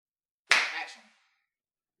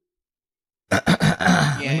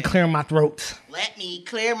me clear my throat. Let me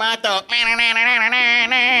clear my throat.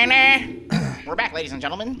 We're back, ladies and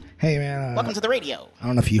gentlemen. Hey, man. Welcome to the radio. I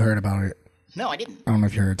don't know if you heard about it. No, I didn't. I don't know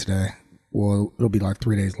if you heard today. Well, it'll be like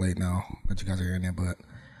 3 days late now that you guys are hearing it, but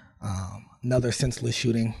another senseless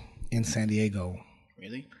shooting in San Diego.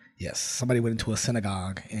 Really? Yes. Somebody went into a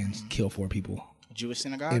synagogue and killed 4 people. A Jewish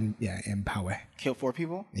synagogue? In Poway. Killed 4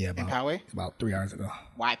 people? Yeah, in Poway? About 3 hours ago.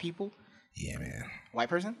 White people? Yeah, man. White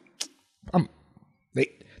person?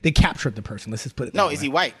 They captured the person. Let's just put it that way. Is he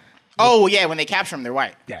white? Oh, yeah, when they capture him, they're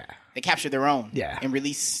white. Yeah. They capture their own. Yeah. And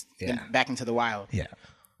release them back into the wild. Yeah.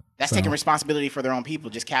 That's taking responsibility for their own people,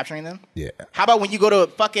 just capturing them. Yeah. How about when you go to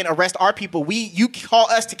fucking arrest our people, you call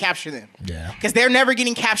us to capture them? Yeah. Because they're never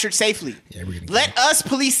getting captured safely. Yeah, we're getting Let us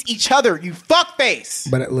police each other, you fuckface.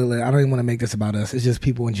 But Lily, I don't even want to make this about us. It's just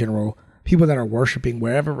people in general. People that are worshiping,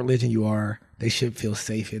 wherever religion you are, they should feel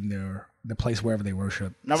safe in the place wherever they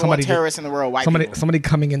worship. Number one terrorist in the world, white people. Somebody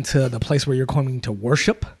coming into the place where you're coming to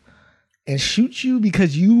worship and shoot you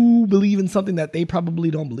because you believe in something that they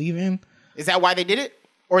probably don't believe in. Is that why they did it?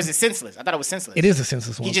 Or is it senseless? I thought it was senseless. It is a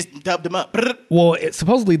senseless one. He just dubbed them up. Well,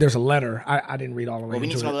 supposedly there's a letter. I didn't read all the way Well, we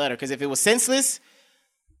need into to know it. the letter, because if it was senseless,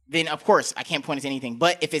 then of course I can't point it to anything.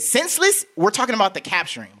 But if it's senseless, we're talking about the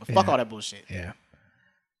capturing. But fuck all that bullshit. Yeah.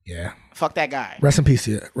 Yeah. Fuck that guy. Rest in peace.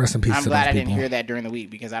 Rest in peace. I'm to glad those I didn't people. hear that during the week,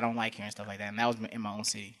 because I don't like hearing stuff like that. And that was in my own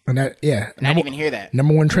city. And that, yeah. And I didn't even hear that.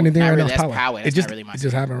 Number one trending thing Not right really, now is that's Poway. Poway. That's not really my It city.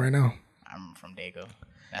 just happened right now. I'm from Dago.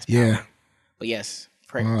 That's Poway. Yeah. But yes,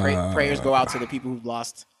 prayers go out to the people who've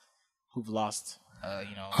lost.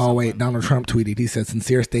 Oh wait, Donald Trump tweeted. He said,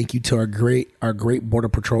 "Sincere thank you to our great Border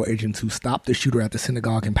Patrol agents who stopped the shooter at the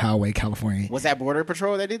synagogue in Poway, California. Was that Border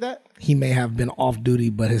Patrol that did that? He may have been off duty,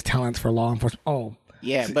 but his talents for law enforcement." Oh,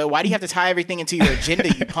 yeah, but why do you have to tie everything into your agenda,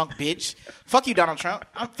 you punk bitch? Fuck you, Donald Trump.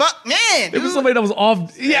 Man. it was somebody that was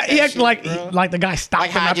off. Yeah, he acted shit, like the guy stopped Like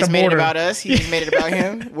him how I at the just made it border about us. He just made it about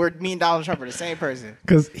him. Me and Donald Trump are the same person.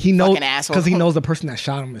 because he knows Fucking asshole. because he knows the person that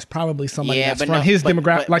shot him is probably somebody that's from his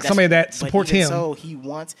demographic, like that's- somebody that but supports even him. So he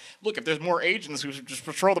wants. Look, if there's more agents who just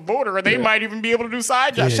patrol the border, and they might even be able to do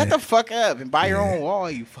side jobs. Yeah. Shut the fuck up and buy your own wall,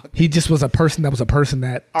 you fuck. He just was a person that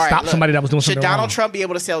All right, stopped look, somebody that was doing something Should Donald wrong. Trump be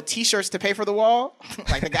able to sell T-shirts to pay for the wall,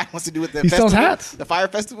 like the guy wants to do with the He sells festival, hats. the fire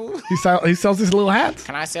festival? He sells his little hats.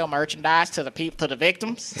 Can I sell merchandise to the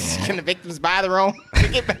victims? Can the victims buy their own?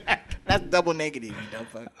 Get back. That's double negative, you dumb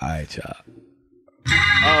fuck. All right, y'all. Do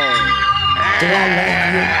I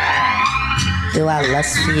love you? Do I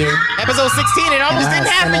lust for you? Episode 16, it almost didn't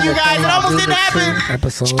happen, you guys. It almost didn't happen.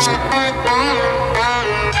 Episode.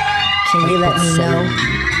 Can you let me know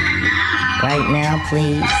right now,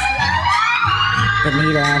 please?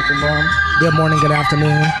 Benita Applebaum. Good morning, good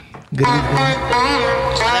afternoon, good evening.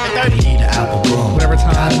 11:30. Whatever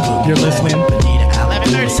time you're listening.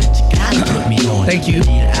 11:30. Thank you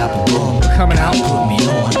for coming out, for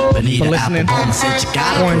listening,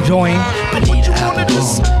 for enjoying.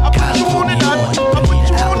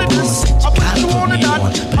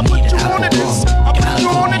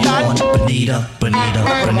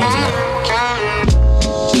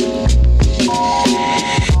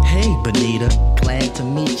 Hey, Benita, glad to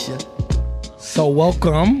meet you. So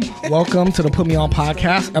welcome to the Put Me On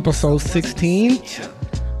Podcast, episode 16.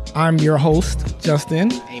 I'm your host,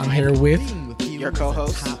 Justin. I'm here with Your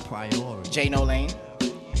co-host, Top priority. Jay No Lane.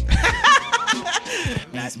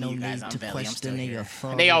 That's me, No you guys. need I'm to Belly. I'm question still here. your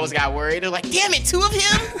authority. And they always got worried. They're like, damn it, 2 of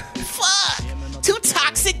him? Fuck. 2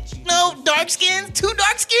 toxic, dark skins? 2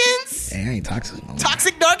 dark skins? Hey, I ain't toxic. No.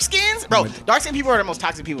 Toxic dark skins? Bro, dark skin people are the most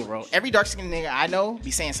toxic people, bro. Every dark skin nigga I know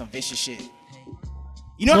be saying some vicious shit.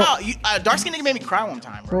 You know how dark skin nigga made me cry one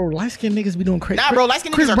time, bro. Bro, light skinned niggas be doing crazy. Nah, bro, light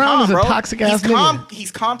skin Chris niggas are Brown calm, is a bro. toxic ass nigga.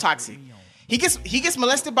 He's calm toxic. He gets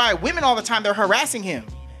molested by women all the time. They're harassing him.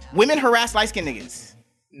 Women harass light skin niggas.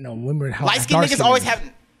 No, women how Light skin niggas always have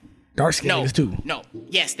dark skin niggas too. No.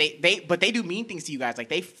 Yes, but they do mean things to you guys. Like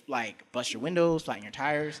they bust your windows, flatten your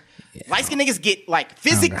tires. Yeah. Light skin niggas get like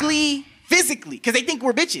physically, because they think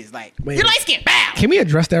we're bitches. Like, Wait. you're light skin, bow. Can we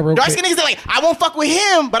address that real Dark quick? skin niggas are like, I won't fuck with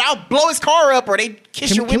him, but I'll blow his car up, or they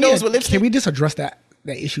kiss your windows with lipstick. Can we just address that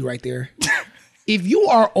issue right there? If you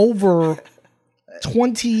are over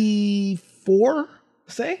 24,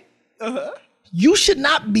 say, you should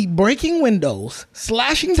not be breaking windows,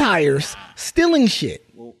 slashing tires, stealing shit.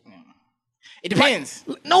 It depends.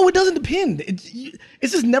 No, it doesn't depend.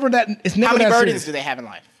 It's just never that. It's never How many that burdens serious. do they have in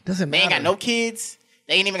life? Doesn't They ain't got matter. no kids.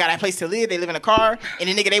 They ain't even got a place to live. They live in a car. And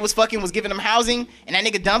the nigga they was fucking was giving them housing. And that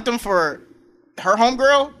nigga dumped them for her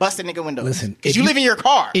homegirl busted nigga windows. Listen, because you live in your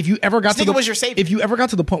car. If you ever got this nigga was your savior. if you ever got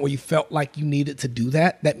to the point where you felt like you needed to do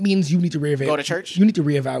that, that means you need to reevaluate. Go to church? You need to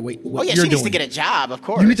reevaluate what she you're needs doing. to get a job, of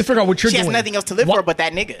course. You need to figure out what you're doing. She has nothing else to live for but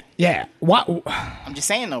that nigga. Yeah. Why? I'm just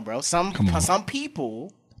saying though, bro. Some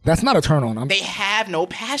people, that's not a turn on. they have no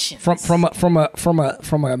passion. From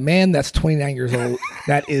a man that's 29 years old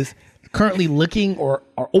that is currently looking or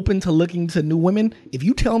are open to looking to new women. If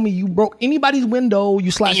you tell me you broke anybody's window,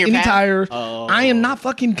 you slashed any tires, I am not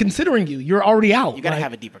fucking considering you. You're already out. You gotta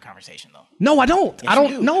have a deeper conversation though. No, I don't. Yes, I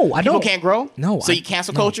don't. No, I don't. People can't grow. No. So you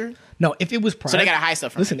cancel culture. No, if it was prior. So they gotta hide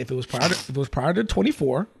stuff from Listen, you. if it was prior to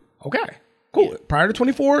 24, okay, cool. Yeah. Prior to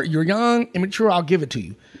 24, you're young, immature. I'll give it to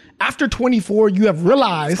you. After 24, you have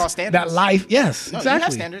realized that life. Yes, no, exactly. You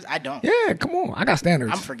have standards. I don't. Yeah, come on. I got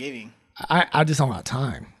standards. I'm forgiving. I just don't have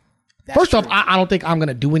time. That's First off, true. I don't think I'm going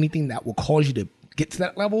to do anything that will cause you to get to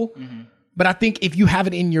that level. Mm-hmm. But I think if you have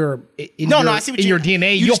it in your I see what in your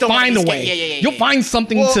DNA, you you'll just don't wanna find be a way. scared. You'll find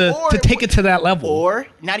something to take it to that level. Or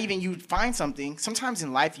not even you find something. Sometimes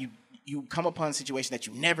in life you come upon a situation that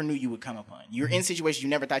you never knew you would come upon. You're in situations you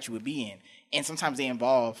never thought you would be in. And sometimes they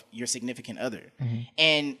involve your significant other. Mm-hmm.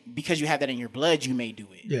 And because you have that in your blood, you may do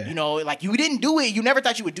it. Yeah. You know, like you didn't do it. You never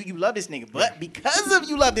thought you would do. You love this nigga. But because of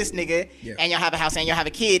you love this nigga and y'all have a house and y'all have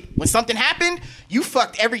a kid, when something happened, you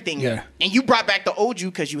fucked everything up. And you brought back the old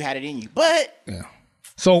you because you had it in you. But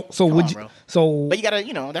So would you? Bro. So but you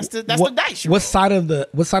gotta, that's the dice. What side of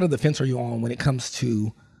the fence are you on when it comes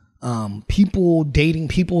to people dating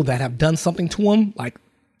people that have done something to them, like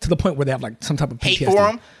to the point where they have like some type of PTSD? Hate for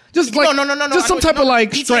them? Just like no. Just some type of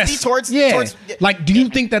like PTSD stress. towards like, do you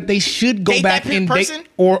think that they should go date back that and person? date,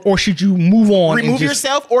 or should you move on? Remove and just,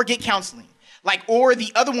 yourself or get counseling. Like, or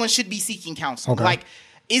the other one should be seeking counseling. Okay. Like,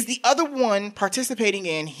 is the other one participating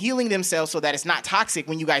in healing themselves so that it's not toxic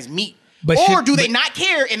when you guys meet? Or do they not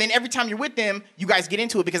care? And then every time you're with them, you guys get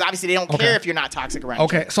into it because obviously they don't care if you're not toxic around.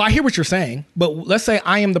 Okay, so I hear what you're saying, but let's say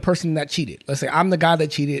I am the person that cheated. Let's say I'm the guy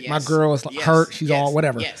that cheated. My girl is hurt. She's all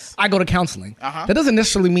whatever. I go to counseling. That doesn't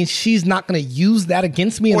necessarily mean she's not going to use that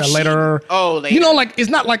against me in a later. Later. You know, like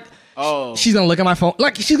it's not like she's going to look at my phone.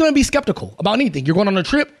 Like she's going to be skeptical about anything. You're going on a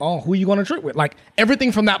trip. Oh, who are you going on a trip with? Like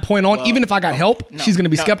everything from that point on, even if I got help, she's going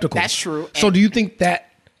to be skeptical. That's true. So do you think that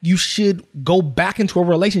you should go back into a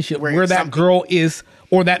relationship where that girl is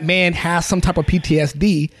or that man has some type of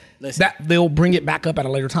PTSD that they'll bring it back up at a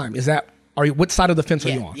later time? What side of the fence are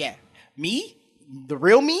you on? Yeah. Me, the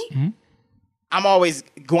real me, I'm always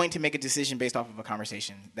going to make a decision based off of a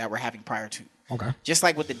conversation that we're having prior to. Okay. Just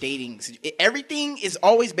like with the dating, everything is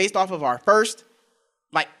always based off of our first,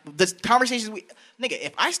 like the conversations nigga,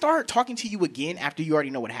 if I start talking to you again after you already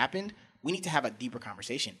know what happened, we need to have a deeper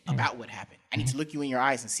conversation about what happened. I need to look you in your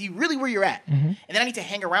eyes and see really where you're at. And then I need to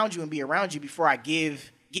hang around you and be around you before I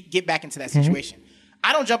get back into that situation.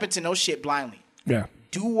 I don't jump into no shit blindly. Yeah.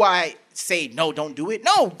 Do I say, no, don't do it?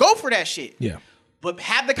 No, go for that shit. Yeah. But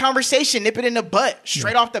have the conversation, nip it in the butt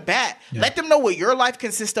straight off the bat. Yeah. Let them know what your life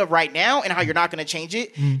consists of right now and how you're not going to change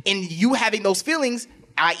it. And you having those feelings,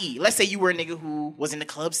 i.e., let's say you were a nigga who was in the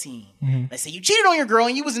club scene. Let's say you cheated on your girl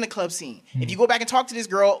and you was in the club scene. If you go back and talk to this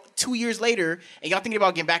girl 2 years later and y'all thinking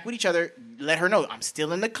about getting back with each other, let her know, I'm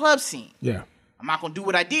still in the club scene. Yeah. I'm not going to do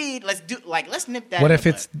what I did. Let's nip that. What if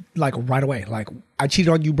it's like right away? Like, I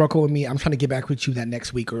cheated on you, broke up with me. I'm trying to get back with you that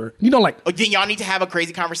next week, or then y'all need to have a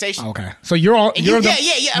crazy conversation. Okay, so you're of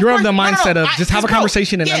the mindset of just have a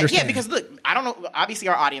conversation and understand. Yeah, because look, I don't know. Obviously,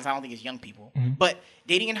 our audience, I don't think it's young people, but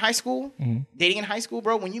dating in high school,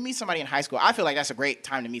 bro. When you meet somebody in high school, I feel like that's a great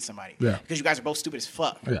time to meet somebody. Yeah, because you guys are both stupid as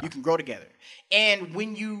fuck. Yeah. You can grow together. And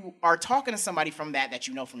when you are talking to somebody from that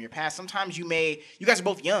you know from your past, sometimes you guys are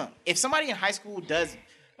both young. If somebody in high school does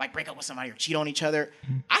like break up with somebody or cheat on each other,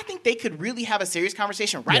 I think they could really have a serious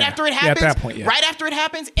conversation after it happens. At that point, right after it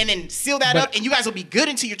happens, and then seal that up, and you guys will be good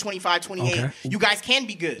until you're 25, 28. Okay. You guys can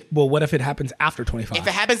be good. Well, what if it happens after 25? If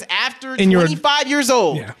it happens after 25 years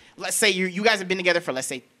old, let's say you guys have been together for,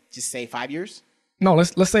 just say 5 years. No,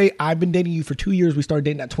 let's say I've been dating you for 2 years. We started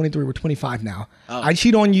dating at 23. We're 25 now. I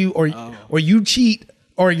cheat on you, or you cheat,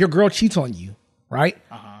 or your girl cheats on you, right?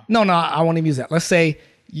 No, I won't even use that. Let's say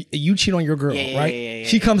you cheat on your girl, right? Yeah,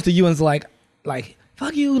 she comes to you and's like,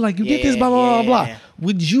 fuck you, like you did this, blah blah blah blah.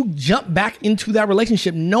 Would you jump back into that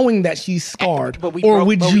relationship knowing that she's scarred, we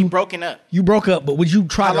broken up? You broke up, but would you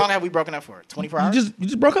try? How long have we broken up for? 24 hours. You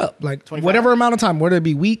just broke up, like whatever amount of time, whether it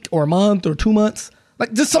be week or a month or 2 months.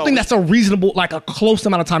 Like just something that's a reasonable, like a close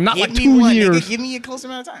amount of time, not like 2 years. Nigga, give me a close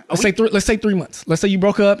amount of time. Let's say 3 months. Let's say you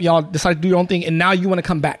broke up, y'all decided to do your own thing, and now you want to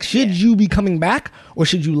come back. Should you be coming back, or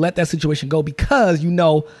should you let that situation go because you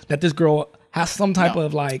know that this girl has some type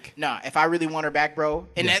of like. Nah, if I really want her back, bro,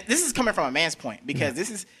 and this is coming from a man's point because this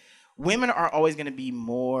is. Women are always going to be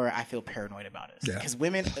more, I feel, paranoid about us. Because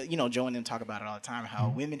women, Joe and them talk about it all the time, how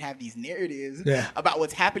women have these narratives about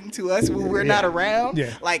what's happening to us when we're not around.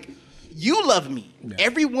 Yeah. Like, you love me. Yeah.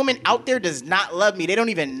 Every woman out there does not love me. They don't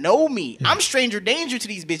even know me. Yeah. I'm stranger danger to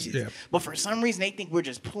these bitches. Yeah. But for some reason, they think we're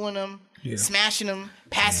just pulling them, smashing them,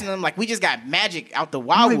 passing them. Like, we just got magic out the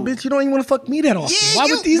wild. Like, bitch, you don't even want to fuck me that often. Yeah,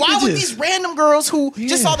 why would these random girls who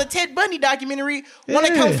just saw the Ted Bundy documentary want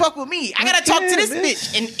to come fuck with me? I got to talk to this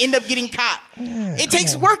bitch and end up getting caught. Yeah, it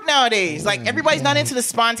takes work nowadays. Like, everybody's not into the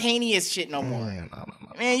spontaneous shit no more.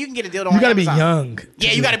 Man, you can get a dildo on Amazon. You gotta be young.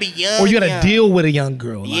 Yeah, you gotta be young. Or you gotta deal with a young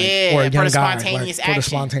girl. Like, or a young for the guy. Spontaneous like, for the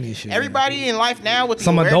spontaneous shit. Everybody in life now with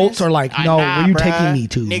some adults are like, no, where you taking me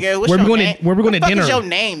to? Nigga, where we going to dinner? What's your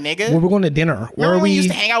name, nigga? Where we going to dinner? Where we used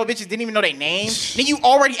to hang out with bitches, didn't even know their name. Then you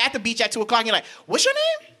already at the beach at 2:00 and you're like, what's your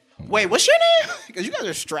name? Wait, what's your name? Because you guys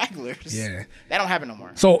are stragglers. Yeah. That don't happen no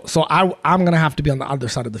more. So I'm going to have to be on the other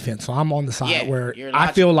side of the fence. So I'm on the side where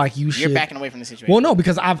I feel like you should. You're backing away from the situation. Well, no,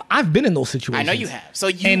 because I've been in those situations. I know you have. So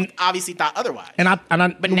you obviously thought otherwise.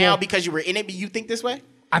 But now because you were in it, you think this way?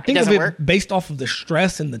 I think of it based off of the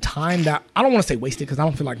stress and the time that, I don't want to say wasted because I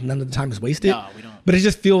don't feel like none of the time is wasted. No, we don't. But it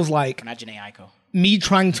just feels like. We're not Janae Aiko. Me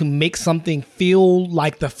trying to make something feel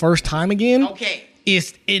like the first time again. Okay.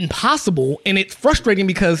 Is impossible, and it's frustrating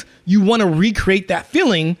because you want to recreate that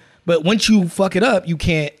feeling, but once you fuck it up, you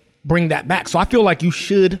can't bring that back. So I feel like you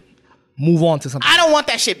should move on to something. I don't want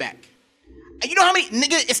that shit back. You know how many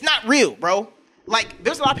nigga? It's not real, bro. Like,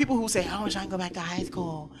 there's a lot of people who say, I wish I could go back to high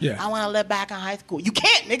school. Yeah. I want to live back in high school. You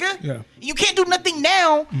can't, nigga. Yeah. You can't do nothing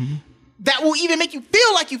now that will even make you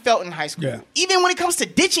feel like you felt in high school. Yeah. Even when it comes to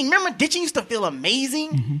ditching. Remember, ditching used to feel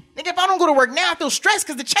amazing? Nigga, if I don't go to work now, I feel stressed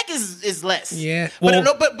because the check is less. Yeah. Well,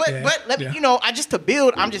 but let me, I just to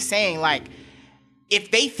build, I'm just saying, like,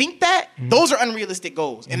 if they think that, those are unrealistic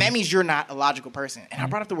goals. And that means you're not a logical person. And I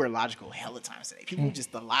brought up the word logical hella times today. People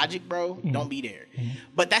just, the logic, bro, don't be there.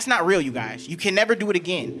 But that's not real, you guys. You can never do it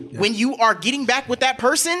again. Yeah. When you are getting back with that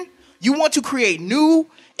person, you want to create new,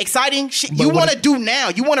 exciting shit. You want to do now.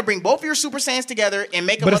 You want to bring both of your Super Saiyans together and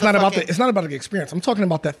make a. But it's not about the experience. I'm talking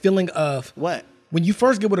about that feeling of what when you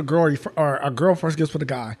first get with a girl or a girl first gets with a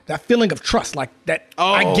guy. That feeling of trust, like that.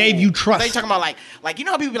 I gave you trust. They talking about like you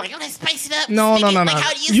know how people be like, let's spice it up. No. Like how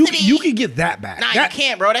it used to be. You can get that back. Nah, you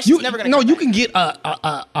can't, bro. That's just never gonna. No, you can get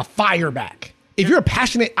a fire back if you're a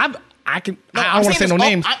passionate. I don't want to say no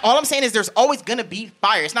names. All I'm saying is there's always going to be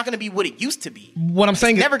fire. It's not going to be what it used to be. What I'm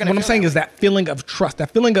saying is that feeling of trust,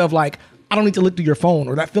 that feeling of like, I don't need to look through your phone,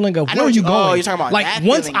 or that feeling of where are you going? Oh, you're talking about like that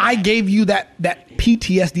once I gave you that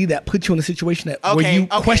PTSD that puts you in a situation where you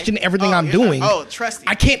question everything I'm doing. Trust.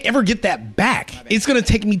 I can't ever get that back. It's going to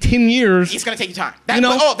take me 10 years. It's going to take you time. That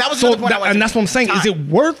was another point. And that's what I'm saying. Is it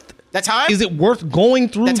worth the time? Is it worth going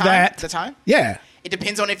through that? The time? Yeah. It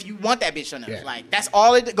depends on if you want that bitch or not. Yeah. Like, that's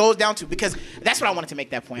all it goes down to. Because that's what I wanted to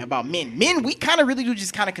make that point about men. Men, we kind of really do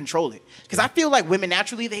just kind of control it. Because I feel like women,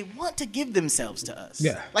 naturally, they want to give themselves to us.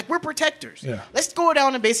 Yeah. Like, we're protectors. Yeah. Let's go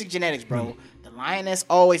down to basic genetics, bro. The lioness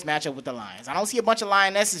always match up with the lions. I don't see a bunch of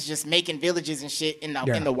lionesses just making villages and shit in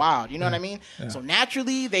the wild. You know what I mean? Yeah. So,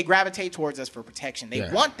 naturally, they gravitate towards us for protection. They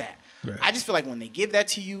want that. Right. I just feel like when they give that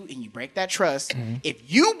to you and you break that trust,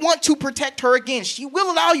 if you want to protect her again, she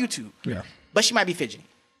will allow you to. Yeah. But she might be fidgety.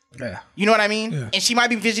 Yeah. You know what I mean? Yeah. And she might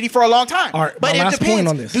be fidgety for a long time. All right, but it depends. Point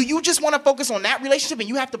on this. Do you just want to focus on that relationship and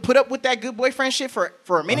you have to put up with that good boyfriend shit for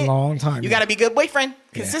a minute? A long time. You got to be a good boyfriend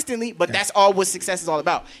consistently, but that's all what success is all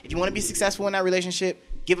about. If you want to be successful in that relationship,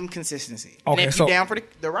 give them consistency. Okay, and if you're down for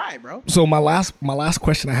the ride, bro. So my last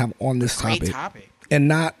question I have on this topic. Great topic. And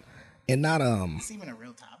not It's even a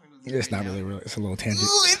real topic. It's not really real. It's a little tangent.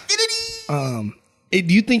 Ooh, infinity.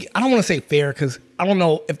 Do you think, I don't want to say fair because I don't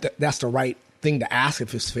know if that's the right thing to ask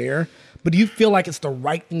if it's fair, but do you feel like it's the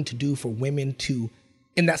right thing to do for women to,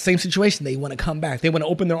 in that same situation, they want to come back, they want to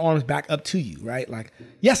open their arms back up to you, right? Like,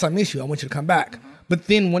 yes, I miss you, I want you to come back, but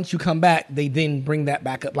then once you come back, they then bring that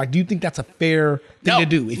back up. Like, do you think that's a fair thing to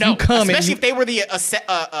do? If you come, especially if they were the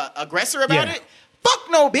aggressor about it.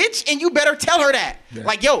 Fuck no, bitch, and you better tell her that. Yeah.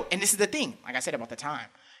 Like, yo, and this is the thing, like I said about the time,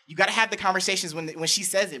 you got to have the conversations when she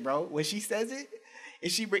says it, bro. When she says it.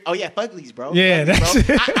 And she Fuglies, bro. Yeah, Fuglies,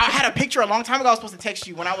 bro. I had a picture a long time ago. I was supposed to text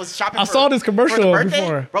you when I was shopping. I saw this commercial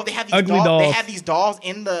before. Bro, they have these dolls. They have these dolls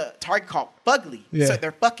in the Target called Fugly. Yeah. So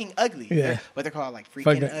they're fucking ugly. Yeah. But they're called like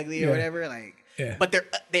freaking ugly or whatever. Like, but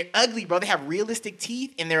they're ugly, bro. They have realistic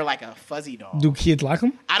teeth and they're like a fuzzy doll. Do kids like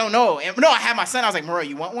them? I don't know. And, no, I had my son. I was like, Moro,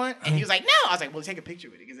 you want one? And he was like, no. I was like, well, take a picture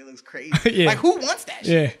with it because it looks crazy. Like, who wants that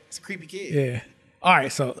shit? Yeah. It's a creepy kid. Yeah. All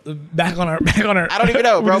right, so back on our. I don't even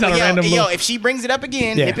know, bro. But yo, if she brings it up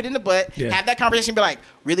again, nip it in the butt, have that conversation, be like,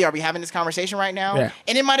 really, are we having this conversation right now? Yeah.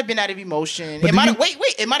 And it might have been out of emotion. It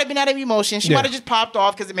might have been out of emotion. She might have just popped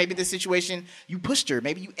off because maybe the situation, you pushed her,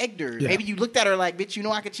 maybe you egged her, maybe you looked at her like, bitch, you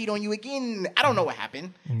know I could cheat on you again. I don't know what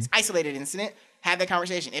happened. It's an isolated incident. Have that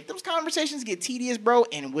conversation. If those conversations get tedious, bro,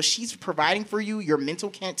 and what she's providing for you, your mental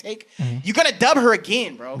can't take, you're gonna dub her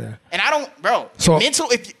again, bro. Yeah. And I don't, bro. So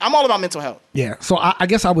I'm all about mental health. Yeah. So I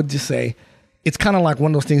guess I would just say it's kind of like one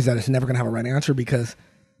of those things that it's never gonna have a right answer because.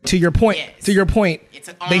 To your point,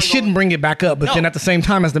 they shouldn't bring it back up. But then at the same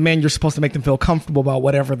time, as the man, you're supposed to make them feel comfortable about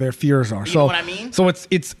whatever their fears are. You know what I mean? So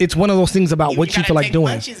it's one of those things about what you feel like doing.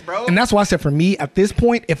 Punches, bro. And that's why I said for me at this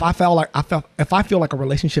point, if I feel like a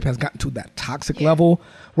relationship has gotten to that toxic level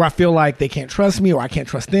where I feel like they can't trust me or I can't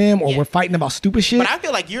trust them or we're fighting about stupid shit. But I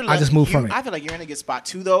feel like I just move from it. I feel like you're in a good spot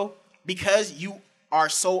too, though, because you are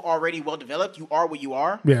so already well developed. You are what you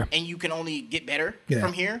are, and you can only get better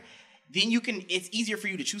from here. Then it's easier for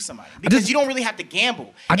you to choose somebody because you don't really have to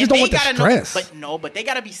gamble. I just don't want the stress. But they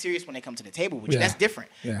got to be serious when they come to the table with you. That's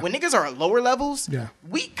different. Yeah. When niggas are at lower levels,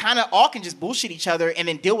 we kind of all can just bullshit each other and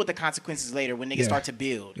then deal with the consequences later when niggas start to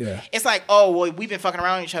build. Yeah. It's like, oh, well, we've been fucking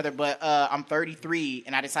around each other, but I'm 33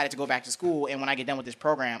 and I decided to go back to school. And when I get done with this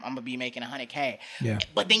program, I'm going to be making $100K. Yeah.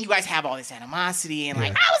 But then you guys have all this animosity and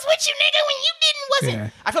like, I was with you, nigga, when you wasn't. Yeah.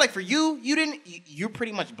 I feel like for you, you're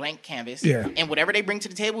pretty much blank canvas. Yeah. And whatever they bring to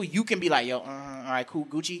the table, you can be like, yo, all right, cool,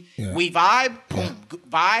 Gucci. Yeah. We vibe, boom,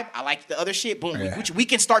 vibe. I like the other shit, boom, Gucci. We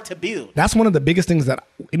can start to build. That's one of the biggest things that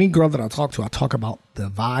any girl that I talk to, I talk about the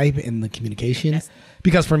vibe and the communication.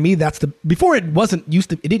 Because for me, it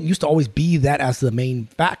didn't used to always be that as the main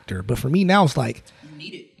factor. But for me now, it's like, you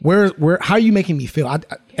need it. How are you making me feel?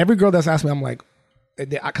 Every girl that's asked me, I'm like,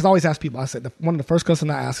 because I always ask people, I said, one of the first questions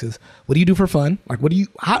I ask is, what do you do for fun? Like,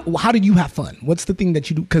 how do you have fun? What's the thing that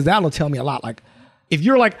you do? Because that'll tell me a lot. Like, if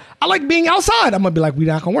you're like, I like being outside, I'm gonna be like, we're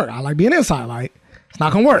not gonna work. I like being inside. Like, it's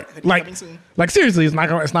not gonna work. Like seriously, it's not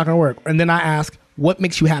gonna work. And then I ask, what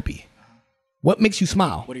makes you happy? What makes you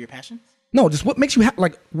smile? What are your passions? No, just what makes you happy.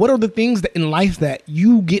 Like, what are the things that in life that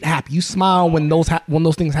you get happy? You smile when those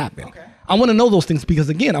things happen. Okay. I want to know those things because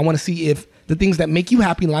again, I want to see if the things that make you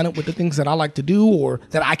happy line up with the things that I like to do or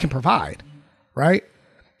that I can provide, right?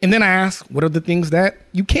 And then I ask, what are the things that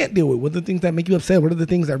you can't deal with? What are the things that make you upset? What are the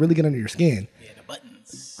things that really get under your skin? Yeah, the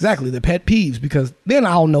buttons. Exactly, the pet peeves, because then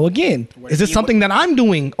I'll know again, is this something that I'm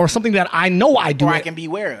doing or something that I know I do? Or I can be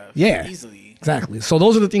aware of easily. Exactly. So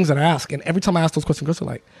those are the things that I ask. And every time I ask those questions, girls are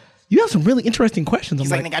like, you have some really interesting questions. He's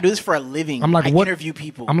like, I do this for a living. I'm like, I interview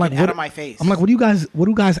people. I'm like, get out of my face. I'm like, what do you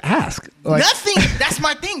guys ask? Like, nothing. That's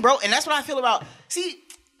my thing, bro. And that's what I feel about. See,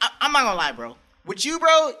 I'm not gonna lie, bro. With you,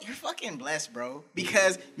 bro, you're fucking blessed, bro.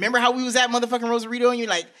 Because remember how we was at motherfucking Rosarito and you're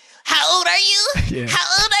like, how old are you? Yeah.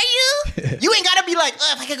 How old are you? You ain't gotta be like,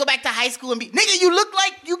 if I could go back to high school and be, nigga, you look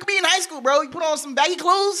like you could be in high school, bro. You put on some baggy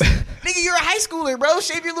clothes. Nigga, you're a high schooler, bro.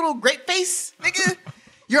 Shave your little grape face, nigga.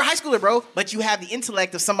 You're a high schooler, bro, but you have the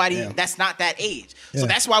intellect of somebody that's not that age. So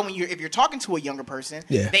that's why if you're talking to a younger person,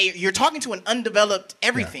 you're talking to an undeveloped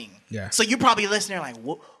everything. Yeah. So you're probably listening like,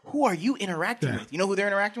 who are you interacting with? You know who they're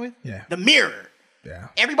interacting with? Yeah. The mirror. Yeah.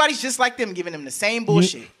 Everybody's just like them, giving them the same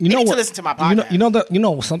bullshit. You know what? To listen to my podcast. You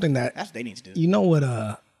know something that that's what they need to do. You know what?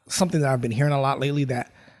 Something that I've been hearing a lot lately that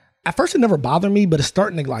at first it never bothered me, but it's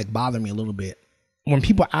starting to like bother me a little bit. When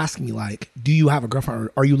people ask me like, "Do you have a girlfriend?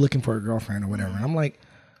 Or are you looking for a girlfriend or whatever?" And I'm like,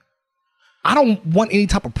 I don't want any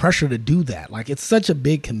type of pressure to do that. Like, it's such a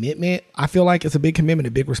big commitment. I feel like it's a big commitment,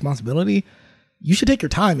 a big responsibility. You should take your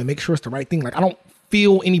time and make sure it's the right thing. Like, I don't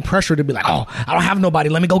feel any pressure to be like, oh, I don't have nobody.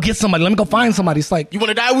 Let me go get somebody. Let me go find somebody. It's like, you want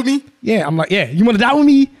to die with me? Yeah. I'm like, yeah, you want to die with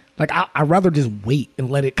me? Like, I'd rather just wait and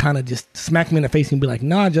let it kind of just smack me in the face and be like,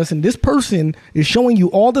 nah, Justin, this person is showing you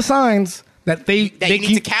all the signs that they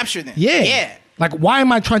need to capture them. Yeah. Yeah. Like, why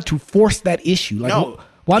am I trying to force that issue? Like, no.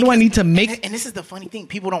 Why do I need to make... And this is the funny thing.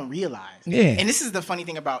 People don't realize. Yeah. And this is the funny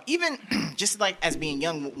thing about... Even just like as being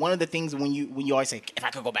young, one of the things when you always say, if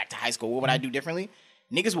I could go back to high school, what would I do differently?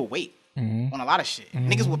 Niggas will wait on a lot of shit.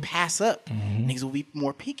 Niggas will pass up. Niggas will be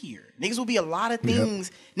more pickier. Niggas will be a lot of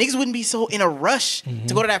things. Niggas wouldn't be so in a rush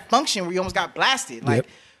to go to that function where you almost got blasted. Like...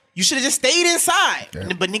 You should have just stayed inside. Yeah.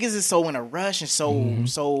 But niggas is so in a rush and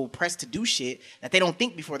so pressed to do shit that they don't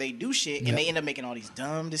think before they do shit, and they end up making all these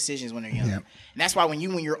dumb decisions when they're young. And that's why when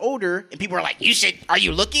you're older and people are like, are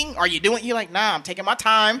you looking? Are you doing? You're like, nah, I'm taking my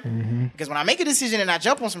time. Because when I make a decision and I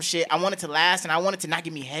jump on some shit, I want it to last and I want it to not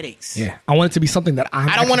give me headaches. Yeah. I want it to be something that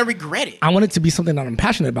I don't want to regret it. I want it to be something that I'm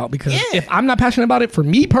passionate about, because if I'm not passionate about it, for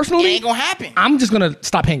me personally, it ain't gonna happen. I'm just gonna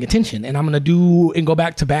stop paying attention and I'm gonna go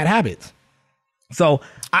back to bad habits. So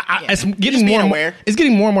it's getting more and more. It's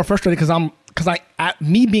getting more and more frustrated because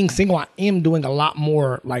me being single, I am doing a lot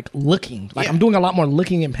more like looking. Like I'm doing a lot more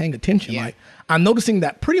looking and paying attention. Like I'm noticing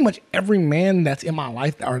that pretty much every man that's in my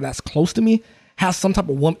life or that's close to me has some type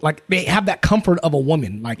of woman. Like they have that comfort of a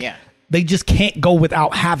woman. Like they just can't go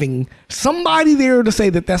without having somebody there to say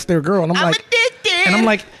that that's their girl. And I'm like, addicted. And I'm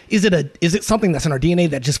like, is it something that's in our DNA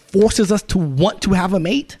that just forces us to want to have a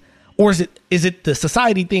mate? Or is it the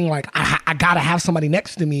society thing? Like I gotta have somebody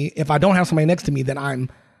next to me. If I don't have somebody next to me, then I'm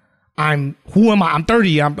who am I? I'm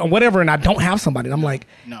 30, I'm whatever, and I don't have somebody. And I'm like,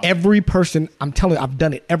 every person, I'm telling you, I've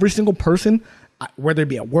done it. Every single person, whether it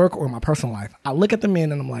be at work or in my personal life, I look at the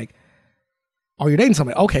men and I'm like, oh, you're dating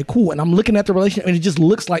somebody. Okay, cool. And I'm looking at the relationship and it just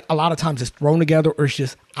looks like a lot of times it's thrown together or it's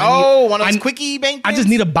just, one of those quickie bank things? I just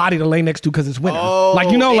need a body to lay next to because it's winter. Oh, like,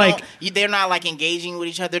 they're not like engaging with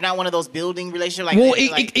each other. They're not one of those building relationships.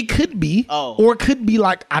 Like, it could be. Or it could be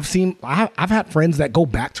like I've had friends that go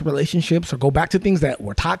back to relationships or go back to things that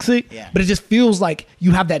were toxic. Yeah. But it just feels like you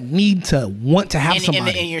have that need to want to have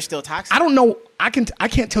somebody. And you're still toxic? I don't know. I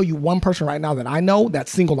can't tell you one person right now that I know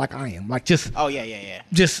that's single like I am. Like just. Oh, yeah.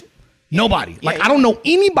 Just. Nobody. I don't know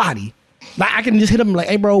anybody. Like I can just hit them like,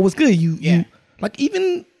 hey bro, what's good? You like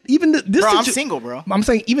even this bro, I'm single, bro. I'm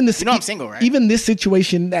saying even this. You know I'm single, right? Even this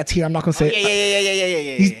situation that's here, I'm not gonna say.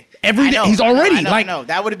 Yeah. Every day he's already I know.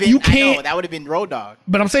 That would have been. You can't. That would have been road dog.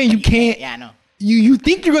 But I'm saying you can't. Yeah, I know. You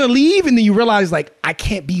think you're gonna leave and then you realize like I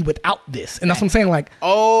can't be without this, and that's what I'm saying. Like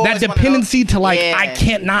that dependency to like I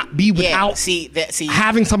can't not be without. See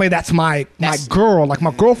having somebody that's my girl, like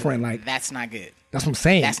my girlfriend. Like that's not good. That's what I'm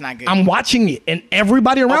saying. That's not good. I'm watching it, and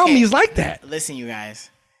everybody around me is like that. Listen, you guys,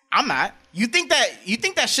 I'm not. You think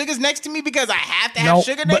that Sugar's next to me because I have to have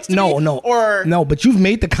Sugar next to me? No. But you've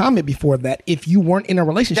made the comment before that if you weren't in a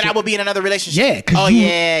relationship, that I would be in another relationship.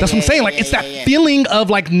 Yeah. That's what I'm saying. Like it's that feeling of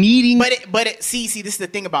like needing. But see, this is the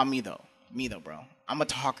thing about me though, bro. I'm a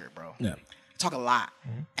talker, bro. Yeah. I talk a lot,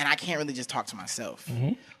 and I can't really just talk to myself.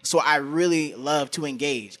 So I really love to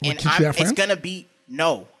engage, and it's gonna be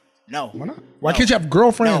no. Why not? Why can't you have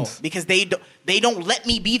girlfriends? No, because they don't let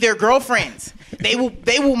me be their girlfriends. They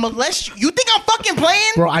will molest you. You think I'm fucking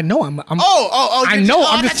playing? Bro, I know I'm I know.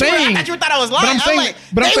 I'm just saying. I thought I was lying.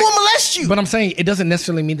 They will molest you. But I'm saying it doesn't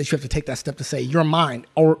necessarily mean that you have to take that step to say you're mine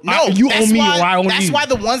or you own me or I own you. That's why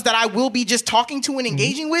the ones that I will be just talking to and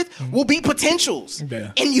engaging with will be potentials.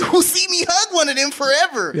 Yeah. And you will see me hug one of them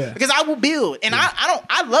forever. Yeah. Because I will build. And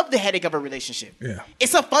I love the headache of a relationship. Yeah.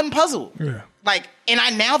 It's a fun puzzle. Yeah. Like, and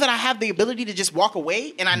now that I have the ability to just walk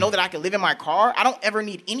away and I know that I can live in my car, I don't ever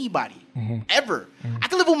need anybody. Ever. I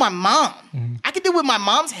can live with my mom. I can deal with my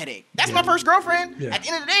mom's headache. That's my first girlfriend. Yeah. At the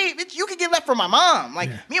end of the day, bitch, you could get left from my mom.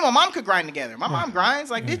 Like, me and my mom could grind together. My mom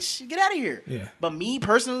grinds. Like, bitch, get out of here. Yeah. But me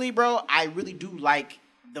personally, bro, I really do like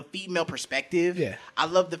the female perspective. Yeah. I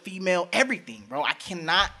love the female everything, bro. I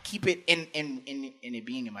cannot keep it in it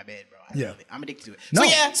being in my bed, bro. I love it. I'm addicted to it. No.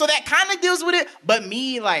 So that kind of deals with it. But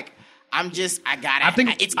me, like,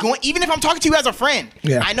 it's going. Even if I'm talking to you as a friend,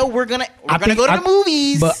 I know we're gonna go to the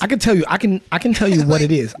movies. But I can tell you, I can tell you what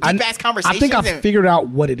it is. Deep-ass conversations. I think I figured out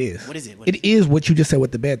what it is. What is it? It is what you just said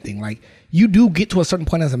with the bed thing. Like you do get to a certain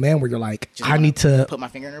point as a man where you're like, I need to put my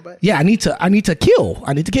finger in her butt. Yeah, I need to kill.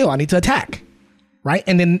 I need to attack. Right,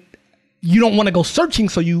 and then you don't want to go searching,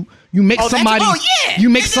 so you make somebody. You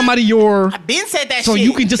make somebody your. I've been said that. So shit.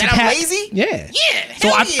 You can just that attack. I'm lazy. Yeah. Yeah. So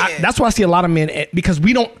that's why I see a lot of men because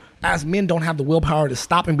we don't. As men don't have the willpower to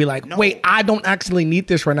stop and be like, wait, I don't actually need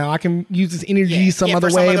this right now. I can use this energy some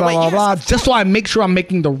other way, blah, blah. Just so I make sure I'm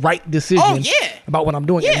making the right decision about what I'm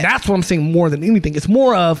doing. And that's what I'm saying more than anything. It's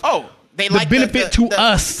more of the benefit to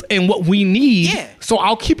us and what we need. Yeah. So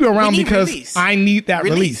I'll keep you around because I need that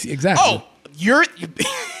release. Exactly. Oh,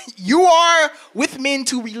 you are with men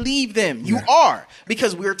to relieve them. You are.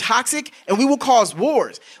 Because we're toxic and we will cause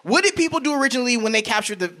wars. What did people do originally when they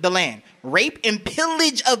captured the land? Rape and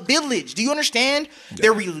pillage a village. Do you understand? Yeah.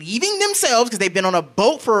 They're relieving themselves because they've been on a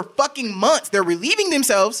boat for fucking months. They're relieving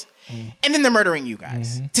themselves and then they're murdering you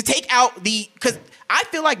guys. To take out because I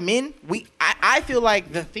feel like men, I feel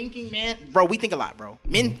like the thinking man, bro, we think a lot, bro.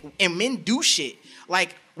 Men do shit.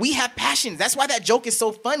 Like, we have passions. That's why that joke is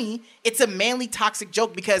so funny. It's a manly toxic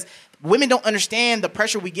joke because women don't understand the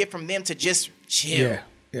pressure we get from them to just chill.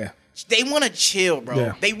 Yeah. They want to chill, bro.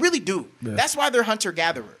 Yeah. They really do. Yeah. That's why they're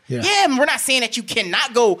hunter-gatherer. Yeah, we're not saying that you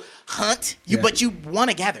cannot go hunt, but you want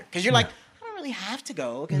to gather. Because you're like, I don't really have to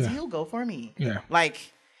go because he'll go for me. Yeah. Like,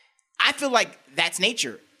 I feel like that's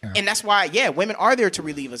nature. Yeah. And that's why, women are there to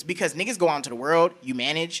relieve us because niggas go out into the world. You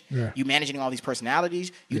manage. Yeah. You managing all these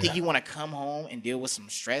personalities. You think you want to come home and deal with some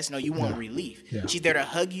stress. No, you want relief. Yeah. She's there to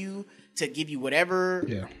hug you, to give you whatever,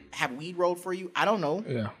 have weed rolled for you. I don't know.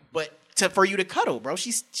 Yeah. But for you to cuddle, bro.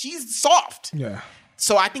 She's soft. Yeah.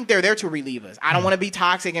 So I think they're there to relieve us. I don't want to be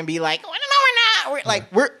toxic and be like, oh, no, we're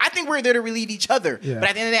not. I think we're there to relieve each other. Yeah. But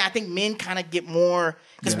at the end of the day, I think men kind of get more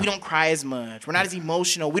because we don't cry as much. We're not as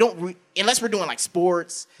emotional. We don't unless we're doing like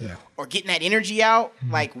sports or getting that energy out.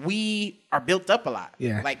 Like we are built up a lot.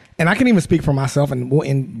 Yeah. Like, and I can even speak for myself. And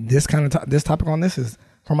in this kind of this topic on this is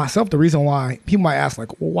for myself. The reason why people might ask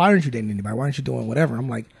like, well, why aren't you dating anybody? Why aren't you doing whatever? I'm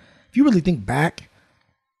like, if you really think back.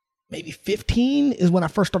 Maybe 15 is when I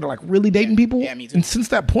first started like really dating people. Yeah, me too. And since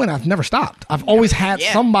that point, I've never stopped. I've always had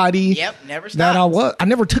somebody never stopped. That I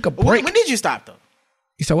never took a break. When did you stop though?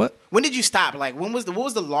 You said what? When did you stop? Like what was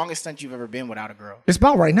the longest stint you've ever been without a girl? It's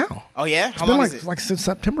about right now. Oh yeah? How long is it? Like since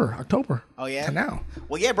September, October. Oh yeah? To now.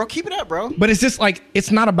 Well yeah, bro, keep it up, bro. But it's just like, it's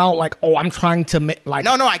not about like, oh, I'm trying to like.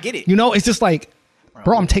 No, I get it. You know, it's just like,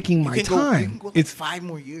 bro, I'm taking my time. You can go it's 5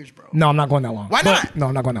 more years, bro. No, I'm not going that long. Why not? No,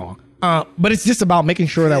 I'm not going that long. But it's just about making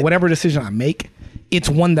sure that whatever decision I make, it's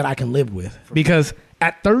one that I can live with. Because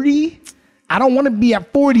at 30, I don't want to be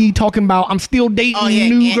at 40 talking about I'm still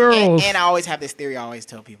dating new girls. And I always have this theory I always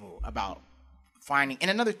tell people about finding, and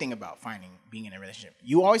another thing about being in a relationship,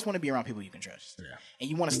 you always want to be around people you can trust. Yeah. And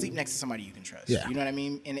you want to sleep next to somebody you can trust. Yeah. You know what I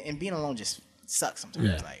mean? And being alone just sucks sometimes.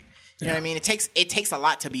 Yeah. Like, you know what I mean? It takes a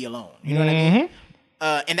lot to be alone. You know what I mean?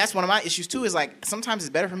 And that's one of my issues too, is like sometimes it's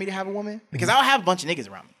better for me to have a woman because I'll have a bunch of niggas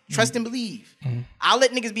around me. Trust and believe. I'll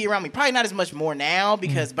let niggas be around me. Probably not as much more now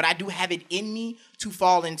because, but I do have it in me to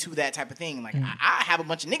fall into that type of thing. Like I have a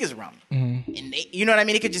bunch of niggas around me, and they, you know what I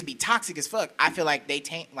mean. It could just be toxic as fuck. I feel like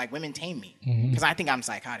women tame me because I think I'm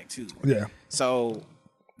psychotic too. Yeah. So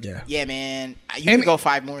yeah, man, you can go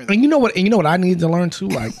 5 more. And you know what? And you know what I need to learn too.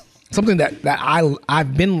 Like something that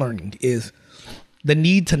I've been learning is the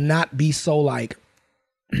need to not be so like.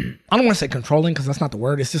 I don't want to say controlling because that's not the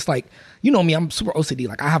word. It's just like, you know me, I'm super OCD.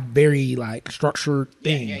 Like I have very like structured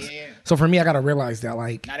things. Yeah. So for me, I got to realize that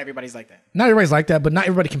like. Not everybody's like that. Not everybody's like that, but not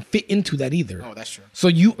everybody can fit into that either. Oh, that's true. So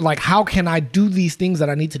you like, how can I do these things that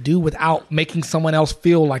I need to do without making someone else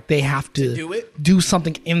feel like they have to do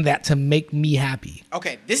something in that to make me happy?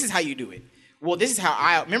 Okay, this is how you do it. Well, this is how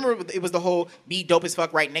I remember it was the whole be dope as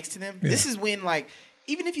fuck right next to them. Yeah. This is when like.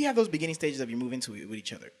 Even if you have those beginning stages of you move into it with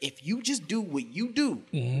each other, if you just do what you do,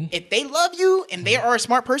 if they love you and they are a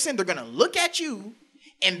smart person, they're going to look at you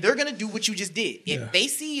and they're going to do what you just did. If they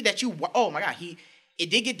see that you, oh my God, it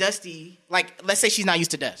did get dusty. Like, let's say she's not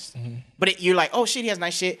used to dust. But you're like, oh shit, he has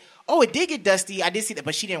nice shit. Oh, it did get dusty. I did see that,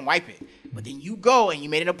 but she didn't wipe it. But then you go and you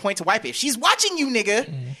made it a point to wipe it. If she's watching you, nigga,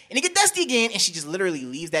 and it get dusty again, and she just literally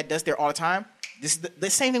leaves that dust there all the time, this is the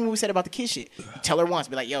same thing we said about the kid shit. You tell her once,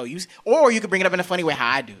 be like, yo, or you could bring it up in a funny way, how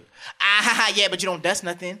I do. Yeah, but you don't dust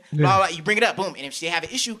nothing. Blah, blah, blah. You bring it up, boom. And if she have an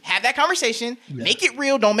issue, have that conversation. Make it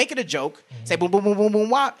real. Don't make it a joke. Say boom, boom, boom, boom, boom,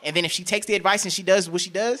 wop. And then if she takes the advice and she does what she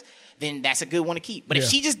does, then that's a good one to keep. But if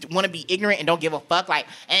she just want to be ignorant and don't give a fuck, like,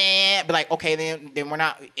 be like, okay, then we're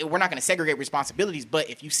not going to segregate responsibilities. But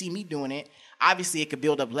if you see me doing it, obviously it could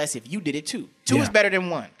build up less if you did it too. 2 is better than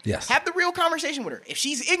 1. Yes. Have the real conversation with her. If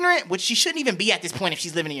she's ignorant, which she shouldn't even be at this point if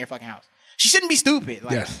she's living in your fucking house. She shouldn't be stupid.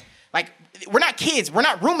 Like, like we're not kids. We're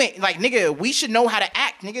not roommates. Like, nigga, we should know how to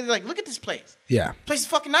act. Nigga, like, look at this place. Yeah. This place is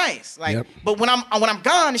fucking nice. Like, but when I'm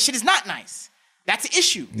gone, the shit is not nice. That's an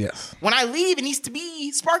issue. Yes. When I leave, it needs to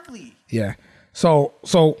be sparkly. Yeah. So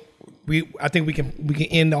I think we can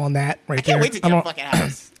end on that right there. I can't wait to get a fucking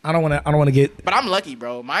house. I don't want to get. But I'm lucky,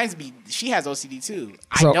 bro. She has OCD too.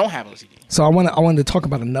 I don't have OCD. So I wanted to talk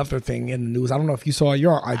about another thing in the news. I don't know if you saw.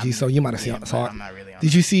 You're on IG, so you might have saw it. I'm not really on.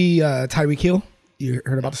 Did you see Tyreek Hill? You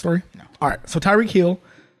heard about the story? No. All right. So Tyreek Hill,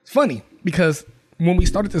 it's funny because when we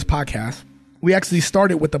started this podcast, we actually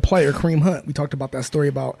started with the player Kareem Hunt. We talked about that story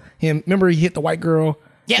about him. Remember he hit the white girl.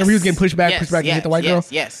 Yes. Remember he was getting pushed back, and hit the white girl.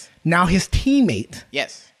 Yes. Now his teammate.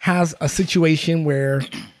 Has a situation where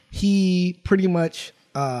he pretty much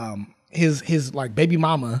his like baby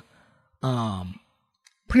mama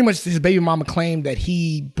pretty much his baby mama claimed that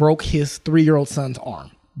he broke his 3-year-old son's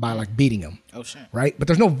arm by like beating him. Oh shit. Right? But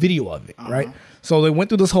there's no video of it, right? So they went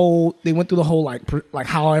through the whole like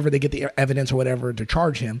however they get the evidence or whatever to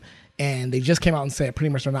charge him, and they just came out and said pretty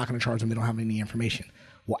much they're not going to charge him. They don't have any information.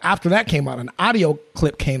 Well, after that came out, an audio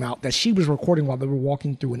clip came out that she was recording while they were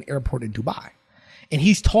walking through an airport in Dubai. And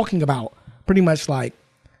he's talking about pretty much like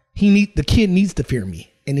the kid needs to fear me.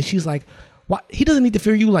 And then she's like, "Why he doesn't need to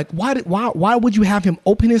fear you? Like, why would you have him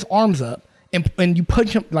open his arms up and you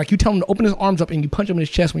punch him, like you tell him to open his arms up and you punch him in his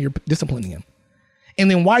chest when you're disciplining him? And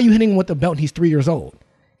then why are you hitting him with the belt? And he's 3 years old.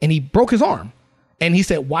 And he broke his arm. And he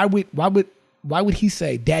said, why would he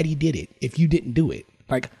say Daddy did it if you didn't do it?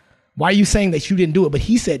 Like, why are you saying that you didn't do it? But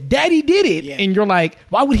he said, Daddy did it. Yeah. And you're like,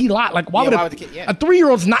 why would he lie? Like, why would the kid, a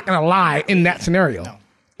 3-year-old's not going to lie in that scenario? No.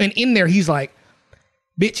 And in there, he's like,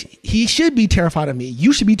 bitch, he should be terrified of me.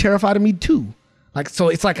 You should be terrified of me too. Like, so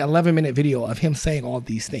it's like an 11-minute video of him saying all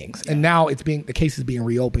these things. And now the case is being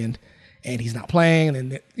reopened and he's not playing.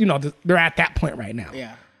 And, you know, they're at that point right now.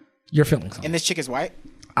 Yeah. You're feeling something. And this chick is white?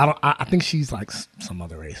 I think she's like some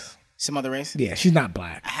other race. Some other race? Yeah, she's not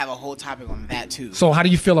black. I have a whole topic on that too. So how do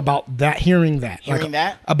you feel about that? Hearing that?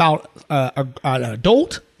 About an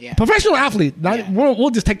adult, professional athlete. We'll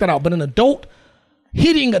just take that out. But an adult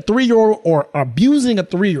hitting a 3-year-old or abusing a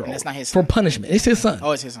 3-year-old. That's not his son. For punishment. It's his son.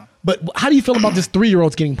 Oh, it's his son. But how do you feel about this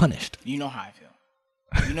 3-year-old's getting punished? You know how I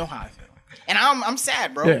feel. You know how I feel. And I'm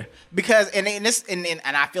sad, bro. Yeah. Because and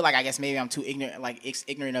I feel like I guess maybe I'm too ignorant. Like it's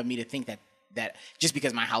ignorant of me to think that just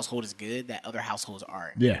because my household is good, that other households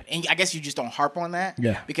aren't. Yeah. And I guess you just don't harp on that.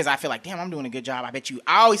 Yeah. Because I feel like, damn, I'm doing a good job.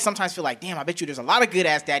 I always sometimes feel like, damn, I bet you there's a lot of good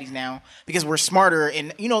ass daddies now because we're smarter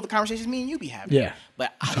and you know the conversations me and you be having. Yeah.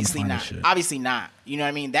 But obviously not. Obviously not. You know what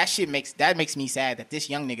I mean? That makes me sad that this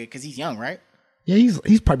young nigga, because he's young, right? Yeah,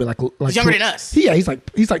 he's probably like he's younger than us. Yeah, he's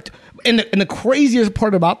like, and the craziest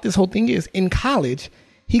part about this whole thing is in college,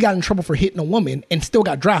 he got in trouble for hitting a woman and still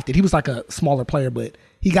got drafted. He was like a smaller player, but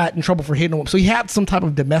he got in trouble for hitting a woman. So he had some type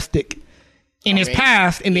of domestic in his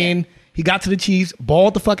past, and then he got to the Chiefs,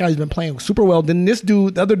 balled the fuck out. He's been playing super well. Then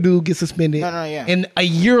the other dude gets suspended. And a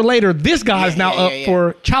year later, this guy is now up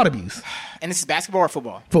for child abuse. And this is basketball or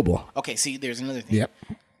football? Football. Okay, see, there's another thing. Yep.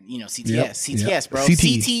 You know, CTS, bro.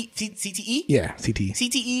 CTE? Yeah, CTE.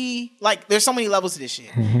 CTE, like, there's so many levels to this shit.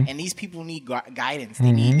 Mm-hmm. And these people need guidance.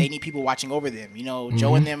 They need people watching over them. You know,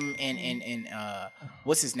 Joe and them and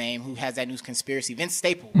what's his name, who has that news conspiracy, Vince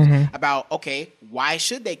Staples, about, okay, why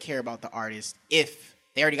should they care about the artist if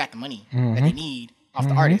they already got the money that they need off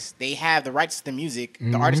the artist? They have the rights to the music.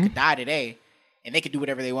 The artist could die today, and they could do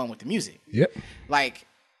whatever they want with the music. Yep. Like,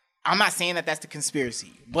 I'm not saying that that's the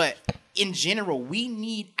conspiracy, but in general, we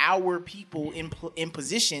need our people in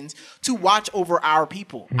positions to watch over our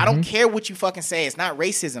people. I don't care what you fucking say. It's not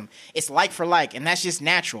racism. It's like for like, and that's just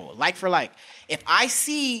natural. Like for like. If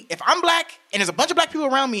I'm black and there's a bunch of black people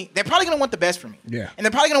around me, they're probably going to want the best for me. Yeah. And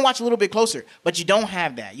they're probably going to watch a little bit closer. But you don't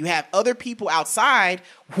have that. You have other people outside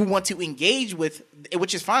who want to engage with,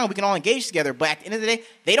 which is fine. We can all engage together. But at the end of the day,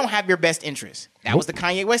 they don't have your best interest. That was the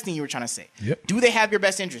Kanye West thing you were trying to say. Yep. Do they have your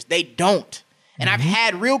best interest? They don't. And I've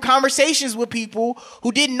had real conversations with people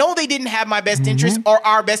who didn't know they didn't have my best interest or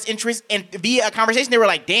our best interest. And via a conversation, they were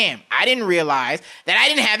like, damn, I didn't realize that I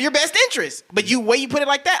didn't have your best interest. But way you put it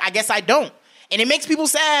like that, I guess I don't. And it makes people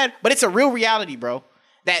sad, but it's a real reality, bro.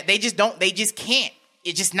 That they just can't.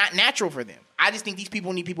 It's just not natural for them. I just think these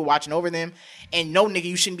people need people watching over them. And no, nigga,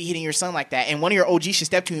 you shouldn't be hitting your son like that. And one of your OGs should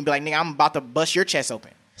step to you and be like, nigga, I'm about to bust your chest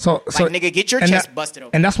open. So nigga, get your chest busted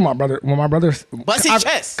open. And that's what my brother bust his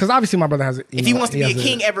chest. Because obviously my brother has it. If he wants to be a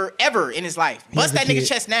king ever in his life, bust that nigga's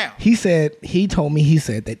chest now. He said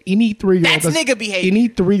that any 3-year-old that's nigga behavior. Any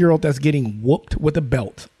 3-year-old that's getting whooped with a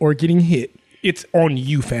belt or getting hit, it's on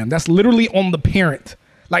you, fam. That's literally on the parent.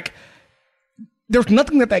 Like, there's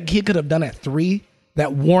nothing that kid could have done at 3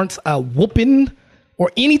 that warrants a whooping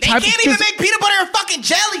or any type of... They can't even make peanut butter and fucking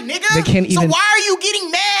jelly, nigga. They can't even... So why are you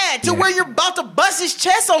getting mad to where you're about to bust his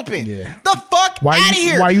chest open? Yeah. The fuck out of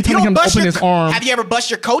here. Why are you telling him to open his arm? Have you ever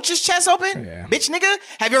bust your coach's chest open? Yeah. Bitch, nigga.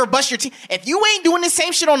 Have you ever bust your team? If you ain't doing the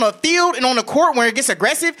same shit on the field and on the court where it gets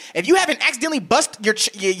aggressive, if you haven't accidentally bust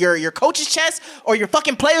your coach's chest or your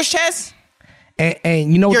fucking player's chest...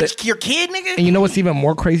 And you know your kid, nigga? And you know what's even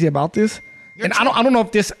more crazy about this? I don't know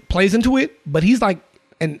if this plays into it, but he's like...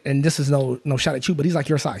 And this is no shot at you, but he's like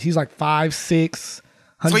your size. He's like 5'6",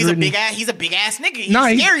 100. So he's a big ass nigga.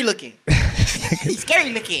 He's scary looking. He's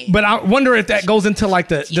scary looking. But I wonder if that goes into like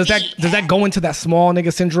does that go into that small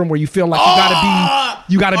nigga syndrome where you feel like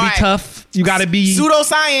you gotta be tough, you gotta be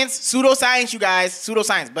pseudoscience, you guys,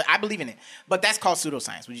 pseudoscience. But I believe in it. But that's called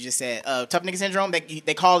pseudoscience. What you just said, tough nigga syndrome.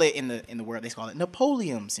 They call it in the world. They call it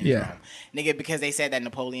Napoleon syndrome. Yeah. Nigga, because they said that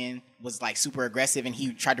Napoleon was like super aggressive and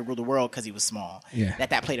he tried to rule the world because he was small. Yeah.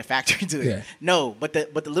 That played a factor into it. Yeah. No, but the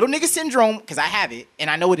little nigga syndrome, because I have it and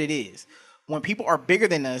I know what it is. When people are bigger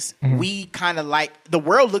than us, we kind of like the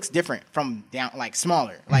world looks different from down like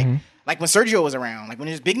smaller. Like when Sergio was around, like when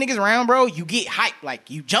there's big niggas around, bro, you get hyped. Like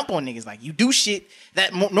you jump on niggas, like you do shit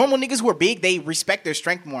that normal niggas who are big, they respect their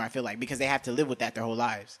strength more. I feel like because they have to live with that their whole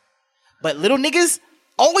lives. But little niggas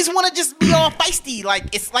always want to just be all feisty,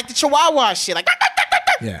 like it's like the Chihuahua shit, like.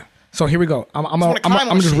 Yeah. So here we go. I'm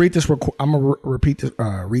gonna just read this. I'm gonna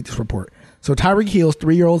read this report. So Tyreek Hill's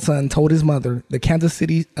 3-year-old son told his mother the Kansas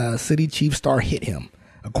City Chiefs star hit him,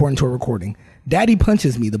 according to a recording. Daddy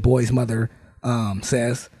punches me, the boy's mother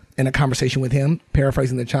says in a conversation with him,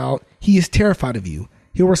 paraphrasing the child. He is terrified of you.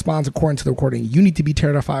 He'll respond according to the recording. You need to be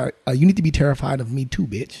terrified. You need to be terrified of me too,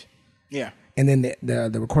 bitch. Yeah. And then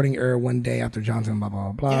the recording aired one day after Johnson, blah,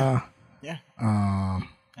 blah, blah. Yeah.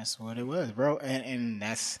 That's what it was, bro. And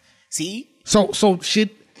that's, see? So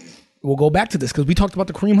we'll go back to this because we talked about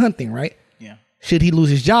the Kareem Hunt thing, right? Yeah. Should he lose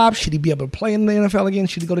his job? Should he be able to play in the NFL again?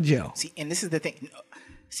 Should he go to jail? See, and this is the thing.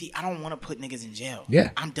 See, I don't want to put niggas in jail.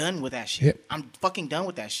 Yeah. I'm done with that shit. Yep. I'm fucking done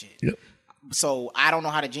with that shit. Yep. So I don't know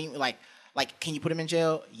how to like, can you put him in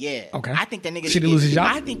jail? Yeah. Okay. I think that nigga should he lose his job?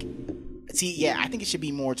 I think it should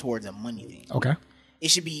be more towards a money thing. Okay. It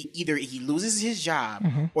should be either he loses his job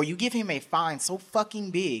or you give him a fine so fucking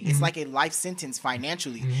big. It's like a life sentence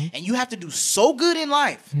financially. And you have to do so good in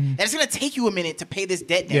life that it's going to take you a minute to pay this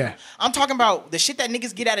debt down. Yeah. I'm talking about the shit that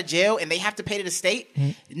niggas get out of jail and they have to pay to the state.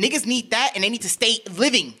 Niggas need that and they need to stay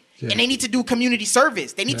living. Yeah. And they need to do community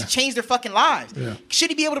service. They need to change their fucking lives. Yeah.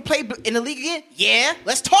 Should he be able to play in the league again? Yeah.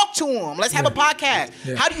 Let's talk to him. Let's have a podcast.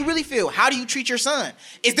 Yeah. How do you really feel? How do you treat your son?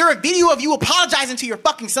 Is there a video of you apologizing to your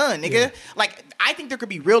fucking son, nigga? Yeah. Like, I think there could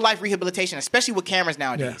be real life rehabilitation, especially with cameras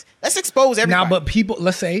nowadays. Yeah. Let's expose everybody. Now, but people,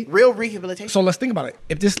 let's say real rehabilitation. So let's think about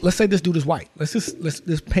it. Let's say this dude is white.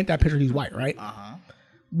 Let's paint that picture. He's white, right?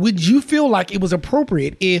 Would you feel like it was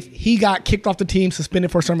appropriate if he got kicked off the team,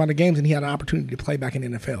 suspended for a certain amount of games, and he had an opportunity to play back in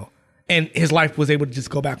the NFL, and his life was able to just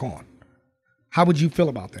go back on? How would you feel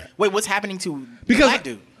about that? Wait, what's happening to the black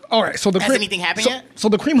dude? All right, so has anything happened yet? So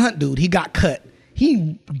the Kareem Hunt dude, he got cut.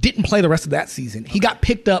 He didn't play the rest of that season. He got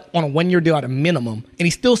picked up on a 1-year deal at a minimum, and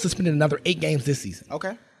he still suspended another 8 games this season.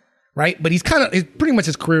 Okay. Right? But his career is pretty much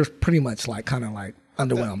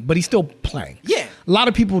underwhelmed, but he's still playing. Yeah. A lot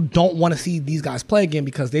of people don't want to see these guys play again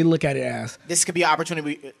because they look at it as this could be an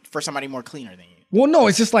opportunity for somebody more cleaner than you. Well, no,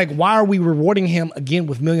 it's just like, why are we rewarding him again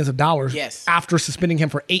with millions of dollars after suspending him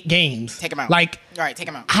for 8 games? Take him out. Like, all right, take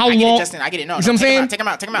him out. How I get long? It, Justin. I get it. No, you know what I'm saying? Take him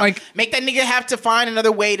out. Take him out. Like, make that nigga have to find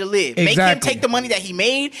another way to live. Exactly. Make him take the money that he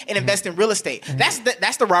made and invest in real estate.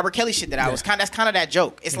 That's the Robert Kelly shit that I was that's kind of that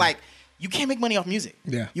joke. It's like, you can't make money off music.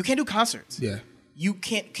 Yeah. You can't do concerts. Yeah. You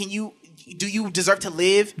can't. Do you deserve to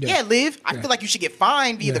live? Yeah, live. I feel like you should get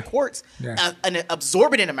fined via the courts an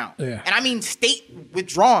absorbent amount. Yeah. And I mean state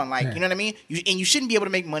withdrawn. Like, you know what I mean? You shouldn't be able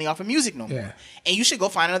to make money off of music no more. Yeah. And you should go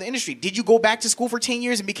find another industry. Did you go back to school for 10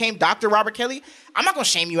 years and became Dr. Robert Kelly? I'm not going to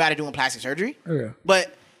shame you out of doing plastic surgery. Yeah.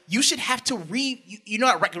 But you should have to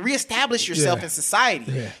reestablish yourself in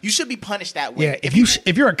society. Yeah. You should be punished that way. Yeah,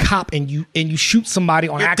 if you're a cop and you shoot somebody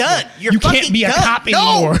on accident, done. You can't be a cop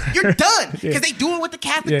anymore. No, you're done because they do it with the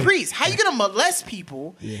Catholic priests. How you gonna molest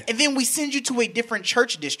people and then we send you to a different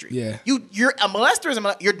church district? Yeah, you're a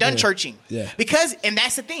molester. You're done churching. Yeah, because and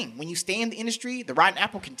that's the thing. When you stay in the industry, the rotten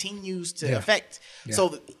apple continues to affect. Yeah.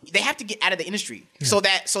 So they have to get out of the industry so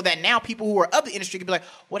that now people who are of the industry can be like,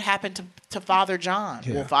 what happened to Father John?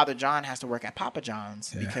 Yeah. Well, Father John has to work at Papa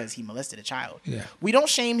John's because he molested a child. Yeah. We don't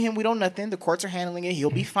shame him. We don't nothing. The courts are handling it. He'll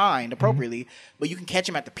be fined appropriately. But you can catch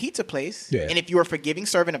him at the pizza place. Yeah. And if you're a forgiving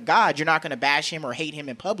servant of God, you're not going to bash him or hate him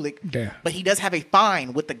in public. Yeah. But he does have a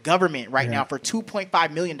fine with the government right now for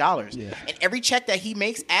 $2.5 million. Yeah. And every check that he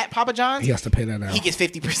makes at Papa John's, he has to pay that out. He gets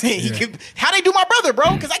 50%. How they do my brother,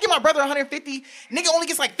 bro? Because I give my brother 150. Nigga only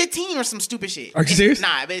gets like 15 or some stupid shit. Are you serious?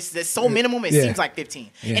 Nah, but it's so minimum. It seems like 15.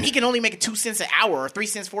 Yeah. And he can only make it 2 cents an hour or 3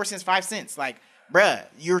 cents, 4 cents, 5 cents. Like, bruh,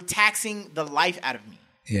 you're taxing the life out of me.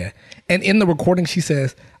 Yeah. And in the recording, she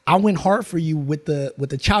says, I went hard for you with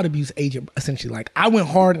the child abuse agent, essentially. Like, I went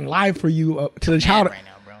hard and lied for you to the child. Right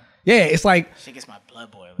now, bro. Yeah, it's like. Shit gets my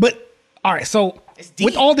blood boiling. But, all right, so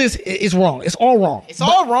with all this, it's wrong. It's all wrong. It's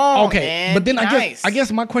all wrong. Okay. Man. But then I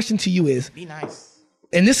guess my question to you is. Be nice.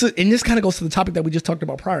 And this kind of goes to the topic that we just talked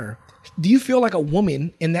about prior. Do you feel like a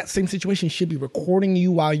woman in that same situation should be recording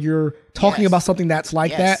you while you're talking about something that's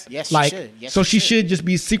like that? Yes, like, she should. Yes, so she should just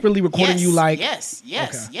be secretly recording you like... Yes.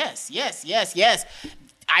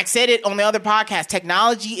 I said it on the other podcast.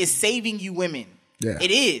 Technology is saving you women. Yeah.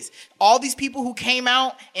 It is. All these people who came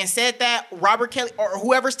out and said that, Robert Kelly or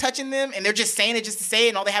whoever's touching them, and they're just saying it just to say it,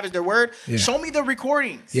 and all they have is their word. Yeah. Show me the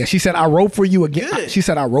recordings. Yeah, she said, I rode for you against. She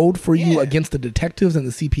said, I rode for you against the detectives and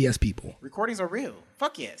the CPS people. Recordings are real.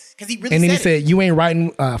 Fuck yes, because he really. And then he said, "You ain't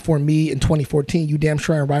writing for me in 2014. You damn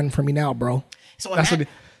sure ain't writing for me now, bro." So that's what.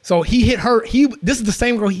 So he hit her. This is the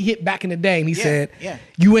same girl he hit back in the day, and he said,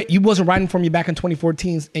 you wasn't writing for me back in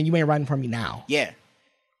 2014, and you ain't writing for me now." Yeah.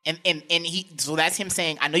 And so that's him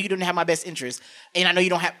saying, I know you didn't have my best interest, and I know you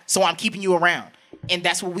don't have, so I'm keeping you around. And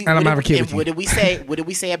that's what we. And I'm having a kid with you. What did we say? What did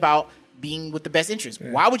we say about being with the best interest?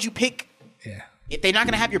 Yeah. Why would you pick if they're not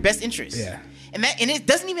gonna have your best interest. Yeah. And it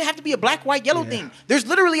doesn't even have to be a black, white, yellow thing. There's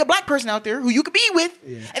literally a black person out there who you could be with,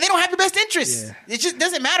 and they don't have your best interest. Yeah. It just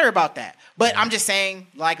doesn't matter about that. But I'm just saying,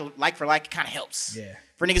 like for like, it kind of helps. Yeah.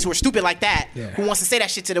 For niggas who are stupid like that, who wants to say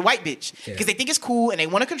that shit to the white bitch because they think it's cool and they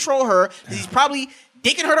want to control her. He's probably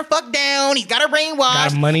dicking her the fuck down. He's got her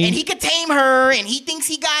brainwashed, money, and he could tame her, and he thinks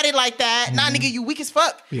he got it like that. Nah, nigga, you weak as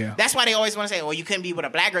fuck. Yeah. That's why they always want to say, "Oh, you couldn't be with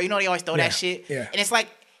a black girl." You know, they always throw that shit. Yeah. And it's like,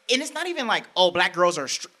 and it's not even like, oh, black girls are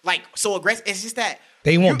like so aggressive. It's just that.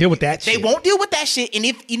 They won't deal with that shit. They won't deal with that shit. And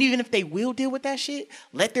even if they will deal with that shit,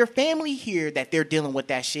 let their family hear that they're dealing with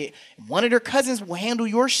that shit. One of their cousins will handle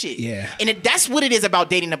your shit. Yeah. And that's what it is about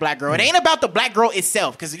dating the black girl. It ain't about the black girl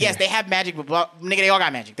itself. Because, yes, they have magic, but nigga, they all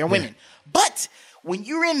got magic. They're women. But when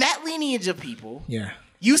you're in that lineage of people,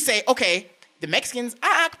 you say, okay, the Mexicans,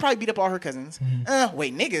 I could probably beat up all her cousins.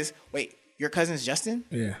 Wait, niggas. Wait, your cousin's Justin?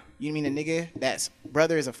 Yeah. You mean a nigga that's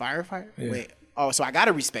brother is a firefighter? Yeah. Wait. Oh, so I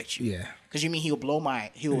gotta respect you. Yeah. Cause you mean he'll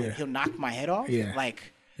knock my head off? Yeah.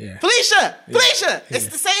 Like, Yeah. Felicia, it's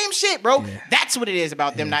the same shit, bro. Yeah. That's what it is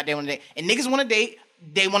about them not dating. And niggas want to date.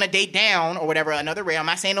 They want to date down or whatever another race. I'm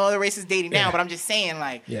not saying no other race is dating down, but I'm just saying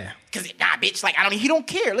like, cause bitch, like he don't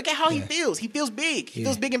care. Look at how he feels. He feels big. He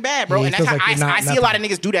feels big and bad, bro. And that's how I see a lot of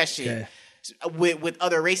niggas do that shit. Yeah. With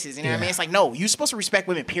other races, you know what I mean? It's like, no, you're supposed to respect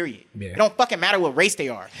women, period. It don't fucking matter what race they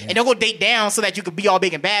are. And don't go date down so that you could be all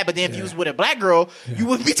big and bad, but then if you was with a black girl, you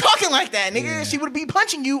wouldn't be talking like that, nigga. She would be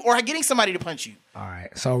punching you or getting somebody to punch you. All right,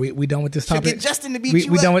 so we done with this topic? Get Justin to beat you up.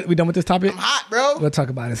 We done with this topic? I'm hot, bro. We'll talk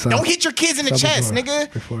about it. So. Don't hit your kids in the chest, nigga.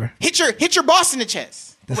 Hit your boss in the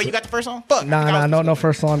chest. Wait, you got the first song? Fuck. No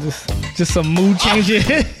first song. Just some mood changing.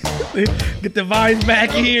 Get the vibes back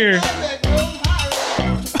here.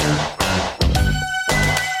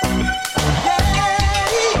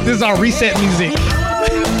 This is our reset music. It's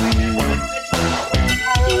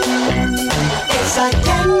like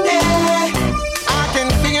candy. I can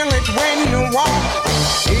feel it when you walk.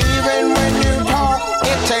 Even when you talk,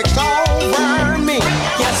 it takes over me.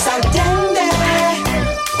 Yes, I candy.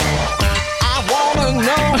 I wanna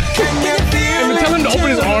know, can you feel and it? Tell him to open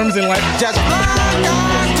his arms and like. Just like I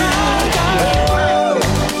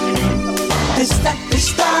do. This stuff is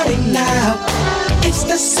starting now. It's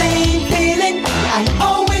the same feeling I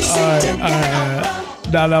always seem to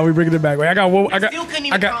get. No, we bringing it back. Wait,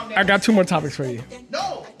 I got two more topics for you.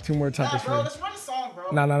 No. Two more topics for you. Let's run a song,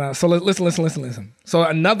 bro. No. So listen. So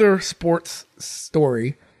another sports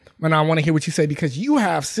story, and I want to hear what you say because you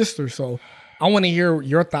have sisters. So I want to hear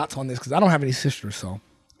your thoughts on this because I don't have any sisters. So,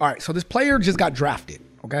 all right. So this player just got drafted.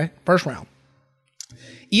 Okay, first round.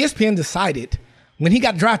 ESPN decided. When he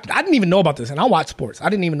got drafted, I didn't even know about this, and I watch sports. I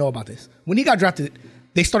didn't even know about this. When he got drafted,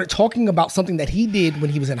 they started talking about something that he did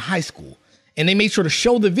when he was in high school, and they made sure to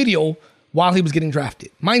show the video while he was getting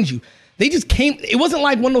drafted. Mind you, they just came. It wasn't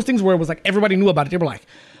like one of those things where it was like everybody knew about it. They were like,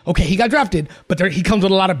 okay, he got drafted, but he comes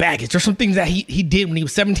with a lot of baggage. There's some things that he did when he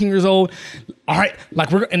was 17 years old. All right,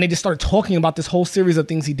 and they just started talking about this whole series of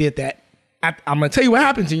things he did that I'm going to tell you what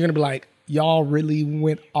happens, and you're going to be like, y'all really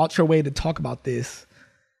went out your way to talk about this.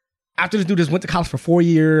 After this dude just went to college for 4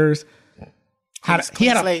 years, he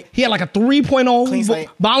had like a 3.0,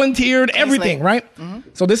 volunteered, everything, right? Mm-hmm.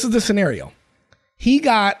 So this is the scenario. He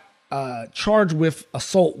got charged with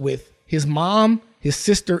assault with his mom, his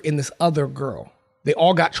sister, and this other girl. They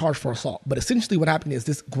all got charged for assault. But essentially what happened is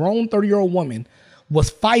this grown 30-year-old woman was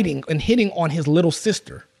fighting and hitting on his little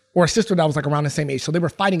sister, or a sister that was like around the same age. So they were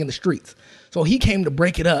fighting in the streets. So he came to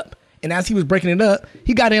break it up. And as he was breaking it up,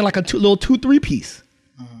 he got in like a little 2-3 piece.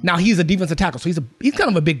 Now he's a defensive tackle, so he's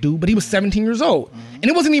kind of a big dude, but he was 17 years old, and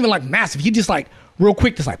it wasn't even like massive. He just like real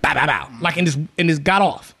quick, just like bow, bow, bow, like and just got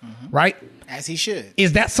off, right? As he should.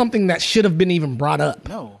 Is that something that should have been even brought up?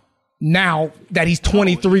 No. Now that he's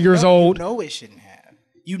 23 years old, no, it shouldn't have.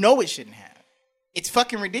 You know it shouldn't have. It's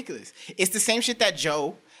fucking ridiculous. It's the same shit that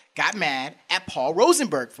Joe got mad at Paul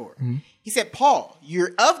Rosenberg for. He said, "Paul,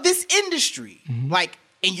 you're of this industry, like."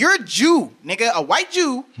 And you're a Jew, nigga, a white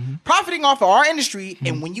Jew, profiting off of our industry.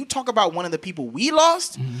 And when you talk about one of the people we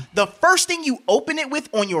lost, the first thing you open it with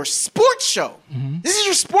on your sports show, this is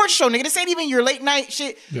your sports show, nigga. This ain't even your late night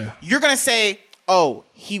shit. Yeah. You're going to say, oh,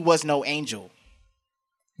 he was no angel.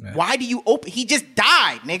 Yeah. Why do you open? He just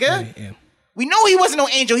died, nigga. Yeah. We know he wasn't no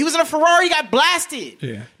angel. He was in a Ferrari, got blasted.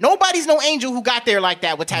 Yeah. Nobody's no angel who got there like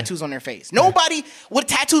that with tattoos on their face. Nobody with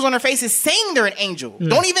tattoos on their face is saying they're an angel. Yeah.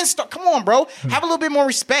 Don't even start. Come on, bro. Have a little bit more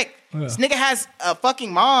respect. Yeah. This nigga has a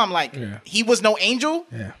fucking mom. Like, he was no angel.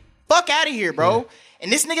 Yeah. Fuck out of here, bro. Yeah.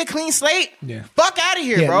 And this nigga clean slate. Yeah. Fuck out of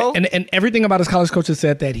here, bro. And everything about his college coaches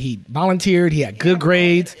said that he volunteered. He had good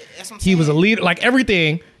grades. He was a leader. Like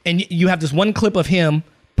everything. And you have this one clip of him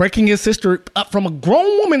breaking his sister up from a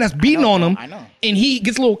grown woman that's beating on him. I know. And he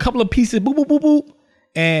gets a little couple of pieces, boop, boop, boop, boop.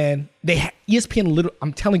 And ESPN,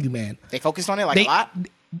 I'm telling you, man. They focused on it a lot?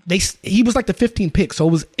 He was like the 15th pick, so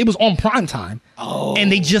it was on prime time. Oh.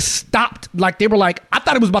 And they just stopped. Like, they were like, I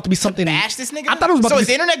thought it was about to be something. Bash this nigga? I thought it was about so to be. Is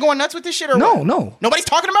the internet going nuts with this shit or No, what? no. Nobody's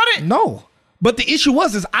talking about it? No. But the issue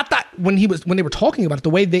is I thought when they were talking about it, the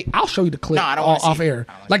way I'll show you the clip off air.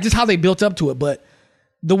 Like just how they built up to it. But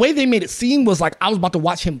the way they made it seem was like I was about to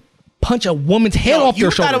watch him punch a woman's head off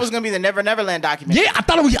their shoulders. You thought it was going to be the Never Neverland documentary. Yeah, I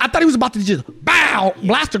thought he was about to just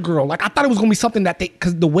blast a girl. Like I thought it was going to be something that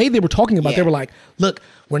because the way they were talking about, they were like, look,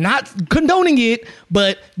 we're not condoning it,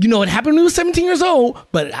 but it happened when he was 17 years old.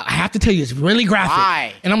 But I have to tell you, it's really graphic.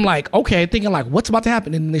 Why? And I'm like, okay, thinking like, what's about to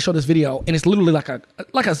happen? And then they show this video, and it's literally like a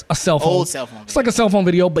cell phone. Old cell phone. It's like a cell phone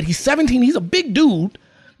video, but he's 17. He's a big dude.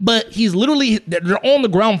 But he's literally, they're on the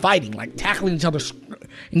ground fighting, like tackling each other.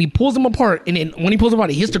 And he pulls them apart. And then when he pulls them apart,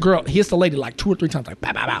 he hits the lady like 2 or 3 times, like,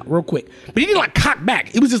 bow, bow, bow, real quick. But he didn't like cock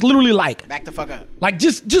back. It was just literally like. Back the fuck up. Like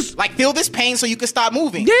just. Like feel this pain so you can stop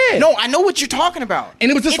moving. Yeah. No, I know what you're talking about. And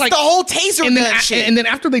it was just it's like. the whole taser gun shit. And then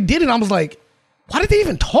after they did it, I was like, why did they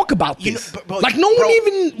even talk about this? Bro, like no one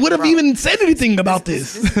even would have even said anything about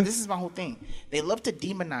this. This is my whole thing. They love to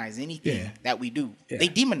demonize anything that we do. Yeah. They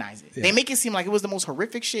demonize it. Yeah. They make it seem like it was the most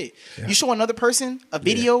horrific shit. Yeah. You show another person a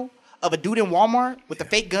video of a dude in Walmart with a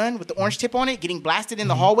fake gun with the orange tip on it getting blasted in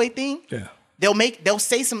the hallway thing. Yeah. They'll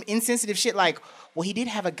say some insensitive shit like, well, he did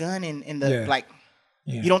have a gun in the like.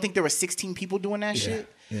 Yeah. You don't think there were 16 people doing that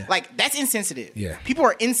shit? Yeah. Like, that's insensitive. Yeah. People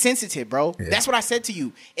are insensitive, bro. Yeah. That's what I said to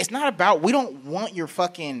you. It's not about, we don't want your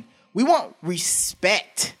fucking, we want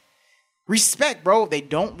respect. Respect, bro. They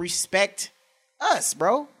don't respect us,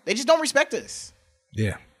 bro. They just don't respect us.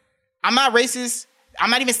 Yeah. I'm not racist. I'm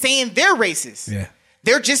not even saying they're racist. Yeah.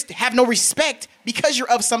 They're just have no respect because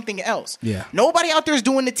you're of something else. Yeah. Nobody out there is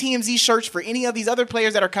doing the TMZ search for any of these other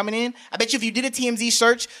players that are coming in. I bet you if you did a TMZ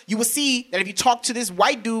search, you will see that if you talk to this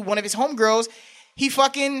white dude, one of his homegirls, he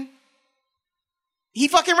fucking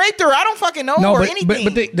raped her. I don't fucking know anything.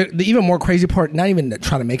 But the even more crazy part, not even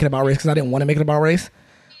trying to make it about race because I didn't want to make it about race.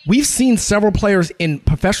 We've seen several players in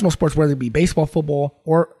professional sports, whether it be baseball, football,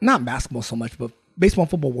 or not basketball so much, but baseball and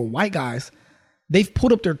football were white guys. They've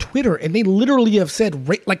put up their Twitter and they literally have said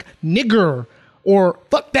like nigger or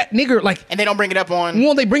fuck that nigger. Like, and they don't bring it up on.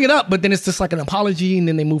 Well, they bring it up, but then it's just like an apology and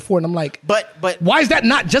then they move forward. And I'm like, but why is that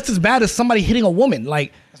not just as bad as somebody hitting a woman?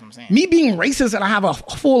 Like, that's what I'm saying. Me being racist and I have a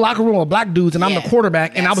full locker room of black dudes and I'm the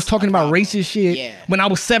quarterback and I was talking about racist shit when I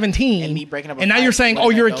was 17. And me breaking up. And now you're saying, oh,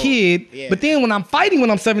 you're a kid. Yeah. But then when I'm fighting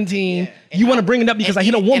when I'm 17, you want to bring it up because I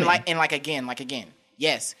hit a woman. And like again.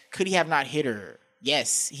 Yes. Could he have not hit her?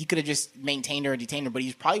 Yes, he could have just maintained her or detained her, but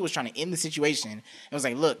he probably was trying to end the situation. And was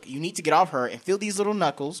like, look, you need to get off her and feel these little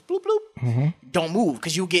knuckles. Bloop, bloop. Mm-hmm. Don't move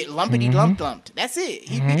because you'll get lumped. That's it.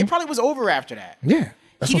 It probably was over after that. Yeah.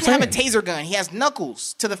 He didn't have a taser gun. He has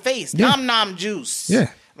knuckles to the face. Yeah. Nom juice.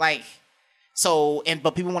 Yeah. Like, so,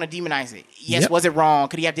 but people want to demonize it. Yes, was it wrong?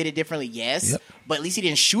 Could he have did it differently? Yes. Yep. But at least he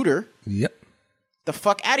didn't shoot her. Yep. The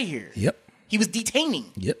fuck out of here. Yep. He was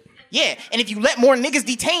detaining. Yep. Yeah, and if you let more niggas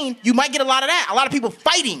detain, you might get a lot of that. A lot of people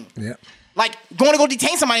fighting. Yeah. Like, going to go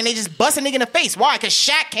detain somebody and they just bust a nigga in the face. Why? Because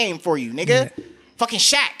Shaq came for you, nigga. Yeah. Fucking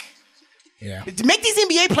Shaq. Yeah. Make these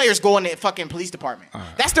NBA players go in the fucking police department.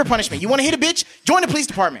 That's their punishment. You want to hit a bitch? Join the police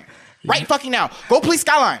department. Right fucking now. Go police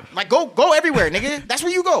Skyline. Like, go everywhere, nigga. That's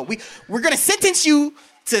where you go. We're going to sentence you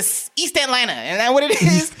to East Atlanta. And that's what it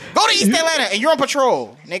is. Go to East Atlanta and you're on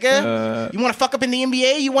patrol, nigga. You want to fuck up in the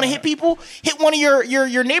NBA? You want to hit people? Hit one of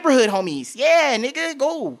your neighborhood homies. Yeah, nigga.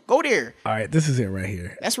 Go there. All right, this is it right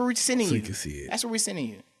here. That's where we're sending you. So you can see it. That's where we're sending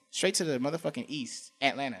you. Straight to the motherfucking East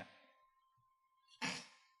Atlanta. I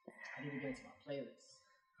need to get into my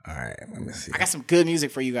playlist. All right, let me see. I got some good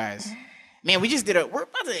music for you guys. Man, we just did we're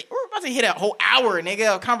about to hit a whole hour,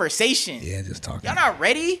 nigga, of conversation. Yeah, just talking. Y'all not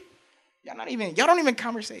ready? Y'all don't even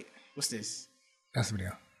conversate. What's this? That's the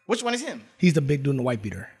video. Which one is him? He's the big dude in the white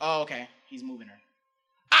beater. Oh, okay. He's moving her.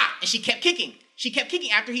 And she kept kicking. She kept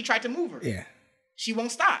kicking after he tried to move her. Yeah. She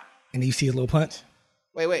won't stop. And you see his little punch?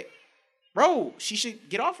 Wait. Bro, she should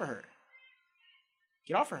get off of her.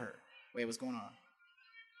 Get off of her. Wait, what's going on?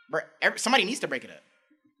 Bro, somebody needs to break it up.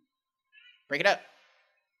 Break it up.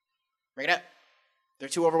 Break it up. They're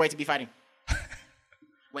too overweight to be fighting.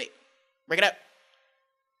 Wait. Break it up.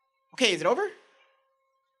 Okay, is it over? I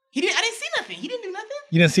didn't see nothing. He didn't do nothing.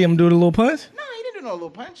 You didn't see him do the little punch? No, he didn't do no little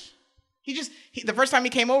punch. The first time he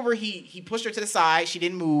came over, he pushed her to the side. She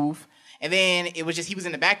didn't move. And then it was just, he was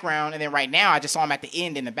in the background. And then right now, I just saw him at the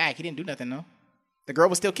end in the back. He didn't do nothing, though. The girl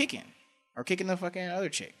was still kicking. Or kicking the fucking other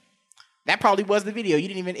chick. That probably was the video. You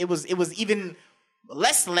didn't even, it was even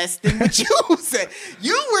less than what you said.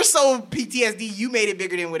 You were so PTSD, you made it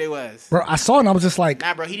bigger than what it was. Bro, I saw it and I was just like,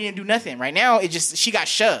 nah, bro, he didn't do nothing. Right now, she got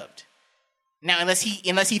shoved. Now, unless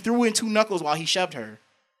he threw in 2 knuckles while he shoved her,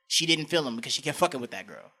 she didn't feel him because she kept fucking with that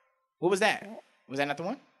girl. What was that? Was that not the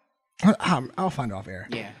one? I'll find it off air.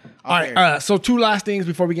 Yeah. All right. So 2 last things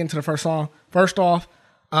before we get into the first song. First off,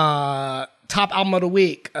 top album of the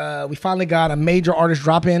week. We finally got a major artist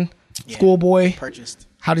drop in. Yeah. Schoolboy. Purchased.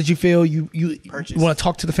 How did you feel? You want to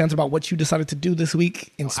talk to the fans about what you decided to do this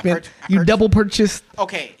week and you double purchased.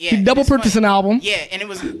 Okay, yeah. You double purchased an album. Yeah, and it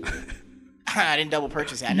was. I didn't double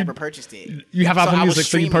purchase it. I never purchased it. You have Apple Music,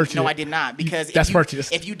 so you purchased it. No, I did not because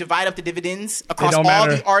if you divide up the dividends across all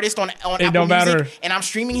the artists on Apple Music, and I'm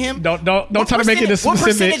streaming him, don't try to make it this specific. What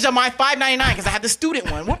percentage of my $5.99? Because I have the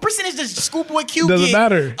student one. What percentage does Schoolboy Q get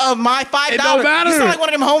matter. Of my $5? It don't matter. You sound like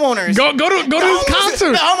one of them homeowners. Go to his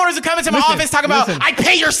concert. The homeowners are coming to my office talking about I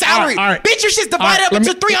pay your salary. All right. Bitch, your shit's divided up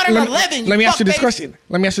into $311. Let me ask you this question.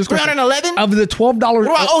 $311 of the $12. What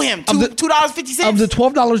do I owe him? $2.50 of the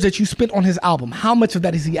 $12 that you spent on his album. How much of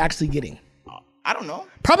that is he actually getting? I don't know.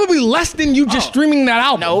 Probably less than you just streaming that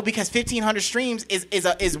album. No, because 1,500 streams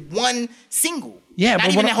is one single. Yeah,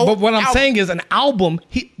 but what I'm saying is an album.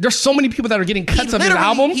 There's so many people that are getting cuts of his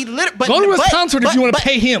album. Go to his concert if you want to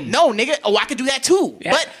pay him. No, nigga. Oh, I could do that too.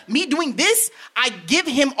 Yeah. But me doing this, I give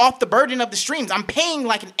him off the burden of the streams. I'm paying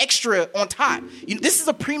like an extra on top. This is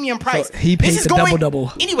a premium price. So he pays the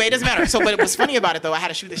double. Anyway, it doesn't matter. So, but what's funny about it though, I had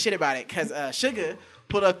to shoot the shit about it because Sugar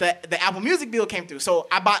put up the Apple Music bill came through. So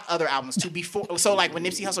I bought other albums too before. So like when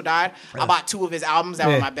Nipsey Hussle died, I bought 2 of his albums that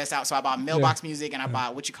were my best out. So I bought Mailbox Music and I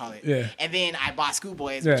bought and then I bought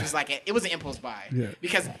Schoolboy's, which was like it was an impulse buy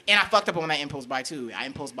because and I fucked up on that impulse buy too. I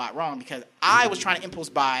impulse bought wrong because I was trying to impulse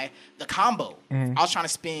buy the combo. I was trying to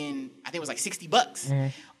spend I think it was like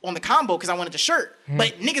 $60 on the combo because I wanted the shirt.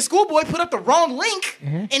 But nigga Schoolboy put up the wrong link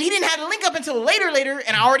and he didn't have the link up until later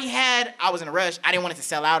and I was in a rush. I didn't want it to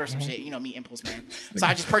sell out or some shit. You know me, impulse man. So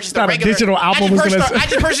I just purchased the regular digital album. I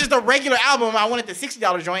just purchased the regular album. I wanted the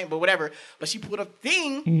 $60 joint, but whatever. But she put up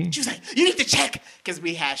thing. She was like, you need to check because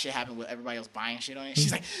we had shit happen with everybody else buying shit on it.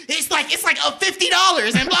 She's like, it's like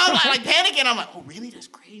 $50 and blah blah like panicking. I'm like, oh really? That's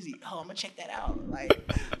crazy. Oh, I'm gonna check that out. Like,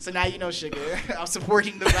 so now you know, Sugar. I'm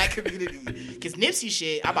supporting the black community because Nipsey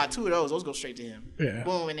shit. I bought 2 of those. Those go straight to him. Yeah.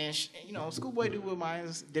 Boom, and then Schoolboy do with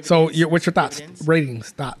mine's. So, what's your thoughts?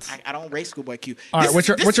 Ratings, thoughts. I don't rate Schoolboy Q. All right, what's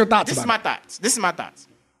your thoughts? This is my thoughts.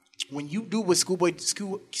 When you do what Schoolboy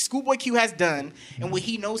Q has done and what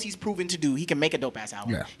he knows he's proven to do, he can make a dope ass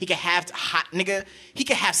album. Yeah. He can have He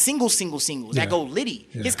can have singles that go litty.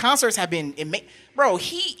 Yeah. His concerts have been bro.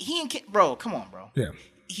 Bro, come on, bro. Yeah.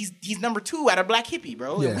 He's number 2 out of Black Hippie,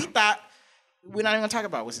 bro. Yeah. And we thought. We're not even gonna talk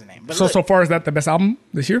about what's his name. But so far, is that the best album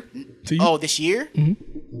this year to you? Oh, this year?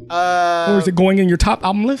 Mm-hmm. Or is it going in your top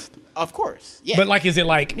album list? Of course, yeah. But like, is it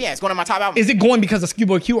like? Yeah, it's going in my top album. Is it going because of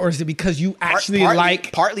Schoolboy Q, or is it because you actually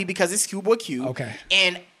Partly because it's Schoolboy Q. Okay.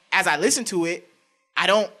 And as I listen to it, I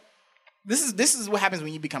don't. This is what happens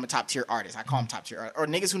when you become a top tier artist. I call them top tier or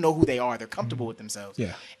niggas who know who they are. They're comfortable with themselves.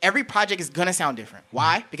 Yeah. Every project is gonna sound different.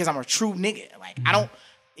 Why? Because I'm a true nigga. Like I don't.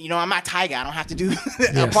 I'm not Tyga. I don't have to do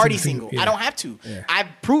a party single. Yeah. I don't have to. Yeah. I've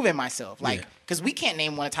proven myself. Like, because we can't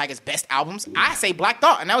name one of Tyga's best albums. I say Black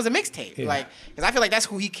Thought, and that was a mixtape. Yeah. Like, because I feel like that's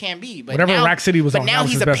who he can be. But whatever Rack City was on. But now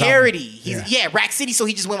he's a parody. Rack City, so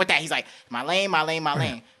he just went with that. He's like, my lane.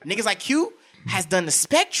 Niggas like Q has done the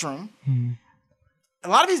spectrum. Mm-hmm. A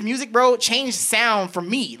lot of his music, bro, changed sound for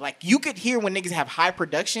me. Like, you could hear when niggas have high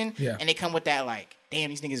production, and they come with that, like, damn,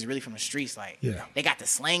 these niggas is really from the streets. Like, they got the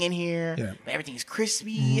slang in here, but everything's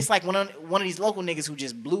crispy. Mm-hmm. It's like one of these local niggas who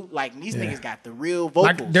just blew. Like, these niggas got the real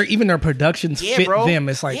vocals. Like, their productions fit them.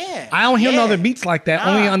 It's like, I don't hear no other beats like that,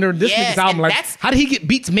 only under this nigga's album. Like, how did he get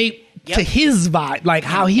beats made to his vibe? Like,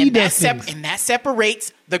 how he does things. And that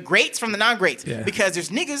separates the greats from the non-greats. Yeah. Because there's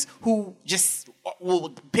niggas who just will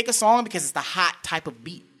pick a song because it's the hot type of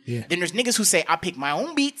beat. Yeah. Then there's niggas who say, I pick my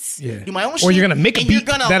own beats, do my own shit. Or you're going to make a beat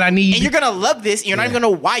that I need. And you're going to love this, and you're not even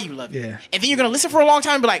going to know why you love it. Yeah. And then you're going to listen for a long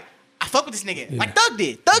time and be like, I fuck with this nigga. Like Thug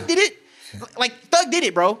did. Thug did it. Like, Thug did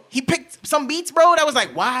it, bro. He picked some beats, bro, that was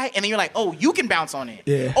like, why? And then you're like, oh, you can bounce on it.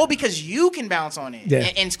 Yeah. Oh, because you can bounce on it. Yeah.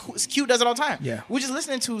 And Q does it all the time. Yeah. We're just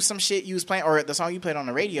listening to some shit you was playing, or the song you played on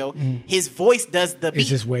the radio. Mm. His voice does the beat. It's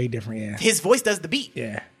just way different, yeah. His voice does the beat.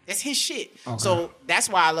 Yeah. That's his shit. Okay. So that's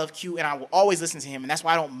why I love Q, and I will always listen to him, and that's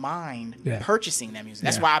why I don't mind purchasing that music.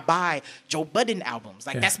 That's why I buy Joe Budden albums.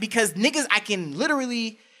 Like, that's because niggas, I can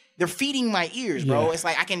literally, they're feeding my ears, bro. Yeah. It's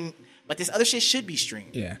like I can, but this other shit should be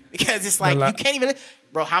streamed. Yeah. Because it's like, you can't even,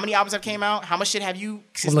 bro, how many albums have came out? How much shit have you?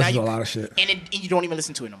 Since now you, a lot of shit. And you don't even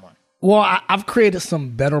listen to it no more. Well, I've created some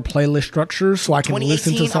better playlist structures so I can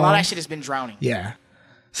listen to songs. A lot of that shit has been drowning. Yeah.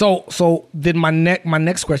 So then my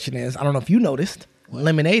next question is, I don't know if you noticed,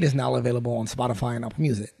 Lemonade is now available on Spotify and Apple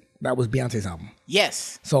Music. That was Beyonce's album.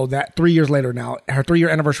 Yes. So that 3 years later now, her 3-year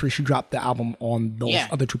anniversary, she dropped the album on those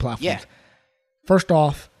other two platforms. Yeah. First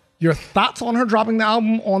off, your thoughts on her dropping the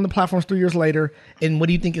album on the platforms 3 years later, and what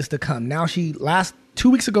do you think is to come? Now 2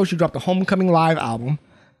 weeks ago, she dropped the Homecoming Live album.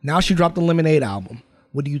 Now she dropped the Lemonade album.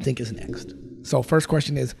 What do you think is next? So first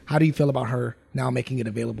question is, how do you feel about her now making it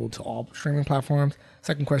available to all streaming platforms?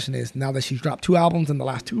 Second question is, now that she's dropped 2 albums in the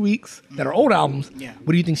last 2 weeks that are old albums,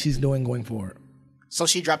 what do you think she's doing going forward? So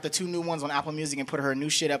she dropped the 2 new ones on Apple Music and put her new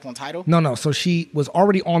shit up on Tidal? No. So she was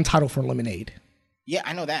already on Tidal for Lemonade. Yeah,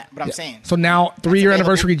 I know that, but I'm saying. So now 3-year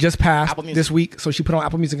anniversary just passed this week, so she put on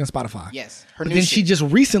Apple Music and Spotify. Yes. But then she just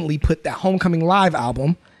recently put that Homecoming Live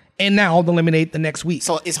album and now the Lemonade the next week.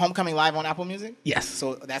 So is Homecoming Live on Apple Music? Yes.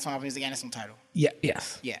 So that's on Apple Music and it's on Tidal? Yeah,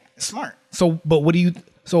 yes. Yeah, it's smart. So,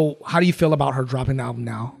 how do you feel about her dropping the album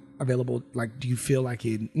now? Available, like, do you feel like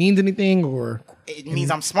it means anything, or it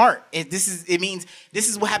means I'm smart? It means this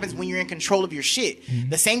is what happens when you're in control of your shit.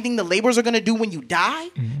 Mm-hmm. The same thing the labels are gonna do when you die,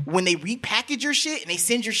 when they repackage your shit and they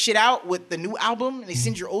send your shit out with the new album and they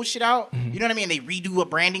send your old shit out. You know what I mean? And they redo a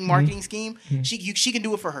branding marketing scheme. She can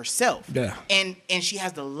do it for herself. Yeah. And she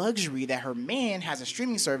has the luxury that her man has a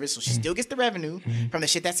streaming service, so she still gets the revenue from the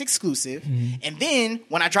shit that's exclusive. And then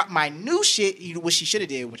when I drop my new shit, what she should have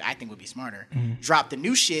did, which I think would be smarter, drop the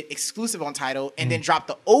new shit exclusive on Tidal, and then drop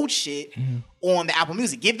the old shit on the Apple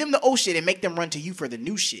Music. Give them the old shit and make them run to you for the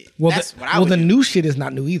new shit. Well, the new shit is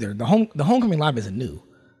not new either. The Homecoming Live isn't new.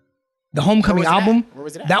 The Homecoming album, where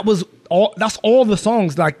was it at? That's all the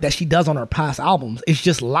songs like that she does on her past albums. It's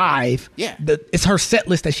just live. Yeah. It's her set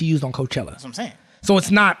list that she used on Coachella. That's what I'm saying. So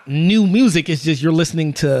it's not new music. It's just you're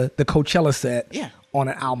listening to the Coachella set on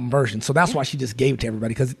an album version. So that's why she just gave it to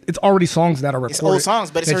everybody, because it's already songs that are recorded. It's old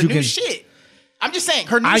songs, but it's her new shit. I'm just saying,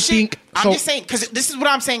 her new shit. I'm just saying, because this is what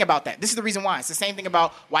I'm saying about that. This is the reason why. It's the same thing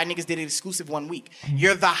about why niggas did it exclusive 1 week.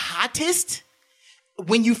 You're the hottest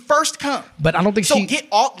when you first come. But I don't think get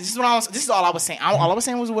all. This is all I was saying. All I was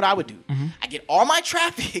saying was what I would do. I get all my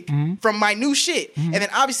traffic from my new shit, and then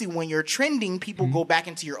obviously when you're trending, people go back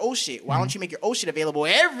into your old shit. Why don't you make your old shit available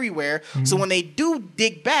everywhere, so when they do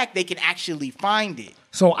dig back, they can actually find it?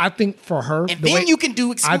 So I think for her, and then you can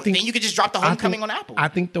do exclusive. Then you can just drop the Homecoming on Apple. I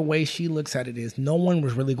think the way she looks at it is, no one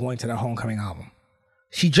was really going to that Homecoming album.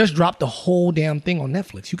 She just dropped the whole damn thing on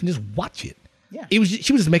Netflix. You can just watch it. Yeah, she was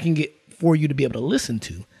just making it for you to be able to listen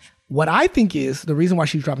to. What I think is the reason why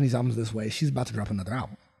she's dropping these albums this way, she's about to drop another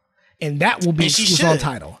album, and that will be exclusive on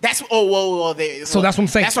Tidal. That's so that's what I'm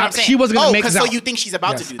saying. That's what I'm saying. She wasn't going to make. So you think she's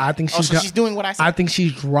about to do that? I think she's doing what I said. I think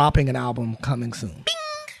she's dropping an album coming soon. Bing!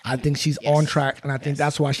 I think she's on track, and I think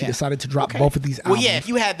that's why she decided to drop both of these albums. Well, yeah, if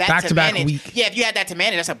you had that back to manage, if you had that to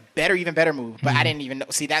manage, that's a even better move. But I didn't even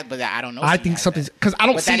see that. But I don't know. I think something's because I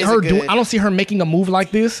don't see her do. I don't see her making a move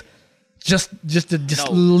like this. Just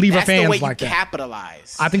to leave her fans like that.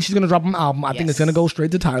 Capitalize. I think she's gonna drop an album. I think it's gonna go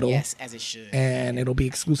straight to Tidal. Yes, as it should. And it'll be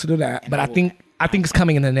exclusive to that. But I think it's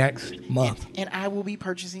coming in the next month. And I will be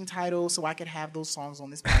purchasing Tidal so I can have those songs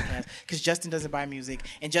on this podcast, because Justin doesn't buy music,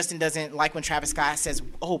 and Justin doesn't like when Travis Scott says,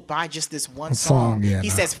 "Oh, buy just this one song." He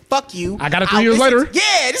says, "Fuck you." I got it 3 years later.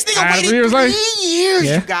 Yeah, this nigga waited 3 years,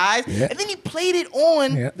 you guys, and then he played it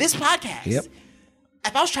on this podcast. Yep.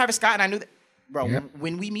 If I was Travis Scott and I knew that. Bro,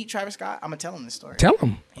 when we meet Travis Scott, I'm gonna tell him this story. Tell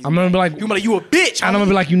him. I'm gonna be like, "You a bitch." I'm gonna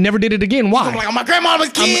be like, "You never did it again. Why?" I'm like, "Oh, my grandmama's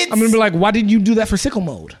kids." I'm gonna be like, "Why didn't you do that for Sicko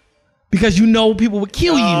Mode?" Because you know people would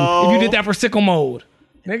kill you if you did that for Sicko Mode,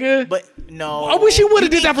 nigga. But no, I wish he would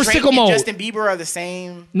have did that for Drake Sicko Mode. And Justin Bieber are the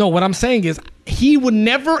same. No, what I'm saying is he would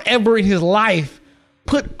never ever in his life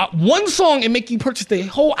put one song and make you purchase the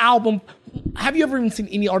whole album. Have you ever even seen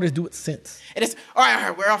any artist do it since? It is all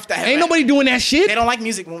right. We're off that. Ain't nobody doing that shit. They don't like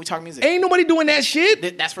music when we talk music. Ain't nobody doing that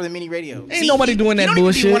shit. That's for the mini radio. Ain't nobody doing that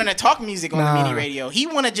bullshit. He don't even be wanting to talk music on the mini radio. He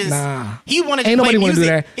want to just. He want to. Ain't nobody want to do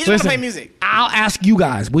that. He just want to play music. I'll ask you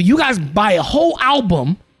guys. Will you guys buy a whole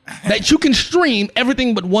album that you can stream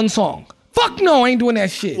everything but one song? Fuck no, I ain't doing that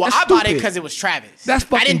shit. Well, I bought it because it was Travis. That's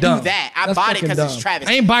fucking dumb. I didn't do that. I bought it because it's Travis.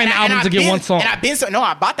 I ain't buying the album to get one song. And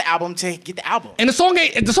I bought the album to get the album. And the song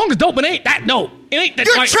is dope, but it ain't that dope. It ain't that.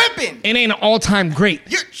 You're tripping. It ain't an all-time great.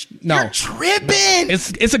 You're tripping.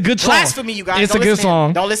 It's a good song. Blasphemy, you guys. It's a good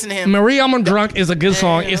song. Don't listen to him. Maria, I'm Drunk is a good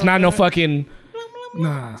song. It's not no fucking.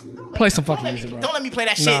 Nah, play some fucking music, bro. Don't let me play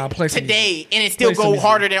that shit today, and it still go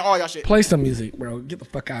harder than all y'all shit. Play some music, bro. Get the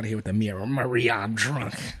fuck out of here with the mirror. Maria, I'm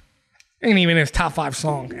Drunk. Ain't even his top 5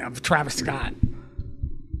 song of Travis Scott.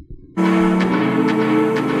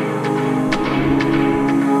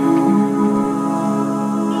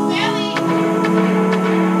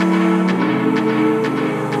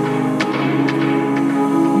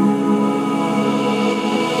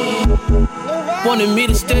 Wanted me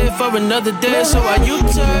to stay for another day, so I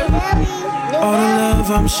U-turn. All the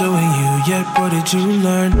love I'm showing you, yet what did you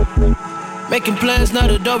learn? Making plans, now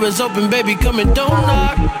the door is open, baby, come and don't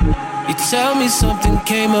knock. You tell me something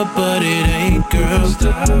came up, but it ain't, girl.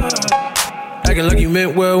 Stop. Acting like you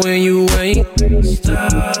meant well when you ain't.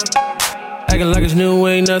 Stop. Acting like it's new,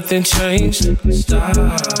 ain't nothing changed. Stop.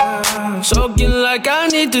 Talking like I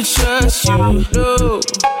need to trust you. No.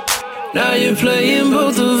 Now you're playing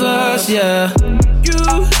both of us, yeah.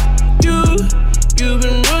 You've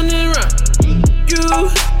been running around.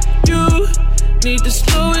 You need to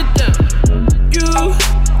slow it down.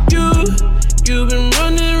 You've been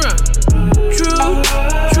running around. True,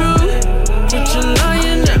 but you're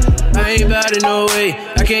lying now. I ain't bout it no way.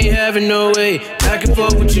 I can't have it no way. Back and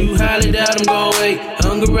forth with you, highly doubt I'm gon' wait.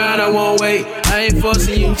 Hung around, I won't wait. I ain't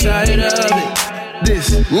forcing you, tired of it.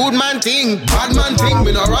 This rude man thing, bad man thing,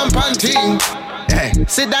 me no rampant thing. Hey,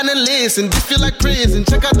 sit down and listen, this feel like prison.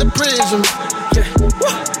 Check out the prison. Yeah.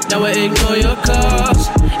 Now I ignore your calls,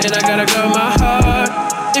 and I gotta guard my heart.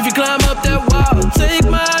 If you climb up that wall, take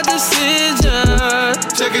my decision.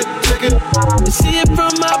 Check it. And see it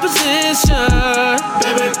from my position.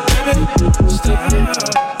 Baby, stop.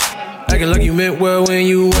 Acting like you meant well when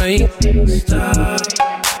you ain't. Stop.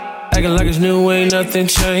 Acting like it's new, ain't nothing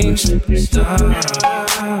changed. Stop.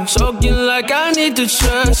 Talking like I need to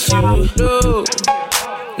trust you. No.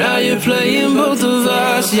 Now you're playing both of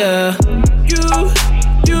us, yeah. You've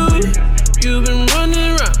been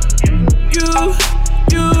running around.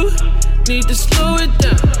 You need to slow it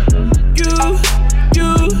down.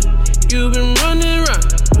 You've been running around.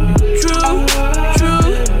 True,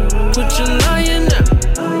 but you're lying now.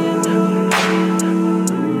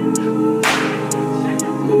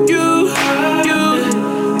 You've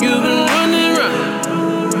been running around.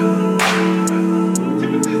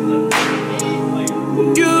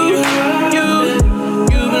 You've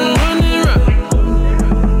been running around.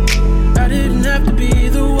 I didn't have to be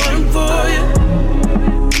the one for you.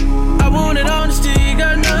 I wanted honesty,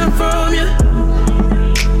 got nothing from you.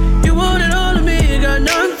 You wanted all of me, got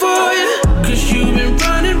nothing for you. 'Cause you've been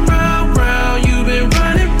running round, you've been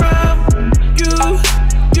running round.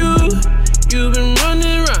 You've been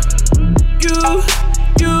running round.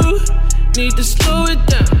 You need to slow it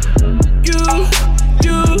down.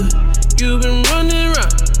 You've been running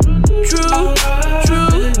round. True,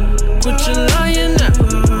 but you're lying now.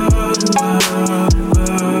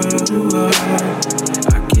 I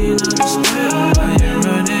can't understand why you're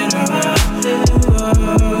running around.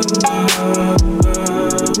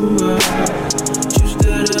 Choose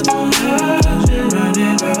that other man 'cause you're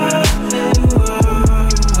running around.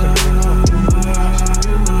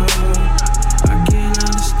 I can't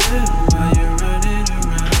understand why you're running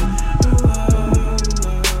around.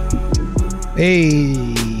 Hey.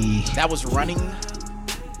 That was running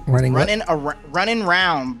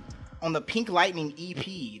round on the Pink Lightning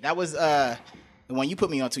EP. That was the one you put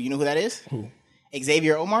me on to. You know who that is? Who?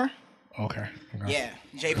 Xavier Omar. Okay. Yeah,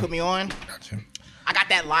 Jay put me on. Gotcha. I got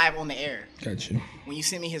that live on the air. Gotcha. When you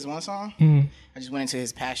sent me his one song, I just went into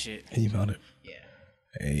his past shit. And you found it. Yeah.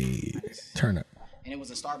 Hey. Turn up. And it was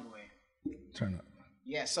a Starboy. Turn up.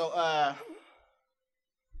 Yeah. So I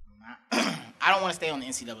don't want to stay on the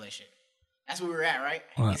NCAA shit. That's where we were at, right?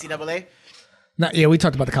 What? NCAA. Yeah, we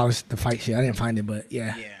talked about the fight shit. I didn't find it, but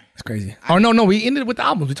yeah. Yeah. It's crazy. No, we ended with the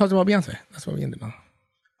albums. We talked about Beyonce. That's what we ended on.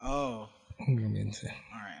 Oh. Beyonce.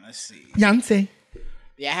 All right, let's see. Beyonce.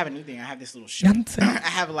 Yeah, I have a new thing. I have this little shit. Beyonce. I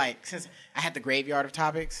have since I had the graveyard of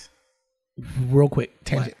topics. Real quick,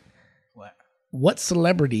 tangent. What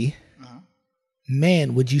celebrity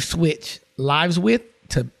man would you switch lives with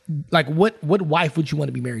to, like, what wife would you want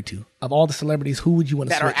to be married to? Of all the celebrities, who would you want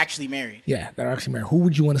to switch? That are actually married. Yeah, that are actually married. Who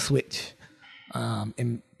would you want to switch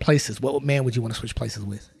in places? What man would you want to switch places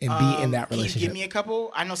with and be in that relationship? Can you give me a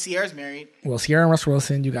couple? I know Sierra's married. Well, Sierra and Russell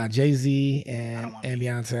Wilson. You got Jay-Z and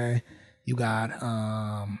Beyonce. You got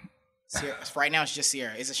Sierra, right now it's just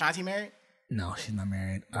Sierra. Is Ashanti married? No, she's not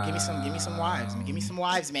married. Give me some wives. Give me some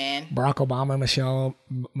wives, man. Barack Obama, Michelle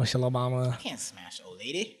Obama. I can't smash the old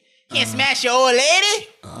lady. Can't smash your old lady.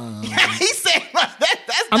 He said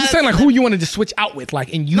that's. I'm just saying, like, who you want to just switch out with,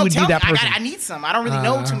 like, and you would be that person. I need some. I don't really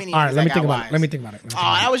know too many. All right, let me think about it. Let me think about it.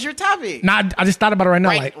 That was your topic. Nah, I just thought about it right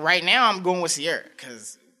now. Right now, I'm going with Sierra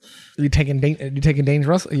because you taking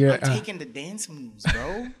dangerous. I'm taking the dance moves,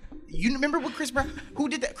 bro. You remember what Chris Brown? Who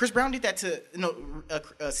did that? Chris Brown did that to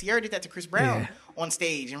Sierra did that to Chris Brown on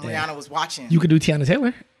stage, and Rihanna was watching. You could do Tiana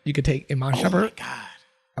Taylor. You could take Iman Shumpert. Oh my god.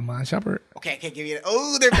 Iman Shumpert. Okay, I can't give you that.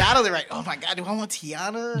 Oh, they're battling right. Oh my god, do I want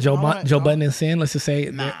Tiana? Joe Budden and Sin. Let's just say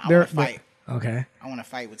I want to fight. Okay. I want to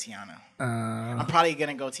fight with Tiana. I'm probably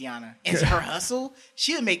gonna go Tiana. And her hustle,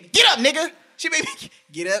 she'll make get up, nigga. She make me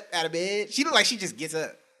get up out of bed. She look like she just gets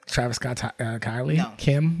up. Travis Scott, Kylie, No.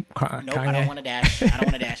 Kim, Nope, I don't want to dash.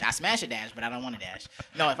 I smash a dash, but I don't want to dash.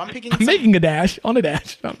 No, if I'm picking, making a dash on a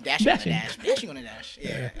dash. dashing on a dash. Dashing on a dash.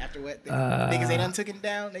 Yeah. After what niggas they done took it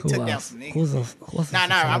down. They took down some niggas.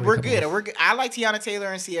 Nah. We're good. We're good. I like Tiana Taylor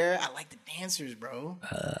and Sierra. I like the dancers, bro.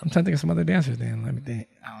 I'm trying to think of some other dancers. Then let me think.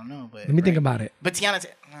 I don't know, but let me think about it. But Tiana,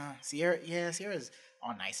 Sierra, Sierra's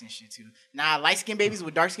all nice and shit too. Nah, light skinned babies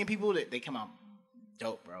with dark skinned people, they come out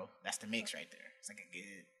dope, bro. That's the mix right there. It's like a good.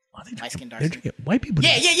 Light skin, dark skin. White people.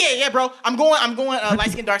 Yeah, bro. I'm going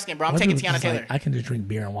light skin, dark skin, bro. I'm taking Tiana Taylor. Like, I can just drink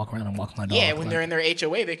beer and walk around and walk my dog. Yeah, when they're in their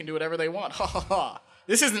HOA, they can do whatever they want.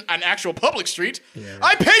 This isn't an actual public street. Yeah,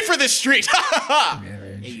 I paid for this street.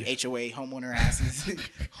 Hey, you HOA homeowner asses.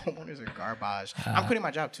 Homeowners are garbage. I'm quitting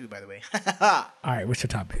my job too, by the way. All right, what's your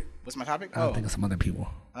topic? What's my topic? I'll think of some other people.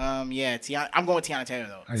 Yeah, Tiana. I'm going with Tiana Taylor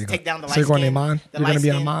though. Take down the light skin. So you're going to Iman? You're going to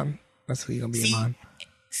be Iman? That's who you're going to be, Iman.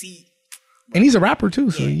 See. And he's a rapper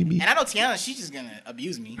too, so you be. And I know Tiana, she's just gonna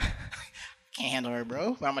abuse me. Can't handle her,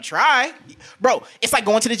 bro. But I'm gonna try, bro. It's like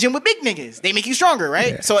going to the gym with big niggas. They make you stronger,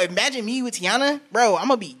 right? Yeah. So imagine me with Tiana, bro. I'm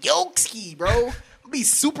gonna be Yoki, bro. I'm gonna be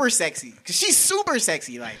super sexy because she's super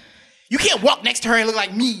sexy. Like you can't walk next to her and look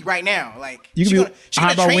like me right now. Like you can be.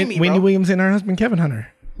 How about Wendy Williams and her husband Kevin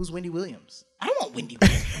Hunter? Who's Wendy Williams? I don't want Wendy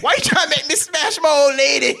Williams. Why you trying to make me smash my old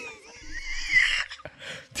lady?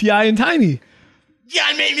 T.I. and Tiny.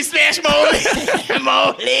 Y'all made me smash my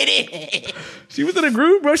old lady. She was in a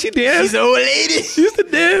group, bro. She danced. She's an old lady. She used to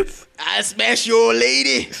dance. I smashed your old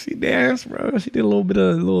lady. She danced, bro. She did a little bit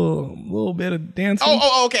of dancing.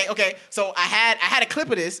 Okay. So I had a clip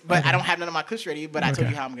of this, but I don't have none of my clips ready. But I told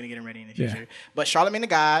you how I'm gonna get them ready in the future. Yeah. But Charlamagne the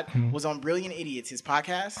God was on Brilliant Idiots, his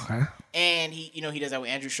podcast. Okay. And he does that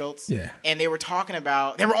with Andrew Schultz. Yeah. And they were talking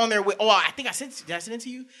about did I send it to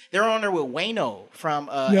you? They were on there with Wayno from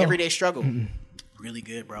Everyday Struggle. Mm-mm. Really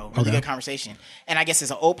good, bro. Really good conversation. And I guess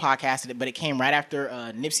it's an old podcast, but it came right after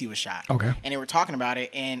Nipsey was shot. Okay. And they were talking about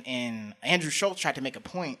it, and Andrew Schultz tried to make a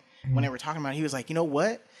point when they were talking about it. He was like, you know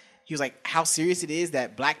what? He was like, how serious it is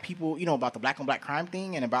that black people, about the black on black crime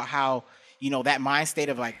thing and about how, that mind state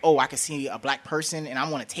of like, oh, I can see a black person and I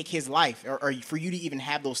want to take his life, or for you to even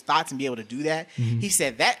have those thoughts and be able to do that. Mm-hmm. He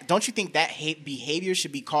said that, don't you think that hate behavior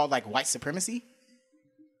should be called like white supremacy?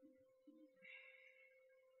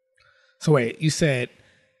 So wait, you said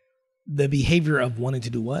the behavior of wanting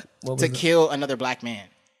to do what? To kill another black man.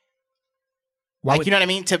 You know what I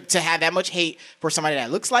mean? To have that much hate for somebody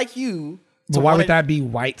that looks like you. But why would that be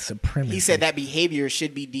white supremacy? He said that behavior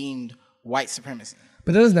should be deemed white supremacy.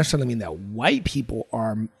 But that doesn't necessarily mean that white people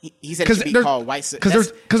are. He said it should be called white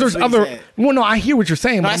supremacy. Because there's other. Well, no, I hear what you're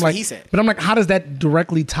saying. No, but that's I'm like, what he said. But I'm like, how does that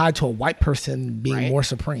directly tie to a white person being more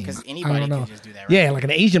supreme? Because anybody can just do that, right? Yeah, like an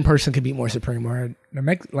Asian person could be more supreme, or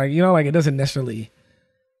it doesn't necessarily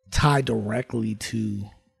tie directly to.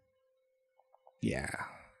 Yeah,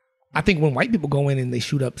 I think when white people go in and they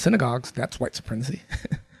shoot up synagogues, that's white supremacy.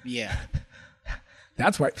 Yeah,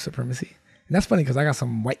 that's white supremacy, and that's funny because I got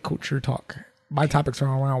some white culture talk. My topics are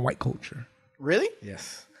around white culture. Really?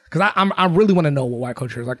 Yes. Because I really want to know what white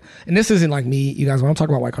culture is like. And this isn't like me, you guys, when I'm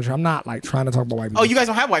talking about white culture, I'm not like trying to talk about white people. Oh, you guys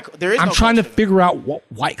don't have white culture? There is I'm trying to figure out what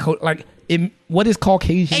white culture, what is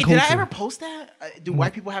Caucasian culture? Hey, did I ever post that? Do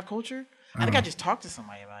white people have culture? I think I just talked to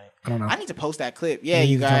somebody about it. I don't know. I need to post that clip. Yeah,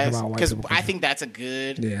 you guys. Because I think that's a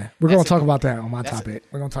good. Yeah. We're going to talk about that on my topic.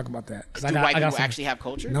 We're going to talk about that. Do white people actually have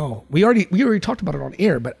culture? No. We already talked about it on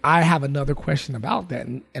air, but I have another question about that,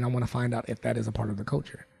 and I want to find out if that is a part of the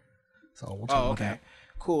culture. So we'll talk about that.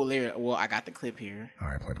 Cool. Well, I got the clip here. All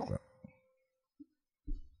right, play the clip.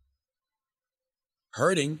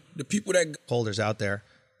 Hurting the people that holders out there.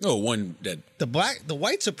 No, one that the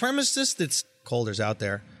white supremacist that's holders out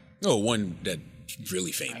there. No, one that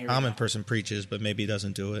really famous. Common person preaches, but maybe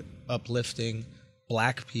doesn't do it. Uplifting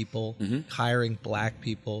black people, hiring black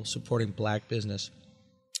people, supporting black business.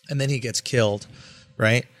 And then he gets killed,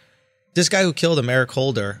 right? This guy who killed him, Eric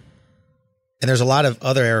Holder, and there's a lot of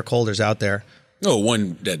other Eric Holders out there. No,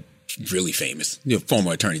 one that really famous,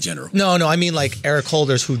 former attorney general. No, I mean like Eric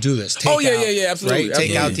Holders who do this. Yeah, absolutely. Right?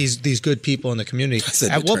 Take out these good people in the community.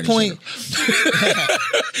 At what point?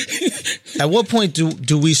 At what point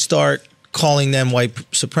do we start calling them white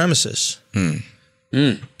supremacists?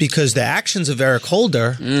 Because the actions of Eric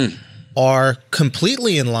Holder are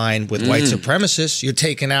completely in line with white supremacists. You're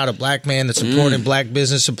taking out a black man that's supporting black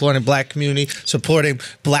business, supporting black community, supporting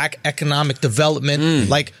black economic development.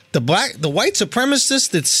 Like the white supremacists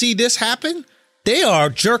that see this happen, they are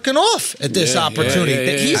jerking off at this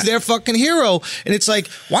opportunity. He's their fucking hero. And it's like,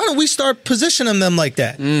 why don't we start positioning them like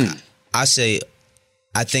that?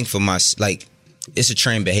 I think for my, like, it's a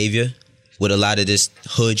trained behavior with a lot of this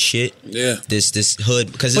hood shit. Yeah. This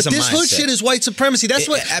hood, because it's a mindset. But this hood shit is white supremacy.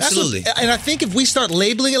 Absolutely. And I think if we start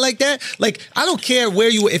labeling it like that, like, I don't care where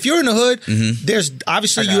you, if you're in the hood, there's,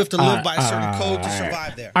 obviously you have to live by a certain code to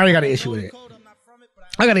survive there. I already got an issue with it.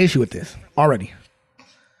 I got an issue with this already.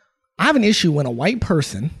 I have an issue when a white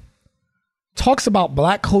person talks about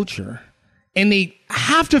black culture and they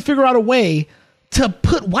have to figure out a way to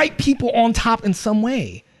put white people on top in some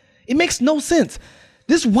way. It makes no sense.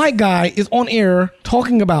 This white guy is on air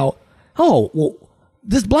talking about,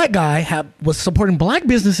 this black guy was supporting black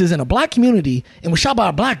businesses in a black community and was shot by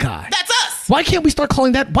a black guy. That's us. Why can't we start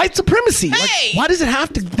calling that white supremacy? Hey, like, why does it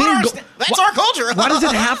have to? That's our culture. Why does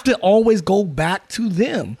it have to always go back to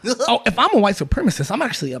them? If I'm a white supremacist, I'm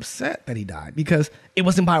actually upset that he died because it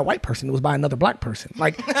wasn't by a white person; it was by another black person.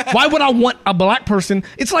 Like, why would I want a black person?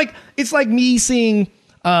 It's like me seeing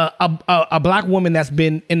a black woman that's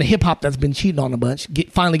been in the hip hop that's been cheating on a bunch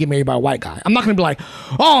finally get married by a white guy. I'm not gonna be like,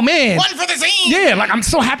 oh man, one for the scene. Yeah, like I'm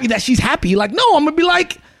so happy that she's happy. Like, no, I'm gonna be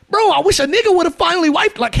like, bro, I wish a nigga would have finally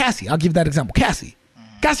wiped like Cassie. I'll give that example.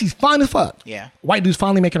 Cassie's fine as fuck. Yeah. White dude's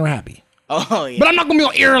finally making her happy. Oh, yeah. But I'm not going to be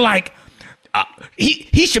on air like,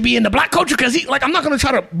 he should be in the black culture because I'm not going to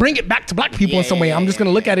try to bring it back to black people in some way. I'm just going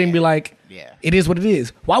to look at it and be like, it is what it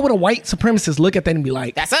is. Why would a white supremacist look at that and be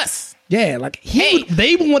like, that's us? Yeah, like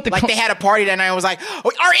they want the they had a party that night and was like, our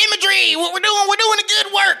imagery, what we're doing the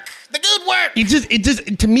good work. The good work. It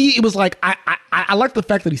just to me, it was like, I like the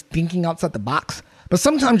fact that he's thinking outside the box. But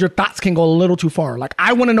sometimes your thoughts can go a little too far. Like,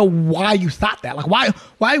 I want to know why you thought that. Like,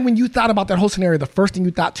 why when you thought about that whole scenario, the first thing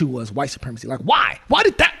you thought to was white supremacy? Like, why? Why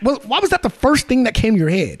was that the first thing that came to your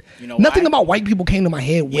head? You know Nothing why? about white people came to my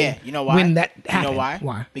head when, you know why? When that happened. You know why?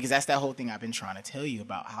 Why? Because that's that whole thing I've been trying to tell you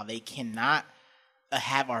about how they cannot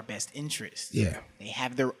have our best interests. Yeah. They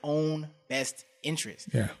have their own best interests.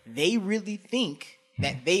 Yeah. They really think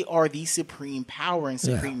that they are the supreme power and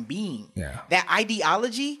supreme being. Yeah. That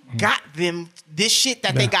ideology got them this shit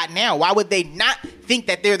that they got now. Why would they not think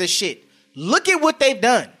that they're the shit? Look at what they've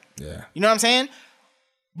done. Yeah. You know what I'm saying?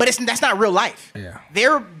 But that's not real life. Yeah.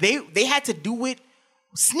 They had to do it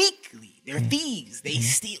sneakily. They're thieves. They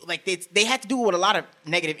steal, like they had to do it with a lot of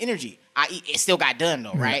negative energy. It still got done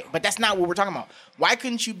though, right? But that's not what we're talking about. Why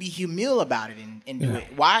couldn't you be humble about it and do it?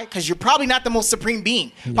 Why? Because you're probably not the most supreme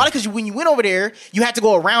being. Probably because when you went over there, you had to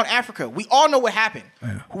go around Africa. We all know what happened.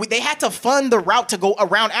 They had to fund the route to go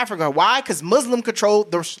around Africa. Why? Because Muslim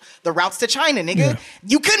controlled the routes to China, nigga.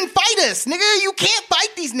 You couldn't fight us, nigga. You can't fight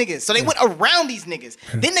these niggas. So they went around these niggas.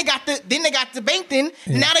 Then they got the bank.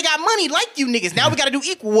 Now they got money like you niggas. Now we got to do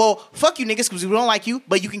equal. Well, fuck you niggas because we don't like you,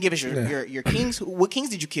 but you can give us your kings. What kings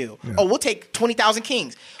did you kill? Oh, we'll take 20,000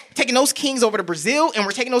 kings. We're taking those kings over to Brazil, and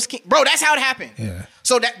we're taking those kings. Bro, that's how it happened. Yeah.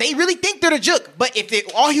 So that they really think they're the jook. But if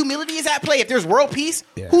all humility is at play, if there's world peace,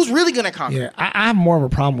 who's really gonna conquer? Yeah, I have more of a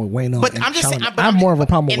problem with Wayno. But I'm just saying, I have more of a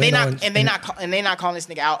problem with Wayno. And they not calling this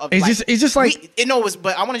nigga out of. It's just like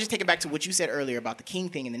But I want to just take it back to what you said earlier about the king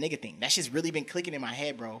thing and the nigga thing. That shit's really been clicking in my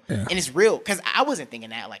head, bro. Yeah. And it's real because I wasn't thinking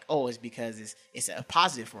that like, it's because it's a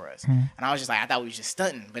positive for us. And I was just like, I thought we was just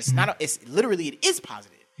stunting, but it's not. It's literally it is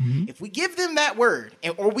positive. If we give them that word,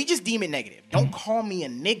 or we just deem it negative, don't call me a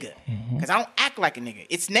nigga, because I don't act like a nigga.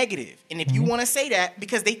 It's negative. And if you want to say that,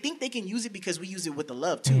 because they think they can use it because we use it with the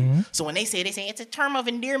love too. So when they say it's a term of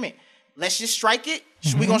endearment, let's just strike it.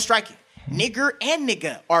 We gonna strike it. Nigger and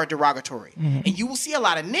nigga are derogatory. And you will see a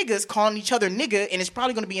lot of niggas calling each other nigga, and it's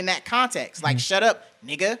probably gonna be in that context, like shut up,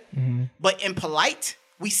 nigga. But in polite,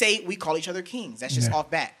 we call each other kings. That's just off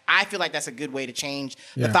bat. I feel like that's a good way to change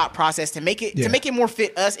the thought process to make it more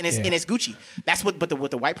fit us and it's Gucci. That's with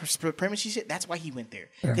the white supremacy shit. That's why he went there,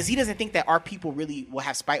 because he doesn't think that our people really will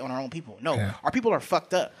have spite on our own people. No, our people are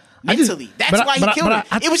fucked up mentally. That's why he killed him.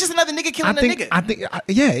 It was just another nigga killing a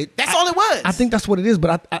nigga. That's all it was. I think that's what it is.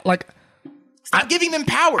 But I like. Stop giving them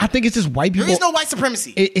power. I think it's just white people. There is no white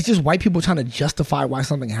supremacy. It's just white people trying to justify why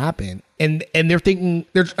something happened, and they're thinking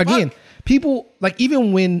again. People like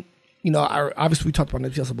even when. Obviously we talked about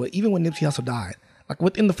Nipsey Hussle, but even when Nipsey Hussle died, like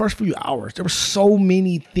within the first few hours, there were so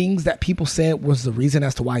many things that people said was the reason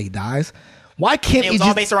as to why he dies. Why can't it was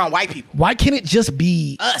all based around white people? Why can't it just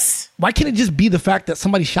be us? Why can't it just be the fact that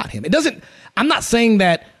somebody shot him? It doesn't. I'm not saying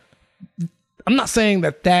that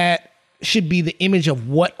that should be the image of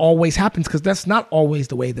what always happens, because that's not always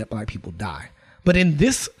the way that black people die. But in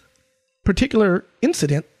this particular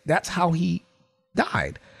incident, that's how he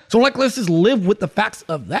died. So let's just live with the facts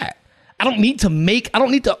of that. I don't need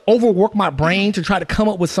to overwork my brain to try to come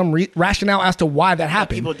up with some rationale as to why that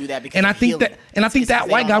happened. People do that because and I think that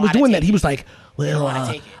white guy was doing that. He was like, well,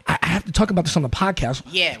 I have to talk about this on the podcast.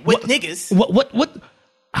 Yeah, with niggas. What?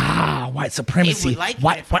 White supremacy. They would like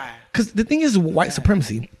white. Because the thing is, white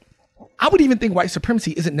supremacy. I would even think white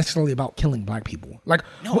supremacy isn't necessarily about killing black people. Like,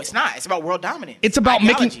 no, it's not. It's about world dominance. It's about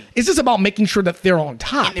It's just about making sure that they're on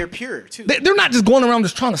top. And they're pure too. They're not just going around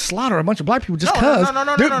just trying to slaughter a bunch of black people just because.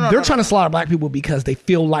 No. They're trying to slaughter black people because they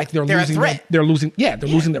feel like they're losing. They're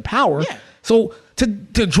losing their power. Yeah. So to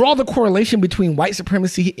draw the correlation between white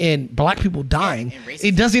supremacy and black people dying,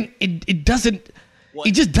 it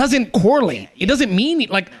just doesn't correlate. It doesn't mean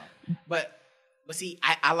like. No. But see,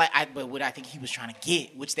 but what I think he was trying to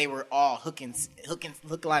get, which they were all hook,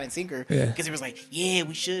 line, and sinker, because he was like, yeah,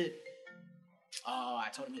 we should. Oh, I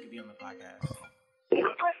told him he could be on the podcast.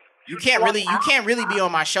 You can't really be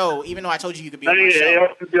on my show, even though I told you could be on my show. You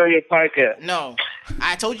have to be on your podcast. No,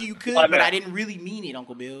 I told you could, but I didn't really mean it,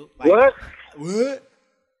 Uncle Bill. Like, what?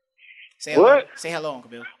 Say hello. What? Say hello, Uncle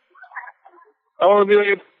Bill. I want to be on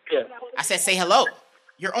your podcast. I said say hello.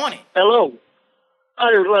 You're on it. Hello.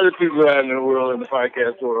 There's a lot of people out in the world in the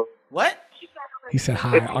podcast world. What? He said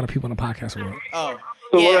hi, all the people in the podcast world. Oh.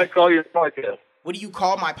 So what do I call your podcast? What do you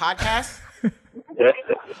call my podcast?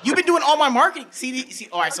 You've been doing all my marketing. See.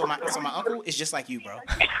 All right. So my uncle is just like you, bro.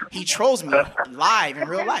 He trolls me live in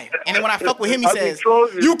real life, and then when I fuck with him, he says,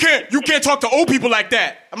 "You can't talk to old people like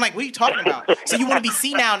that." I'm like, "What are you talking about?" So you want to be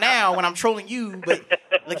senile now when I'm trolling you, but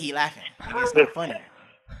look, he laughing. It's not funny.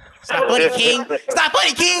 It's not funny, King. It's not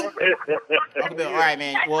funny, King. Uncle Bill, all right,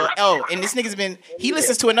 man. Well, and this nigga's he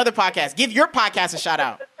listens to another podcast. Give your podcast a shout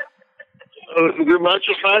out. Give my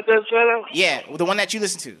podcast shout out? Yeah, the one that you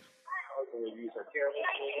listen to.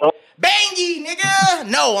 Bangy, nigga.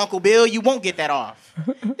 No, Uncle Bill, you won't get that off.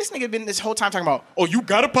 This nigga been this whole time talking about, oh, you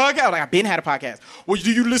got a podcast? Like, I've been had a podcast. Well,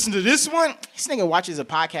 do you listen to this one? This nigga watches a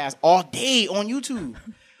podcast all day on YouTube.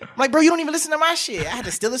 I'm like, bro, you don't even listen to my shit. I had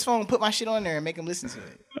to steal his phone, put my shit on there, and make him listen to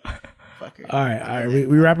it. Fucker. All right.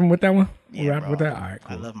 We rapping with that one? We rapping with that? All right,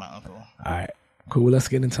 cool. I love my uncle. All right, cool. Let's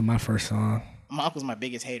get into my first song. My uncle's my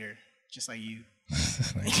biggest hater, just like you.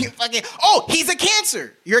 He's a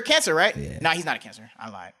Cancer. You're a Cancer, right? Yeah. No, he's not a Cancer. I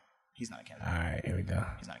lied. He's not a Cancer. All right, here we go.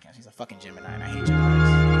 He's not a Cancer. He's a fucking Gemini, and I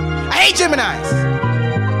hate Geminis.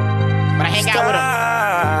 But I hang out with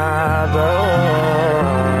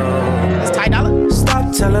them. That's Ty Dolla.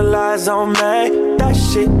 Stop telling lies on me. That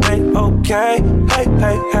shit ain't okay.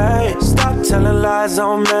 Hey. Stop telling lies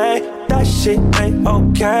on me. That shit ain't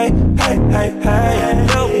okay. Hey.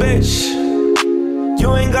 Little bitch.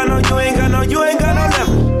 You ain't got no level. You ain't got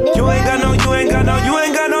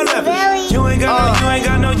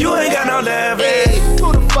no level. Hey,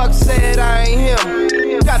 who the fuck said I ain't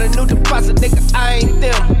him? Got a new deposit, nigga, I ain't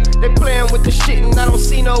them. They playing with the shit and I don't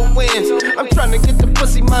see no wins. I'm trying to get the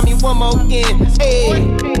pussy mommy one more again. Hey,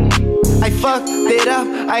 I fucked it up,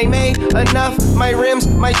 I made enough. My rims,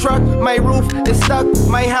 my truck, my roof is stuck.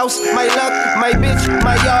 My house, my luck, my bitch,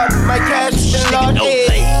 my yard, my cash, the Lord.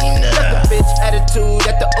 Hey, got the bitch attitude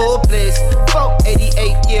at the old place.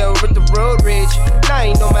 488, yeah, with the road rage.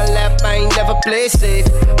 9 on my lap, I ain't never play safe.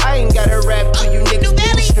 I ain't got a rap to you niggas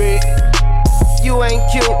do straight. You ain't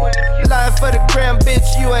cute. Lying for the gram, bitch,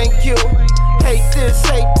 you ain't cute. Hate this,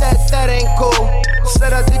 hate that ain't cool.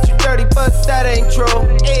 Said I did you dirty, but that ain't true.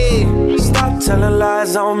 Hey. Stop telling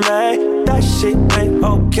lies on me. That shit ain't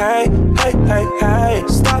okay. Hey.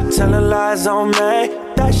 Stop telling lies on me.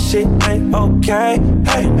 That shit ain't okay.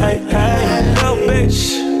 Hey. Little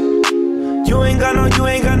bitch. You ain't got no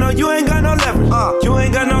leverage. You ain't got no leverage. You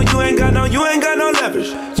ain't got no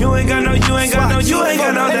leverage.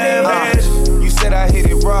 You said I hit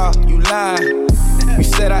it raw, you lying. You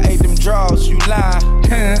said I ate them draws, you lying.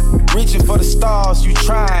 Reaching for the stars, you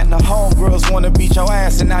trying. The homegirls wanna beat your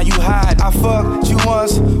ass and now you hide. I fucked you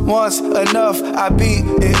once enough. I beat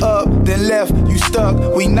it up, then left you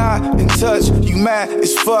stuck. We not in touch, you mad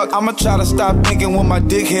as fuck. I'ma try to stop thinking with my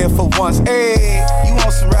dick here for once. Hey, you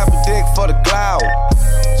want some rapper dick for the cloud.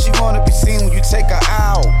 She wanna be seen when you take her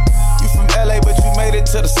out. You from LA, but you made it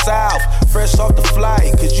to the South. Fresh off the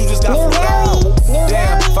flight, cause you just got flew out.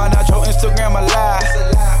 Damn, find out your Instagram a lie.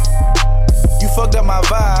 You fucked up my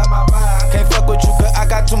vibe. Can't fuck with you cause I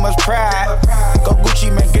got too much pride. Go Gucci,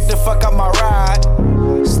 man, get the fuck out my ride.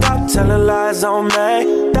 Stop telling lies on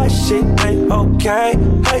me. That shit ain't okay.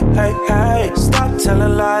 Hey. Stop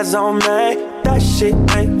telling lies on me. That shit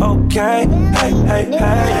ain't okay. Hey.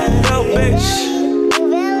 Little bitch.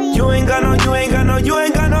 You ain't got no leverage. You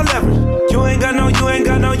ain't got no leverage. You ain't got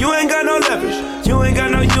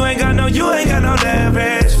no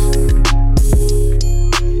leverage.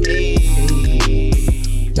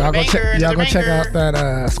 Y'all go check out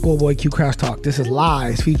that Schoolboy Q Crash Talk. This is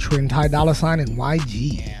Lies featuring Ty Dolla $ign and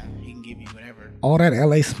YG. Yeah, he can give you whatever. All that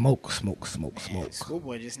LA smoke.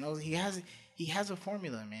 Schoolboy just knows he has a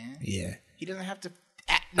formula, man. Yeah. He doesn't have to.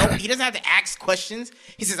 He doesn't have to ask questions.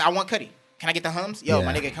 He says, "I want Cuddy. Can I get the hums? Yo,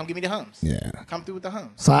 my nigga, come give me the hums. Yeah. Come through with the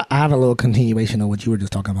hums." So I have a little continuation of what you were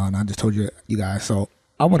just talking about, and I just told you guys. So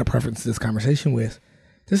I want to preference this conversation with,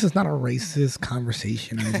 this is not a racist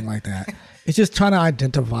conversation or anything like that. It's just trying to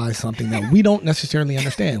identify something that we don't necessarily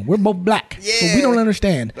understand. We're both black, so we don't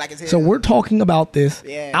understand. So we're talking about this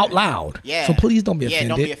out loud. Yeah. So please don't be offended.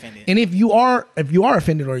 Don't be offended. And if you are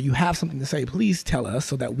offended or you have something to say, please tell us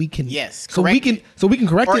so that we can so we can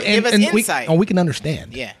correct or it give us insight. we can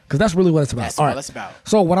understand. Yeah. Because that's really what it's about. That's All what right. it's about.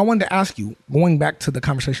 So what I wanted to ask you, going back to the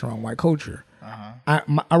conversation around white culture, I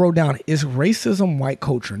wrote down, is racism white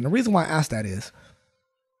culture? And the reason why I asked that is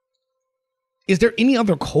there any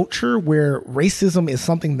other culture where racism is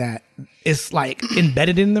something that is like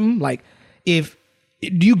embedded in them? Like, do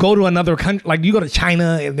you go to another country, like do you go to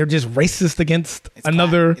China and they're just racist against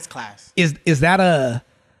another? It's class. Is like,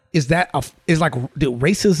 did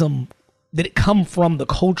racism, did it come from the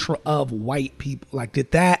culture of white people? Like,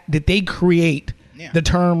 did they create the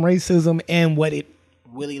term racism and what it?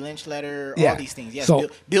 Willie Lynch letter, all these things. Yes, so,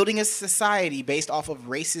 building a society based off of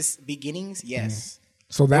racist beginnings. Yes.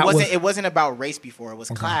 So that it wasn't about race before. It was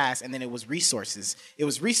class, and then it was resources. It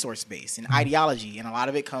was resource based and ideology, and a lot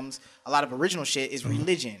of original shit is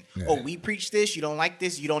religion. Yeah. Oh, we preach this. You don't like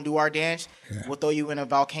this. You don't do our dance. Yeah. We'll throw you in a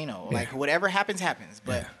volcano. Yeah. Like whatever happens.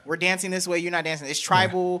 But we're dancing this way. You're not dancing. It's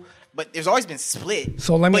tribal. Yeah. But there's always been split.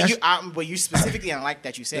 So let me. But you specifically, I like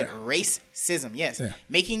that you said racism. Yes,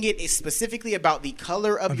 making it is specifically about the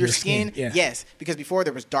color of your skin. Yes, because before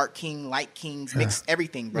there was dark king, light kings, mixed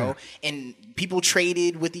everything, bro, and people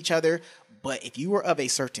traded with each other. But if you were of a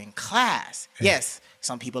certain class, yes.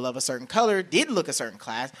 Some people of a certain color did look a certain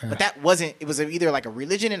class, but that wasn't. It was either like a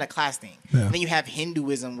religion and a class thing. Yeah. And then you have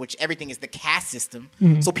Hinduism, which everything is the caste system.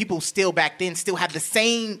 Mm-hmm. So people still back then still have the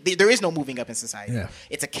same. There is no moving up in society. Yeah.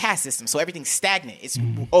 It's a caste system, so everything's stagnant. It's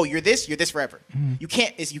you're this forever. Mm-hmm.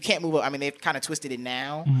 You can't move up. I mean, they've kind of twisted it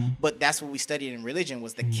now, but that's what we studied in religion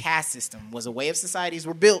was the caste system was a way of societies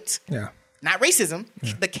were built. Yeah. Not racism,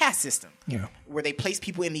 the caste system. Yeah. Where they place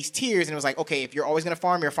people in these tiers, and it was like, okay, if you're always going to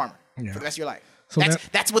farm, you're a farmer for the rest of your life. So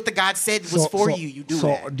that's what the God said was for you. You do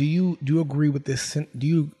that. So do you agree with this? Do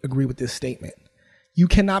you agree with this statement? You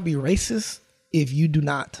cannot be racist if you do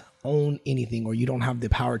not own anything or you don't have the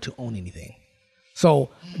power to own anything. So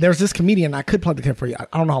there's this comedian. I could plug the clip for you.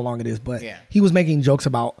 I don't know how long it is, but he was making jokes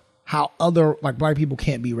about how other like black people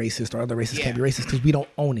can't be racist or other races can't be racist because we don't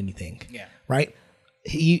own anything. Yeah. Right.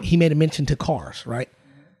 He made a mention to cars. Right.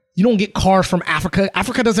 You don't get cars from Africa.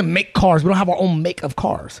 Africa doesn't make cars. We don't have our own make of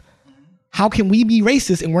cars. How can we be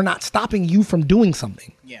racist and we're not stopping you from doing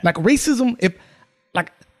something? Yeah. Like racism, if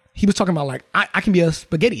like he was talking about like I can be a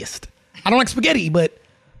spaghettiist. I don't like spaghetti, but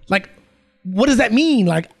like what does that mean?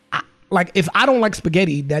 Like if I don't like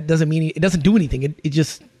spaghetti, that doesn't mean it doesn't do anything. It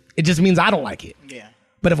just means I don't like it. Yeah.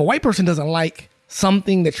 But if a white person doesn't like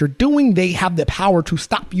something that you're doing, they have the power to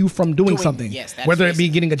stop you from doing something. Yes, whether it be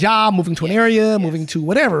getting a job, moving to an area, moving to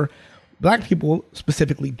whatever. Black people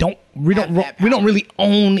specifically don't really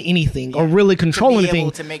own anything or really control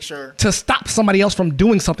anything to make sure to stop somebody else from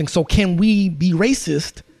doing something. So can we be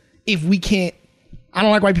racist if we can't? I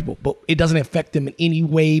don't like white people, but it doesn't affect them in any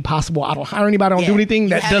way possible. I don't hire anybody. I don't do anything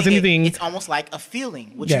that does anything. It's almost like a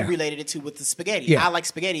feeling, which you related it to with the spaghetti. Yeah. I like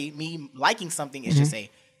spaghetti. Me liking something is just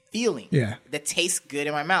a feeling that tastes good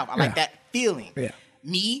in my mouth. I like that feeling. Yeah.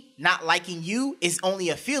 Me not liking you is only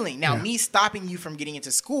a feeling. Now, me stopping you from getting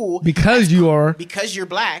into school because you're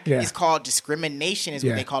black is called discrimination, is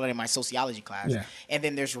what they call it in my sociology class. Yeah. And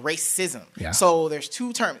then there's racism. Yeah. So there's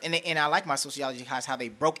two terms, and I like my sociology class how they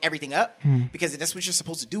broke everything up because that's what you're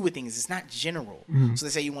supposed to do with things. It's not general. So they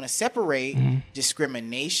say you want to separate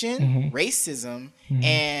discrimination, racism,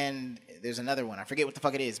 and there's another one. I forget what the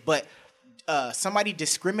fuck it is, but somebody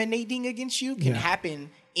discriminating against you can happen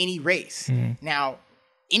any race. Now.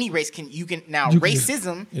 Any race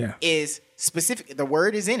racism is specific. The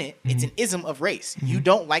word is in it. It's an ism of race. You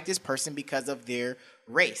don't like this person because of their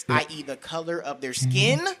race, i.e. the color of their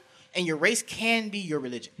skin, and your race can be your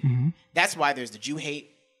religion. That's why there's the Jew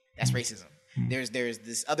hate. That's racism. There's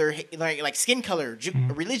this other like skin color,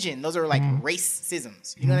 religion. Those are like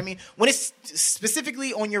racisms. You know what I mean? When it's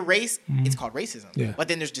specifically on your race, it's called racism. Yeah. But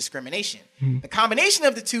then there's discrimination. The combination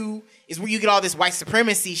of the two is where you get all this white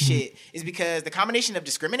supremacy shit. Is because the combination of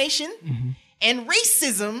discrimination and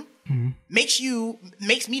racism makes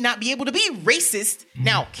me not be able to be racist.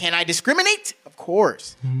 Now, can I discriminate? Of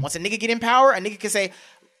course. Once a nigga get in power, a nigga can say,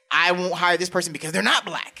 I won't hire this person because they're not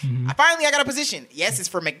black. I got a position. Yes, it's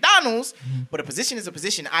for McDonald's, but a position is a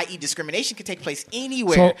position, i.e. discrimination can take place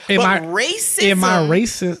anywhere. So racism...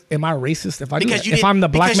 Am I racist if I do that? If I'm the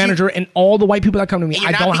black manager and all the white people that come to me,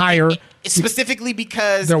 I don't hire... Specifically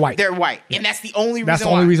because they're white. Yeah. And that's the only reason why. That's the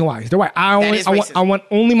only reason why. They're white. I want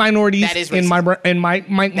only minorities in my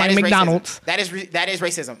McDonald's. That is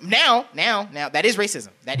racism. Now, that is racism.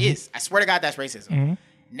 That is. I swear to God, that's racism.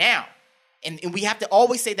 Now, and we have to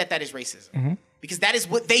always say that is racism. Because that is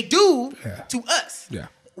what they do to us. Yeah.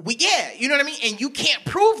 You know what I mean? And you can't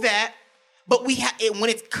prove that. But when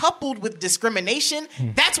it's coupled with discrimination,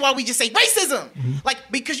 that's why we just say racism. Like,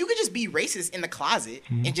 because you could just be racist in the closet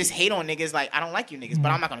and just hate on niggas like, I don't like you niggas,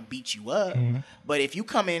 but I'm not going to beat you up. But if you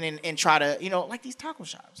come in and try to, like these taco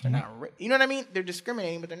shops, they're not, you know what I mean? They're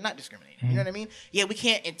discriminating, but they're not discriminating. You know what I mean? Yeah, we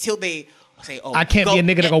can't until they say, oh, I can't be a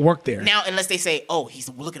nigga to go work there. Now, unless they say, oh,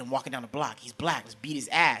 look at him walking down the block. He's black. Let's beat his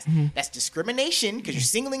ass. That's discrimination because you're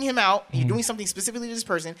singling him out. You're doing something specifically to this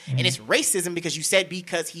person. And it's racism because you said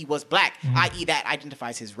because he was black, i.e. that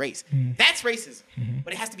identifies his race. That's racism.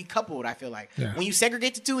 But it has to be coupled, I feel like. Yeah. When you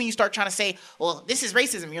segregate the two and you start trying to say, well, this is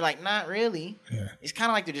racism, you're like, not really. Yeah. It's kind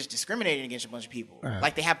of like they're just discriminating against a bunch of people.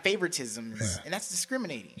 Like they have favoritisms, and that's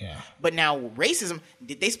discriminating. Yeah. But now racism,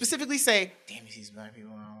 did they specifically say, damn, these black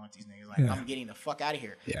people, I don't want these niggas. Like, I'm getting the fuck out of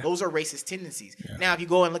here. Yeah. Those are racist tendencies. Yeah. Now, if you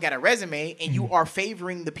go and look at a resume and you are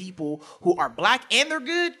favoring the people who are black and they're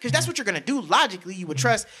good, because that's what you're going to do logically, you would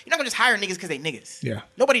trust. You're not going to just hire niggas because they niggas. Yeah.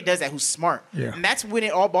 Nobody does that who's smart. Yeah. And that's when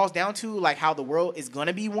it all boils down to, like, how the world is going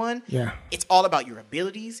to be won. Yeah. It's all about your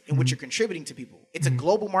abilities and what you're contributing to people. It's a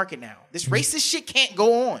global market now. This racist shit can't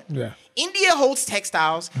go on. Yeah. India holds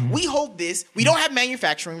textiles. We hold this. We don't have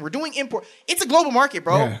manufacturing. We're doing import. It's a global market,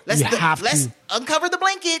 bro. Yeah. Let's uncover the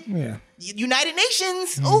blanket. Yeah. United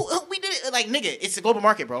Nations. Oh, we did it. Like, nigga, it's a global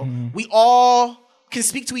market, bro. We all can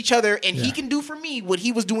speak to each other, and he can do for me what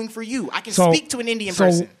he was doing for you. I can speak to an Indian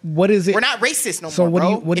person. What is it? We're not racist no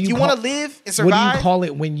more, bro. If you want to live and survive. What do you call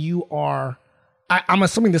it when you are... I'm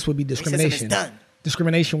assuming this would be discrimination. Racism is done.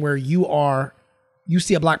 Discrimination where you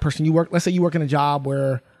see a black person, let's say you work in a job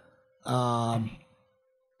where...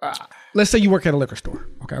 let's say you work at a liquor store.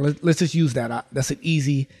 Okay, let's just use that. That's an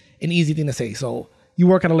easy thing to say. So you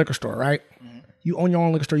work at a liquor store, right? You own your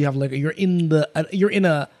own liquor store. You have liquor. You're in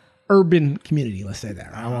a urban community. Let's say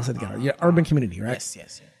that. Right? I won't say together. You're urban community, right?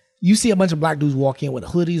 Yes. You see a bunch of black dudes walk in with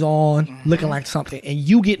hoodies on, looking like something, and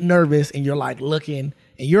you get nervous, and you're like looking,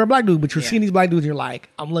 and you're a black dude, but you're seeing these black dudes, and you're like,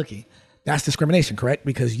 I'm looking. That's discrimination, correct?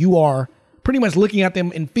 Because you are pretty much looking at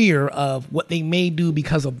them in fear of what they may do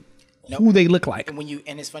because of who they look like.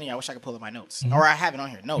 And it's funny, I wish I could pull up my notes. Or I have it on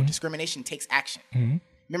here. No, discrimination takes action.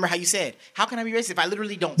 Remember how you said, how can I be racist if I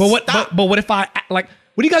literally don't stop? But what if what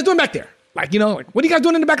are you guys doing back there? Like, what are you guys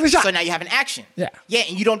doing in the back of the shop? So now you have an action. Yeah,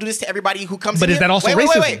 and you don't do this to everybody who comes in. But is that also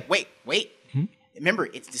racism? Wait. Remember,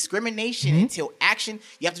 it's discrimination until action.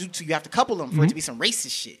 You have to couple them for it to be some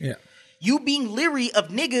racist shit. Yeah. You being leery of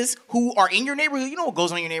niggas who are in your neighborhood, you know what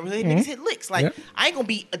goes on in your neighborhood. Niggas hit licks. Like, I ain't gonna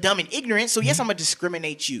be dumb and ignorant, so yes, I'm gonna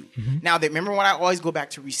discriminate you. Now, remember when I always go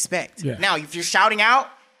back to respect. Yeah. Now, if you're shouting out,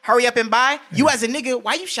 hurry up and buy, you as a nigga,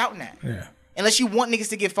 why you shouting that? Yeah. Unless you want niggas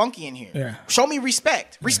to get funky in here. Yeah. Show me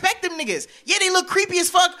respect. Respect them niggas. Yeah, they look creepy as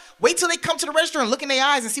fuck. Wait till they come to the restaurant, look in their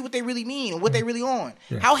eyes and see what they really mean and what they really on.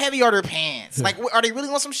 Yeah. How heavy are their pants? Yeah. Like, are they really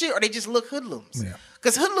on some shit or they just look hoodlums? Yeah.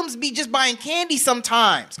 Because hoodlums be just buying candy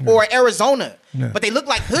sometimes or Arizona. Yeah. But they look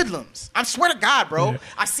like hoodlums. I swear to God, bro. Yeah.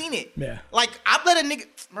 I've seen it. Yeah. Like, I've let a nigga...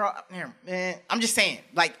 Bro, man, I'm just saying.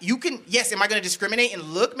 Like, you can... Yes, am I going to discriminate and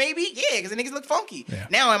look maybe? Yeah, because the niggas look funky. Yeah.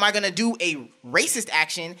 Now, am I going to do a racist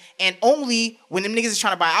action and only when them niggas is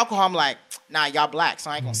trying to buy alcohol, I'm like, nah, y'all black, so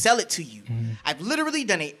I ain't going to sell it to you. I've literally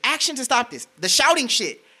done an action to stop this. The shouting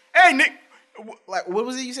shit. Hey, Nick... Like, what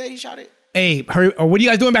was it you said he shouted? Hey, hurry, or what are you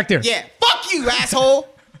guys doing back there? Yeah, fuck you, asshole.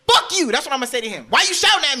 Fuck you. That's what I'm going to say to him. Why you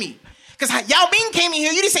shouting at me? Because Yao Ming came in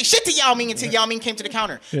here. You didn't say shit to Yao Ming until Yao Ming came to the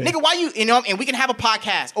counter. Yeah. Nigga, why you know, and we can have a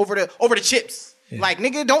podcast over the chips. Yeah. Like,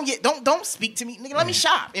 nigga, don't speak to me. Nigga, let me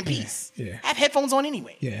shop in peace. Yeah. I have headphones on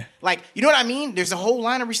anyway. Yeah. Like, you know what I mean? There's a whole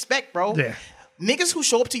line of respect, bro. Yeah. Niggas who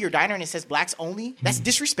show up to your diner and it says blacks only, that's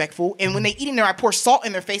disrespectful. And when they eat in there, I pour salt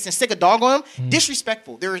in their face and stick a dog on them,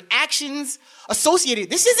 disrespectful. There are actions associated.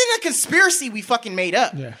 This isn't a conspiracy we fucking made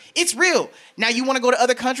up. Yeah. It's real. Now you want to go to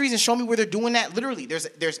other countries and show me where they're doing that? Literally, there's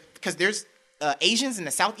Asians in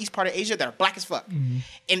the southeast part of Asia that are black as fuck.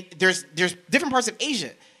 And there's different parts of Asia.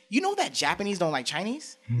 You know that Japanese don't like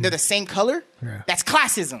Chinese? They're the same color? Yeah. That's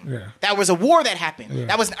classism. Yeah. That was a war that happened. Yeah.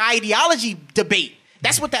 That was an ideology debate.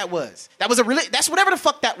 That's what that was. That's whatever the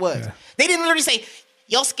fuck that was. Yeah. They didn't literally say,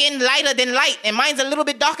 your skin lighter than light, and mine's a little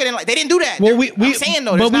bit darker than light. They didn't do that. Well, I'm saying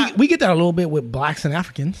though, but we get that a little bit with blacks and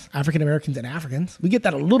Africans, African Americans and Africans. We get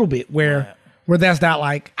that a little bit where that's that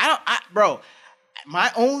like bro.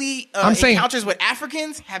 My only encounters with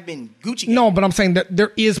Africans have been Gucci gang. No, but I'm saying that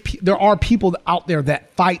there are people out there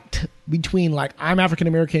that fight between like I'm African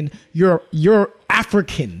American, you're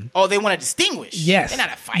African. Oh, they want to distinguish. Yes, they're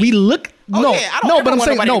not a fight. We look but I'm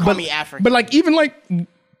saying no, but me African. But like even like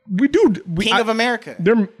we do King of America.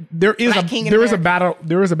 There is a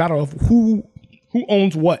battle of who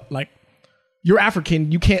owns what. Like you're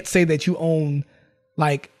African, you can't say that you own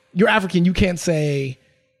like you're African. You can't say.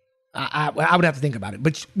 I would have to think about it,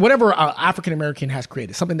 but whatever African American has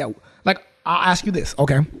created, something that like I'll ask you this,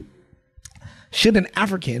 okay? Should an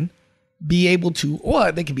African be able to,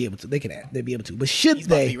 or they can be able to, they'd be able to, but should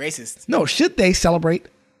they be racist? No, should they celebrate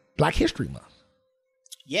Black History Month?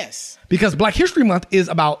 Yes, because Black History Month is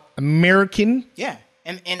about American,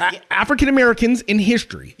 and African Americans in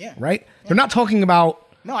history, right? They're not talking about.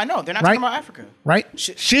 No, I know they're not talking about Africa, right?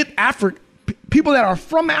 Should people that are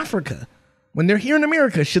from Africa? When they're here in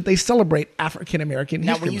America, should they celebrate African American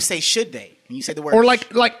history? Now, when you say should they, when you say the word, or like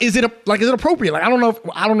is it appropriate? Like I don't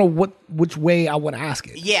know which way I want to ask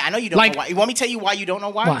it. Yeah, I know you don't know why. You want me to tell you why you don't know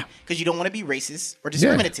why? Because you don't want to be racist or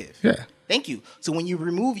discriminative. Yeah. Thank you. So when you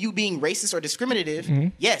remove you being racist or discriminative,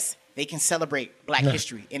 yes, they can celebrate Black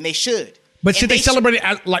history, and they should. But should they celebrate it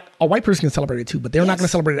as like a white person can celebrate it too? But they're not going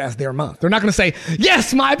to celebrate it as their month. They're not going to say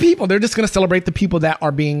yes, my people. They're just going to celebrate the people that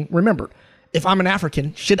are being remembered. If I'm an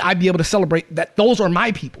African, should I be able to celebrate that those are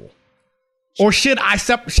my people? Or should I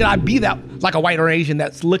be that like a white or Asian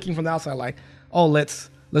that's looking from the outside like, oh, let's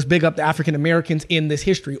big up the African Americans in this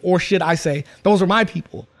history? Or should I say, those are my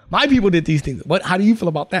people. My people did these things. How do you feel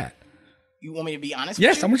about that? You want me to be honest with you?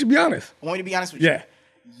 Yes, I want you to be honest. I want you to be honest with you. Yeah.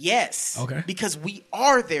 Yes. Okay. Because we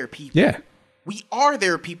are their people. Yeah. We are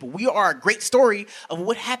their people. We are a great story of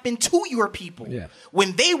what happened to your people. Yeah.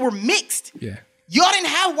 When they were mixed. Yeah. Y'all didn't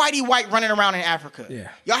have whitey white running around in Africa.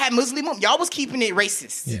 Yeah. Y'all had Muslim. Y'all was keeping it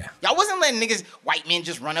racist. Yeah. Y'all wasn't letting white men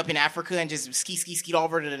just run up in Africa and just ski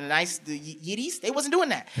over to the Yiddies. They wasn't doing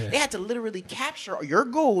that. Yeah. They had to literally capture your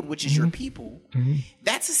gold, which is your people. Mm-hmm.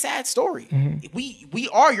 That's a sad story. Mm-hmm. We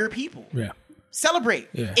are your people. Yeah. Celebrate.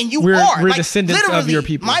 Yeah. And you we're like, descendants of your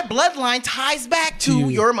people. My bloodline ties back to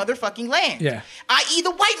your motherfucking land. Yeah. I.e.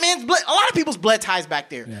 the white man's blood. A lot of people's blood ties back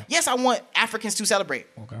there. Yeah. Yes, I want Africans to celebrate.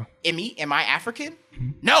 Okay. Am I African?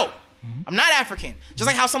 Mm-hmm. No. Mm-hmm. I'm not African. Just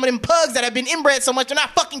like how some of them pugs that have been inbred so much, they're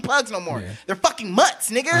not fucking pugs no more. Yeah. They're fucking mutts,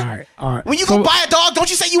 nigga. All right. When you go buy a dog, don't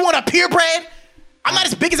you say you want a purebred? I'm not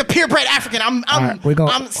as big as a purebred African.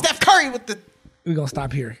 I'm Steph Curry with the... We're going to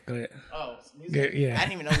stop here. Go ahead. Oh, music? Yeah. I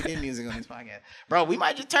didn't even know we did music on this podcast. Bro, we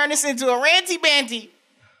might just turn this into a ranty banty.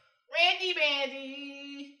 Ranty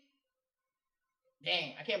banty.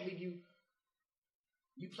 Dang, I can't believe you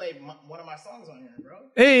played one of my songs on here, bro.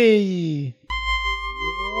 Hey.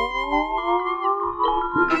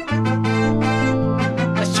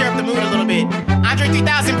 Let's cheer up the mood a little bit. Andre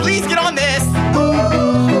 3000, please get on this.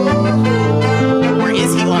 Where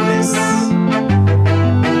is he on this?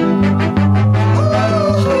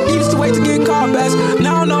 Wait to get called back.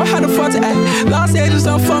 Now I don't know how the fuck to act. Los Angeles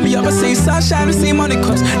don't fuck me up. I see sunshine and see money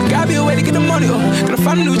cuts. Gotta be a way to get the money up. Gotta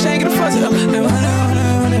find a new chain, get the fuzzy up. I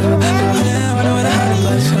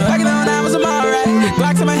get on Amazon, I'm alright.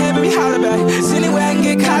 Box in my head, baby, holler back. See anywhere I can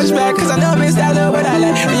get college back. Cause I know it's that love what I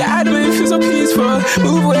like. And your eye make me feel so peaceful.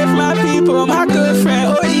 Move away from my people. My good friend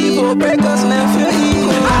or evil. Break us and never feel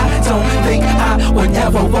equal. I don't think I would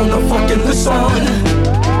ever wanna fucking listen.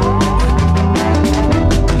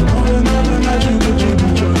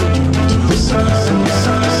 I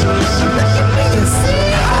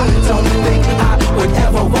don't think I would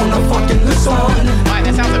ever wanna fucking listen. Wow,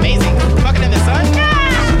 that sounds amazing. Fucking in the sun?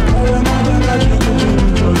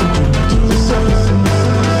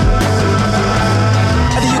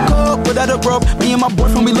 Without a rope, me and my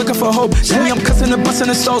boyfriend, we looking for hope. See me, I'm cussing and busting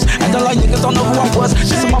the souls. Acting like niggas don't know who I was.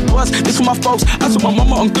 This is my bus, this is my folks. I told my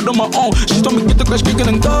mama I'm good on my own. She told me get the crash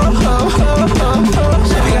kicking and go. We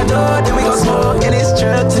got door, then we gon' smoke. And it's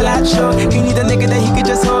true till I choke. You need a nigga that he could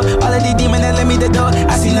just hold. All of these demons that let me the door.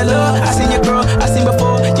 I seen the love, I seen your girl, I seen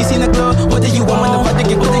before. You seen the glow. What do you want when the fuck to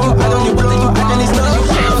get? What do you? I don't need. What do you? I don't need stuff. You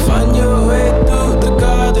can't find your way through the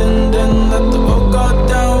garden, then let the old God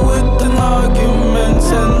down with an argument.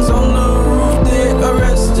 Hands on the roof, they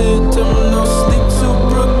arrested him. No sleep to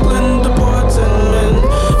Brooklyn, deported men.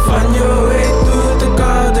 Find your way through the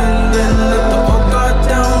garden, then let the old God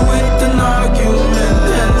down with an argument.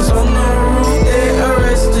 Hands on the roof, they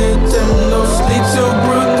arrested him. No sleep to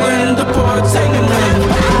Brooklyn, deported men.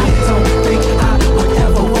 I don't think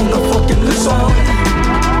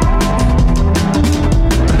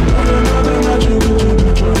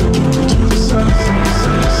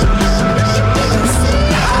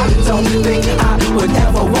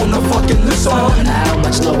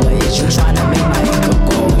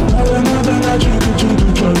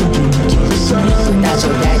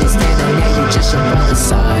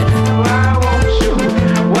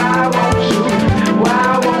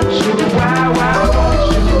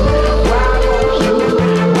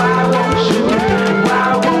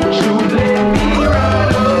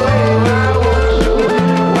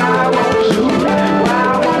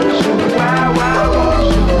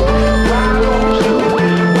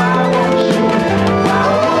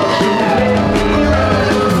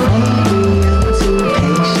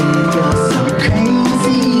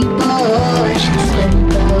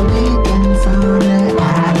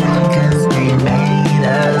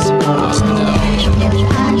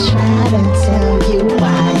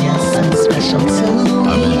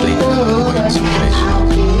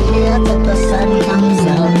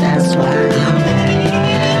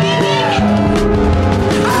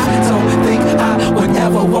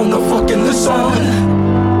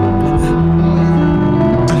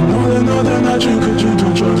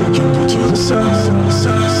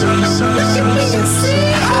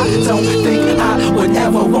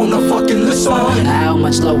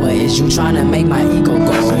follower. Is you trying to make my ego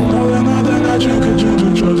go?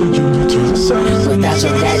 Without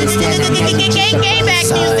your daddy standing next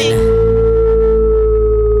to you, son.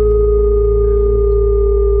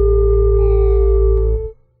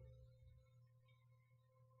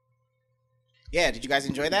 Yeah, did you guys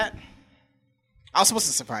enjoy that? I was supposed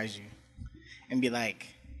to surprise you and be like,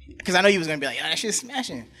 because I know you was gonna be like, "Oh, that shit's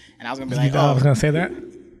smashing," and I was gonna be like, "Oh, I was gonna say that."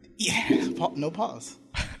 Yeah, no pause.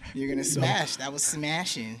 You're gonna smash. That was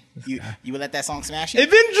smashing. You would let that song smash?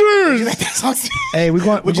 Avengers. Would you let that song smash? Hey, Would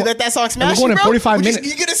you let that song smash? We're going in 45 minutes.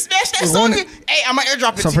 You gonna smash that song? Hey, I'm gonna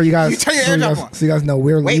airdrop it. So for you guys, you turn your airdrop on. So you guys know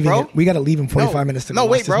we're leaving. Bro. We gotta leave in 45 minutes to go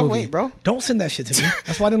watch this movie. Wait, bro. Don't send that shit to me.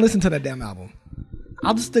 That's why I didn't listen to that damn album.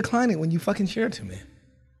 I'll just decline it when you fucking share it to me.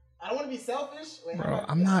 I don't want to be selfish. Bro,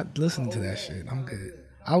 I'm not listening to that shit. I'm good.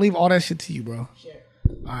 I'll leave all that shit to you, bro.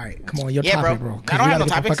 All right, come on, your topic, bro. I don't have no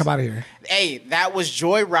topics. Fuck up out of here. Hey, that was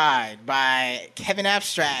Joyride by Kevin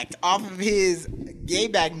Abstract off of his Gay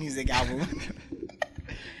Bag Music album.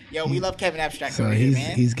 Yo, we love Kevin Abstract. So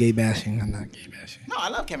he's gay bashing. I'm not gay bashing. No, I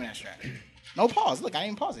love Kevin Abstract. No pause. Look, I didn't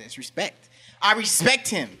even pause it. It's respect. I respect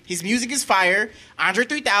him. His music is fire. Andre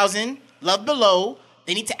 3000, Love Below.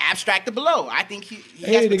 They need to abstract the below. I think he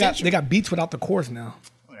has potential. They got beats without the chorus now.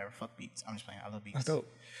 Whatever, fuck beats. I'm just playing. I love beats. That's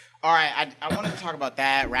dope. All right, I wanted to talk about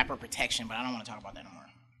that rapper protection, but I don't want to talk about that no more.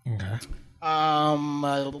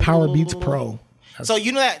 Okay. Power Beats Pro. So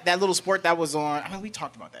you know that little sport that was on? I mean, we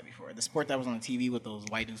talked about that before. The sport that was on the TV with those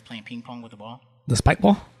white dudes playing ping pong with the ball. The spike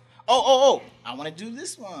ball. Oh! I want to do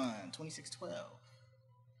this one. 2612.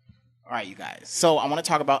 All right, you guys. So I want to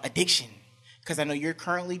talk about addiction. Because I know you're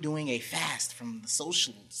currently doing a fast from the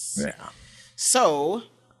socials. Yeah. So,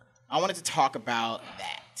 I wanted to talk about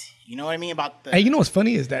that. You know what I mean? Hey, you know what's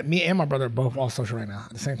funny is that me and my brother are both off social right now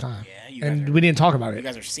at the same time. Yeah, we didn't talk about it. You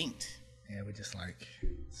guys are synced. Yeah, we're just like...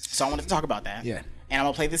 So, I wanted to talk about that. Yeah. And I'm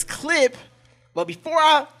going to play this clip. But before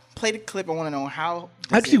I play the clip, I want to know how...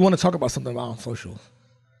 I actually want to talk about something about on socials.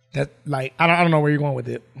 That, like, I don't know where you're going with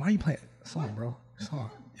it. Why are you playing a song, bro?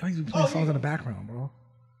 Song. Why are you playing songs in the background, bro?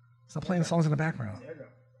 Stop playing songs in the background.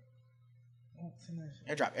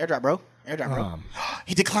 Airdrop, bro. Airdrop, bro.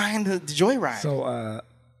 He declined the Joyride. So,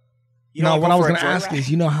 what I was going to ask is,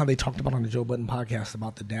 you know how they talked about on the Joe Budden podcast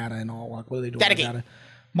about the data and all? Like, what are they doing with data?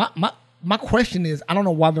 My question is, I don't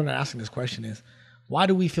know why they're not asking this question is, why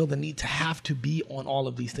do we feel the need to have to be on all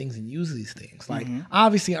of these things and use these things? Like,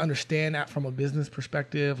 obviously, I understand that from a business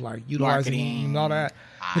perspective, like utilizing and all that.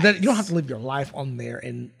 But then you don't have to live your life on there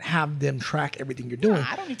and have them track everything you're doing.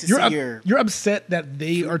 I don't need to see You're upset that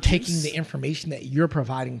they are taking the information that you're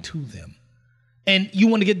providing to them. And you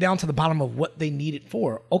want to get down to the bottom of what they need it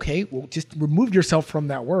for. Okay, well, just remove yourself from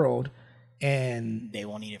that world and they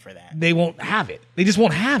won't need it for that. They won't have it. They just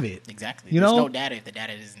won't have it. Exactly. There's no data if the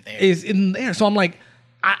data isn't there. Is in there. So I'm like,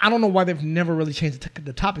 I don't know why they've never really changed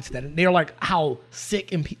the topic to that. And they're like, how sick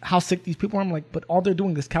these people are. I'm like, but all they're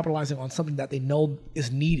doing is capitalizing on something that they know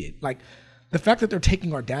is needed. Like the fact that they're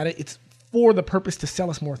taking our data, it's for the purpose to sell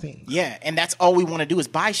us more things. Yeah, and that's all we want to do is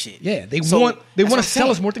buy shit. Yeah, they want to sell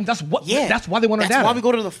us more things. That's what. Yeah, that's why they want our data. That's why we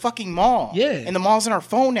go to the fucking mall. Yeah, and the mall's in our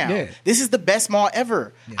phone now. Yeah. This is the best mall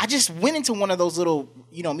ever. Yeah. I just went into one of those little,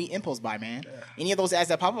 me impulse buy, man. Yeah. Any of those ads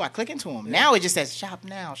that pop up, I click into them. Yeah. Now it just says shop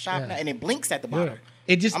now, and it blinks at the bottom.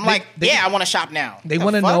 Yeah. I'm I want to shop now. They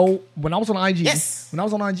want to know when I was on IG. Yes. When I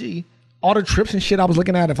was on IG. All the trips and shit I was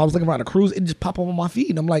looking at, if I was looking around a cruise, it just pop up on my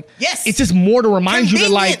feed. And I'm like, yes, it's just more to remind you to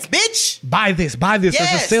like, bitch, buy this.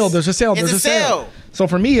 Yes. There's a sale. So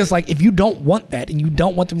for me, it's like, if you don't want that and you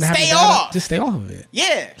don't want them to have stay data, off. Just stay off of it.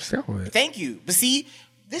 Yeah. Stay off of it. Thank you. But see,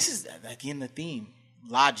 this is, again, the theme.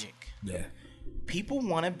 Logic. Yeah. People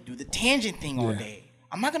want to do the tangent thing all day.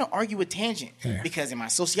 I'm not going to argue with tangent because in my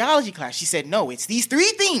sociology class, she said, no, it's these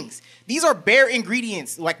three things. These are bare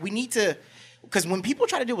ingredients. Like, we need to... Because when people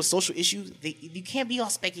try to deal with social issues, you can't be all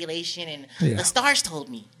speculation and the stars told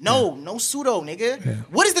me. No pseudo, nigga. Yeah.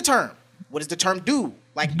 What is the term? What does the term do?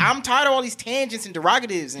 Like, I'm tired of all these tangents and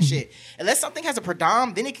derogatives and shit. Unless something has a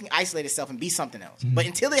predom, then it can isolate itself and be something else. But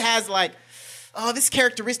until it has, like, oh, this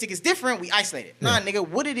characteristic is different, we isolate it. Nah, nigga,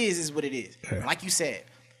 what it is what it is. Yeah. Like you said,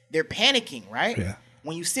 they're panicking, right? Yeah.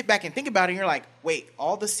 When you sit back and think about it, you're like, wait,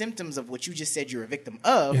 all the symptoms of what you just said you're a victim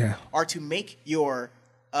of are to make your...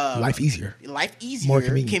 life easier, more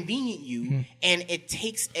convenient you, and it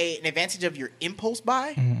takes an advantage of your impulse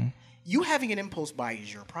buy. You having an impulse buy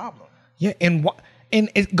is your problem. Yeah, and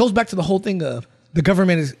it goes back to the whole thing of the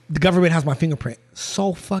government has my fingerprint.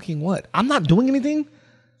 So fucking what? I'm not doing anything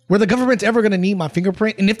where the government's ever gonna need my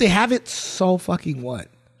fingerprint, and if they have it, so fucking what?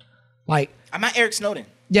 Like, I'm not Eric Snowden.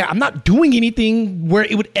 Yeah, I'm not doing anything where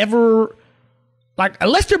it would ever. Like,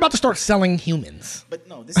 unless they're about to start selling humans. But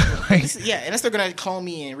no, this is unless they're gonna clone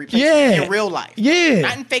me and replace me in real life. Yeah.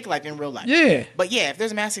 Not in fake life, in real life. Yeah. But yeah, if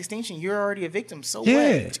there's a mass extinction, you're already a victim. So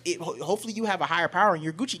what? Hopefully you have a higher power and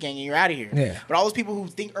you're Gucci gang and you're out of here. Yeah. But all those people who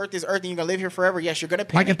think Earth is Earth and you're gonna live here forever, yes, you're gonna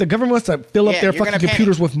panic. Like, if the government wants to fill up their fucking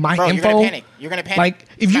computers with my info. You're gonna panic. You're gonna panic. Like,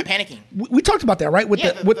 if you're you not panicking. We talked about that, right? With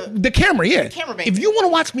the camera, The camera if you want to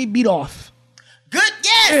watch me beat off. Good,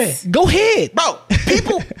 yes. Go ahead. Bro,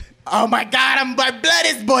 people... Oh my God, my blood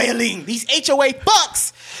is boiling. These HOA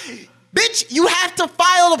fucks. Bitch, you have to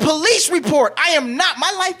file a police report.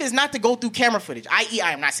 My life is not to go through camera footage. I.e.,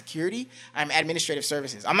 I am not security. I'm administrative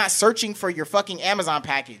services. I'm not searching for your fucking Amazon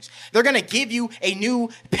package. They're going to give you a new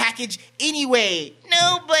package anyway.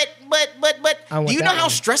 No, but. Do you know how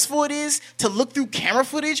stressful it is to look through camera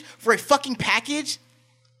footage for a fucking package?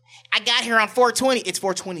 I got here on 420. It's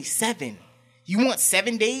 427. You want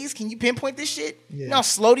 7 days? Can you pinpoint this shit? Yeah. You know how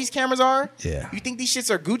slow these cameras are? Yeah. You think these shits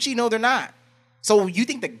are Gucci? No, they're not. So you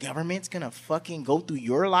think the government's gonna fucking go through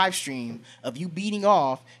your live stream of you beating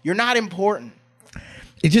off? You're not important.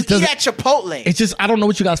 It just doesn't. Eat at Chipotle. It's just, I don't know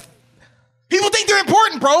what you guys. People think they're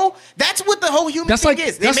important, bro. That's what the whole human thing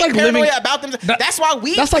is. They make paranoia about them. That's why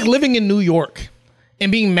we. That's like living in New York and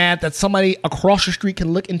being mad that somebody across the street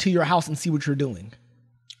can look into your house and see what you're doing.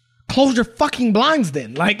 Close your fucking blinds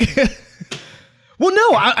then. Like. Well,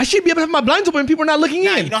 no, I should be able to have my blinds open and people are not looking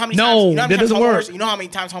in. You know how many that doesn't work. You know how many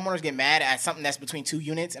times homeowners get mad at something that's between 2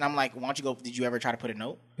 units? And I'm like, why don't you go, did you ever try to put a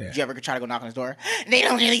note? Yeah. Did you ever try to go knock on his door? They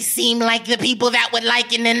don't really seem like the people that would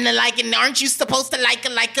like it and the like, and aren't you supposed to like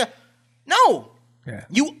a... No. Yeah.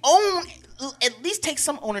 You own... At least take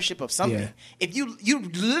some ownership of something. Yeah. If you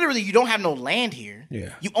literally you don't have no land here.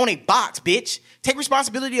 Yeah. You own a box, bitch. Take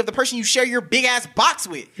responsibility of the person you share your big ass box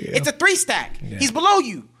with. Yeah. It's a 3-stack. Yeah. He's below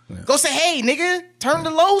you. Yeah. Go say, hey, nigga, turn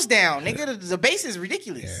the lows down. Nigga, the base is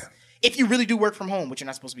ridiculous. Yeah. If you really do work from home, which you're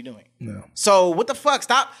not supposed to be doing. No. So what the fuck?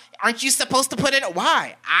 Stop. Aren't you supposed to put it?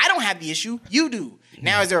 Why? I don't have the issue. You do.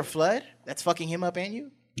 Now, is there a flood that's fucking him up and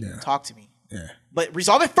you? Yeah. Talk to me. Yeah. But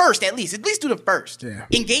resolve it first, at least. At least do it first. Yeah.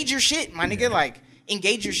 Engage your shit, my nigga. Like,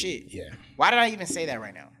 engage your shit. Yeah. Why did I even say that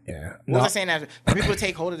right now? Yeah. What was I saying after? For people to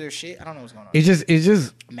take hold of their shit, I don't know what's going on. It's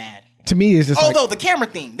just mad. To me, it's just the camera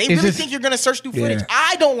thing. They really think you're gonna search through footage. Yeah.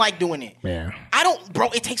 I don't like doing it. Yeah. I don't, bro.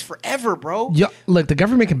 It takes forever, bro. Yeah. Look, the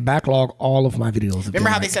government can backlog all of my videos. Remember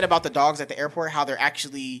how they said about the dogs at the airport? How they're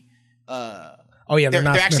actually, oh yeah, they're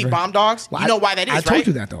actually bomb dogs. Well, you know why that is? I told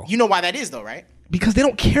you that though. You know why that is though, right? Because they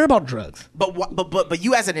don't care about drugs. But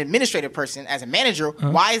you as an administrative person, as a manager,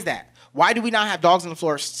 why is that? Why do we not have dogs on the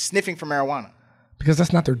floor sniffing for marijuana? Because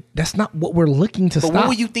that's not what we're looking to stop. But what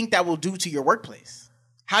will you think that will do to your workplace?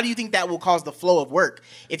 How do you think that will cause the flow of work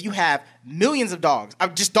if you have millions of dogs?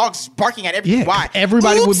 Just dogs barking at everything. Yeah, why?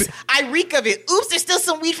 Everybody would be. I reek of it. Oops, there's still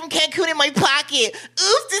some weed from Cancun in my pocket.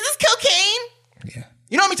 Oops, is this cocaine? Yeah.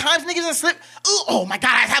 You know how many times niggas have slipped? Ooh, oh my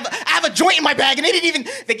God, I have a joint in my bag, and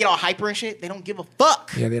they get all hyper and shit. They don't give a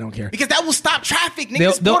fuck. Yeah, they don't care. Because that will stop traffic. Niggas,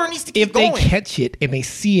 this border needs to keep going. If they catch it and they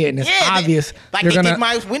see it and it's obvious, like they did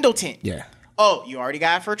my window tint. Yeah. Oh, you already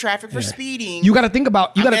got for traffic for speeding. You got to think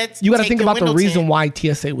about the reason why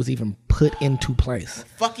TSA was even put into place.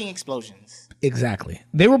 Fucking explosions. Exactly.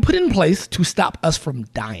 They were put in place to stop us from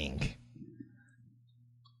dying.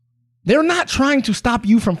 They're not trying to stop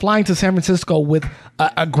you from flying to San Francisco with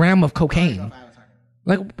a gram of cocaine.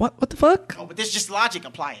 Like, what the fuck? No, but there's just logic.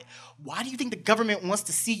 Apply it. Why do you think the government wants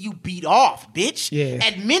to see you beat off, bitch? Yeah.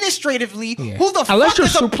 Administratively, who the fuck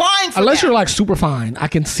is applying for that? Unless you're like super fine, I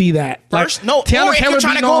can see that. First, like, no, Tiana or if Taylor you're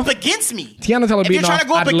trying to go up against me. Tiana Taylor beating off. If you're trying to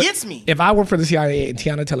go up against me. If I worked for the CIA and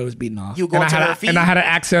Tiana Taylor was beating off. You go to her feed? And I had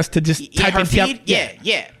access to just type in feed?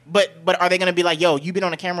 Yeah. But are they going to be like, yo, you've been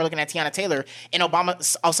on the camera looking at Tiana Taylor and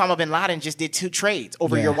Osama bin Laden just did 2 trades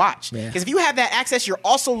over your watch? Because if you have that access, you're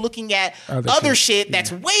also looking at other shit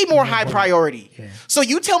that's way more high priority. Yeah. So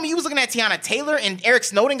you tell me you was looking at Tiana Taylor and Eric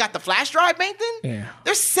Snowden got the flash drive, Nathan? Yeah.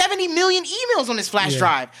 There's 70 million emails on this flash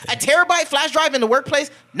drive. A terabyte flash drive in the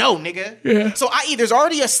workplace? No, nigga. Yeah. So there's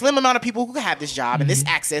already a slim amount of people who have this job and this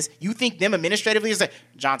access. You think them administratively is like,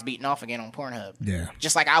 John's beating off again on Pornhub. Yeah.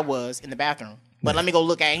 Just like I was in the bathroom. But let me go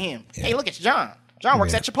look at him. Yeah. Hey, look at John. John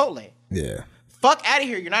works at Chipotle. Yeah. Fuck out of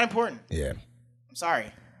here. You're not important. Yeah. I'm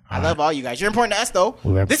sorry. I love all you guys. You're important to us, though.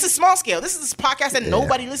 This is small scale. This is this podcast that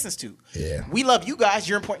nobody listens to. Yeah. We love you guys.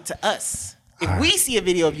 You're important to us. If we see a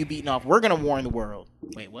video of you beating off, we're gonna warn the world.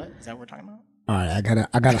 Wait, what? Is that what we're talking about? All right,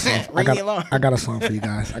 I got a song. I got a song for you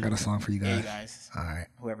guys. Yeah, you guys. All right.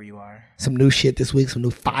 Whoever you are. Some new shit this week. Some new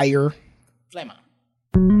fire. Flame on.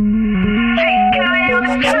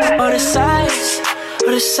 All the sides.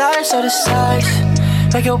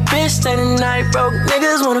 Like your bitch stay the night, broke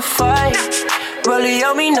niggas wanna fight. Really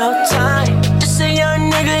owe me no time. Just a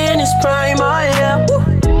young nigga in his prime, oh yeah.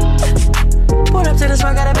 Pulled up to the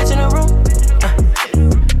spot, got a bitch in the room.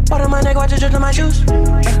 Water my neck, watch it drip to my shoes.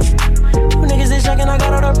 Who niggas they checking, I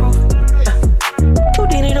got all the proof. Who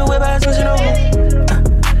did need a whip, I was missing no more.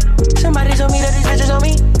 Somebody told me that these bitches on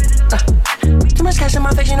me. Too much cash in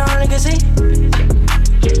my face, you know all I can see.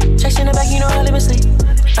 Checks in the back, you know I live and sleep.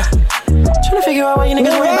 Tryna figure out why you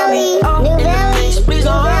niggas worry about me. Oh, in the mix, please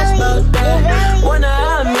don't ask about that. Wonder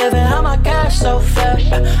how I'm living, how my cash so fat.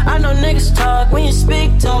 I know niggas talk when you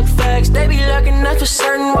speak, talk facts. They be looking at you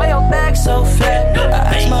certain, why your back so flat.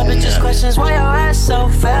 I ask my bitches questions, why your ass so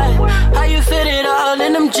fat. How you fit it all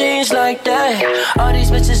in them jeans like that? All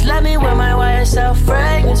these bitches let me wear my YSL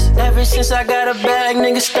fragrance. Ever since I got a bag,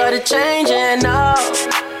 niggas started changing. Oh,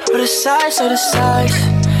 but the size of the size.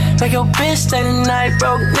 Like your bitch stay the night,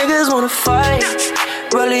 broke niggas wanna fight.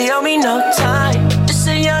 Really owe me no time. Just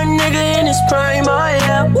a young nigga in his prime, oh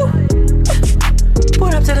yeah.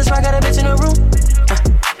 Pulled up to the spot, got a bitch in the room.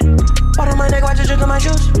 Water my neck, watch it drip on my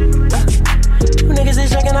shoes. Who niggas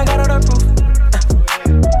is drinking, I got all the proof.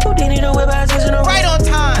 Who did need a whip, I was in the room. Right on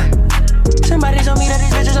time. Somebody told me that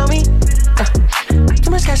these bitches on me.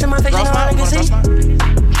 Too much cash in my face, you know all I can see.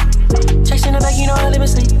 Checks in the back, you know I live and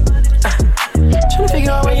sleep. Tryna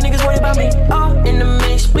figure out why you niggas worry about me. Oh, in the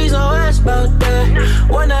mix, please don't ask about that.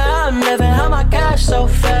 Wonder how I'm living, how my cash so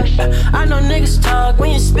fat. I know niggas talk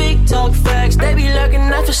when you speak, talk facts. They be looking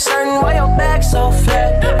at you certain, why your back so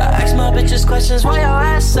flat. I ask my bitches questions, why your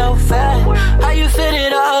ass so fat. How you fit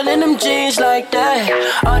it all in them jeans like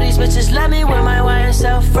that? All these bitches let me wear my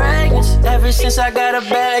YSL fragrance. Ever since I got a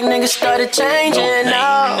bag, niggas started changing.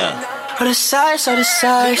 Oh, the size, the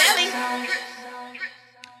size.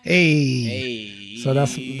 Hey. So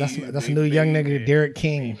that's a new young nigga, Derek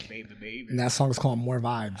King. And that song is called More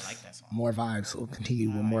Vibes. I like that song. More Vibes. We'll continue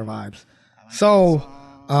with More Vibes. So,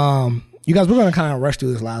 you guys, we're going to kind of rush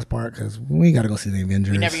through this last part because we got to go see the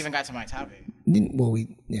Avengers. We never even got to my topic. Well, we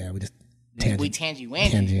just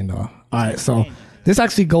tangent. All right, so this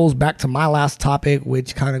actually goes back to my last topic,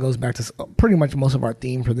 which kind of goes back to pretty much most of our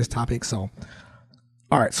theme for this topic. So,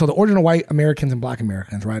 all right, so the origin of white Americans and black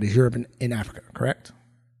Americans, right, is Europe and Africa, correct?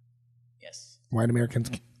 White Americans,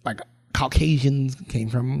 like Caucasians, came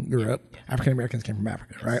from Europe. African Americans came from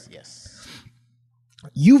Africa, right? Yes.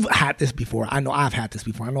 You've had this before. I know I've had this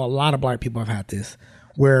before. I know a lot of black people have had this,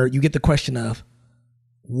 where you get the question of,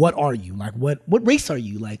 what are you? Like, what race are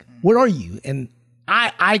you? Like, what are you? And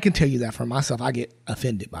I can tell you that for myself, I get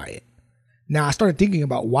offended by it. Now, I started thinking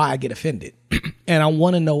about why I get offended. And I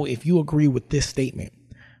want to know if you agree with this statement.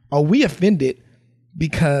 Are we offended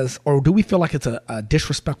because, or do we feel like it's a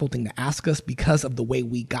disrespectful thing to ask us because of the way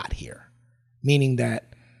we got here? Meaning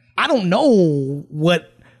that I don't know what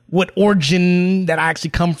origin that I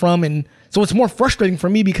actually come from. And so it's more frustrating for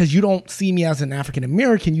me because you don't see me as an African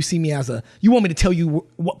American. You see me as you want me to tell you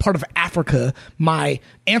what part of Africa my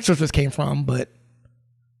ancestors came from, but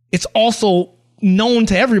it's also known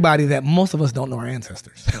to everybody that most of us don't know our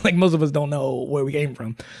ancestors. Like most of us don't know where we came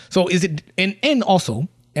from. So is it, and also,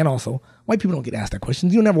 white people don't get asked that question.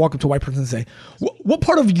 You'll never walk up to a white person and say, what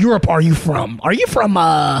part of Europe are you from? Are you from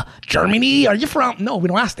Germany? Are you from... No, we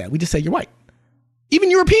don't ask that. We just say you're white. Even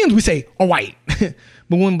Europeans, we say, are white. But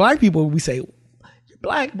when black people, we say, you're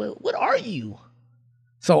black, but what are you?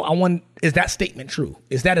 So is that statement true?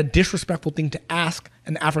 Is that a disrespectful thing to ask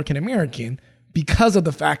an African American because of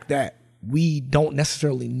the fact that we don't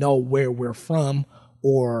necessarily know where we're from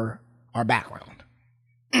or our background?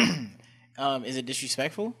 Is it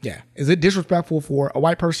disrespectful? Yeah. Is it disrespectful for a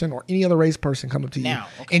white person or any other race person come up to you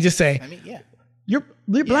and just say, you're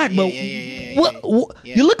black, but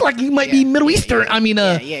you look like you might be Middle Eastern. I mean,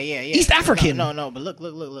 East African. No. But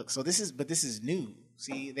look. So this is new.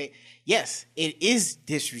 See, yes, it is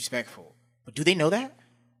disrespectful. But do they know that?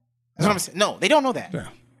 That's what I'm saying. No, they don't know that. Yeah.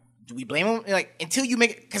 Do we blame them? Like until you make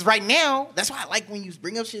it? Because right now, that's why I like when you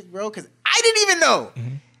bring up shit, bro. Because I didn't even know.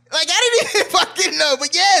 Mm-hmm. Like I didn't even fucking know,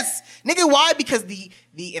 but yes, nigga, why? Because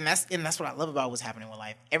and that's what I love about what's happening with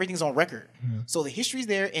life. Everything's on record, so the history's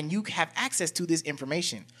there, and you have access to this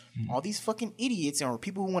information. All these fucking idiots or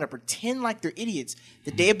people who want to pretend like they're idiots,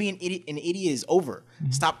 the day of being an idiot is over.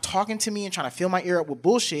 Stop talking to me and trying to fill my ear up with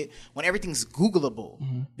bullshit when everything's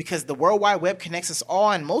Googleable. Because the World Wide Web connects us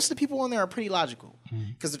all, and most of the people on there are pretty logical.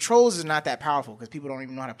 Because the trolls is not that powerful because people don't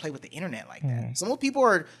even know how to play with the internet like that. So most people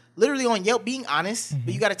are literally on Yelp being honest,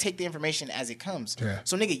 but you got to take the information as it comes. Yeah.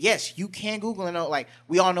 So nigga, yes, you can Google and know, like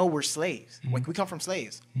we all know we're slaves. Like we come from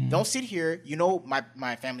slaves. Don't sit here, you know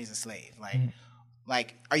my family's a slave.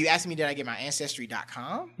 Like are you asking me did I get my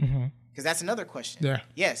ancestry.com? Because that's another question. Yeah.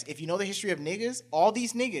 Yes, if you know the history of niggas, all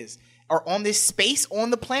these niggas are on this space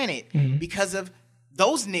on the planet because of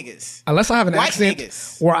those niggas. Unless I have an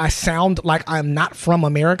accent or I sound like I'm not from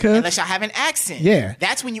America. Unless I have an accent. Yeah.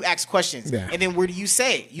 That's when you ask questions. Yeah. And then where do you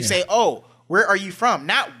say? You say, oh, where are you from?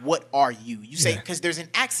 Not what are you? You say, because there's an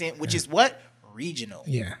accent, which is what? Regional.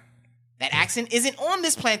 Yeah. That accent isn't on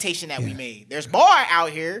this plantation that we made. There's boy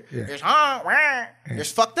out here. Yeah. There's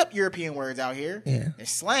There's fucked up European words out here. Yeah.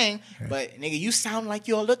 There's slang. Yeah. But nigga, you sound like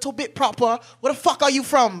you're a little bit proper. Where the fuck are you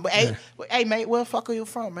from? Hey, hey mate, where the fuck are you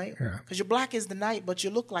from, mate? Because you're black as the night, but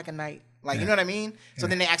you look like a night. Like, you know what I mean? So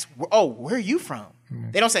then they ask, oh, where are you from?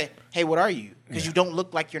 They don't say, hey, what are you? Because you don't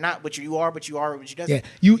look like you're not what you are, but you are what you doesn't.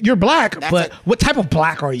 Yeah, you're black, but what type of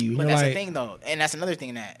black are you? But that's the thing, though. And that's another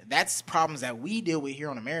thing that's problems that we deal with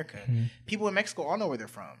here in America. People in Mexico all know where they're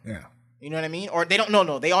from. Yeah. You know what I mean? Or they don't know.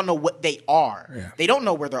 No, they all know what they are. Yeah. They don't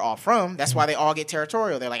know where they're all from. That's why they all get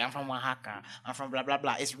territorial. They're like, I'm from Oaxaca. I'm from blah, blah,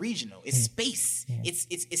 blah. It's regional. It's space.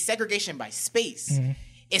 It's segregation by space.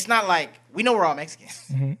 It's not like we know we're all Mexicans.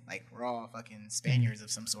 Like we're all fucking Spaniards of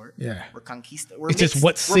some sort. Yeah. We're conquista. It's just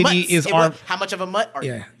what city is our... How much of a mutt are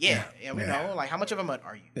you? Yeah, we know. Like how much of a mutt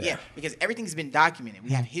are you? Yeah. Because everything's been documented.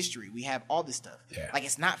 We have history. We have all this stuff. Yeah. Like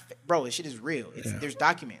it's not... Bro, this shit is real. There's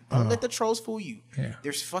document. Don't let the trolls fool you. Yeah.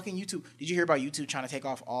 There's fucking YouTube. Did you hear about YouTube trying to take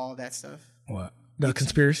off all that stuff? What? The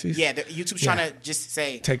conspiracies? Yeah, YouTube's trying to just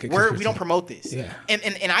say, we don't promote this. Yeah.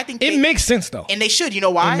 And I think it makes sense, though. And they should. You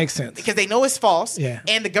know why? It makes sense. Because they know it's false. Yeah.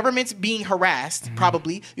 And the government's being harassed,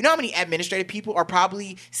 probably. You know how many administrative people are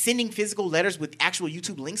probably sending physical letters with actual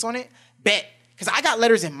YouTube links on it? Bet. Because I got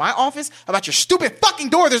letters in my office about your stupid fucking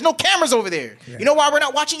door. There's no cameras over there. Yeah. You know why we're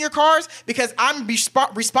not watching your cars? Because I'm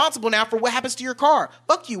responsible now for what happens to your car.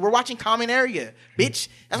 Fuck you. We're watching common area, bitch.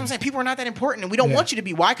 That's what I'm saying. People are not that important, and we don't want you to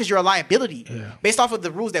be. Why? Because you're a liability. Yeah. Based off of the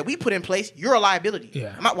rules that we put in place, you're a liability.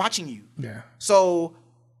 Yeah. I'm not watching you. Yeah. So,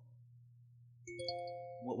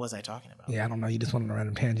 what was I talking about? Yeah, I don't know. You just went on a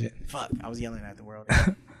random tangent. Fuck. I was yelling at the world.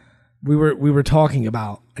 We were talking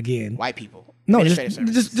about, again, white people. No,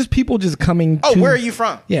 just people just coming. Oh, where are you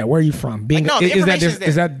from? Yeah, where are you from? Being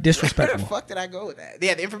is that disrespectful? Where the fuck did I go with that?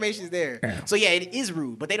 Yeah, the information's there. Yeah. So yeah, it is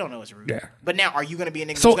rude, but they don't know it's rude. Yeah. But now, are you going to be a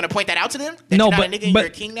nigga who's going to point that out to them? That no, you're not but a nigga and you're a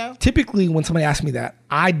king now. Typically, when somebody asks me that,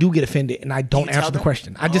 I do get offended and I don't answer the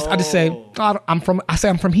question. I just say, God, I'm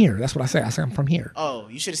from here. That's what I say. I say I'm from here. Oh,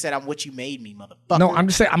 you should have said I'm what you made me, motherfucker. No, I'm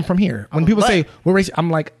just saying I'm from here. When people say we're racist, I'm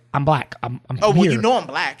like, I'm black. I'm from here. Well, you know I'm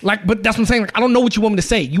black. Like, but that's what I'm saying. Like, I don't know what you want me to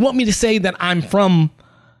say. You want me to say that I'm from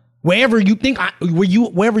wherever you think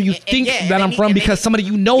wherever you think that I'm from because somebody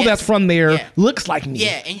you know that's from there looks like me.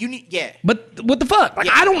 Yeah, and you need But what the fuck? Like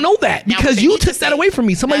I don't know that because you took that away from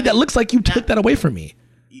me. Somebody that looks like you took that away from me.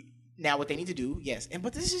 Now what they need to do,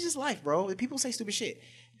 but this is just life, bro. People say stupid shit.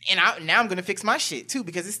 And now I'm gonna fix my shit too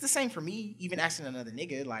because it's the same for me. Even asking another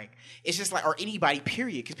nigga, like it's just like or anybody,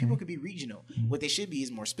 period. Because people could be regional. What they should be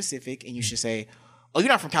is more specific, and you should say, "Oh, you're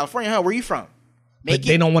not from California, huh? Where are you from?" But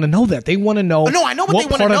they don't want to know that. They want to know. No, I know what they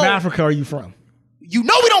want to know. What part of Africa are you from? You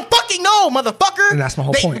know we don't fucking know, motherfucker. And that's my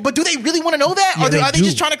whole point. But do they really want to know that? Yeah, or are they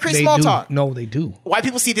just trying to create small talk? No, they do. White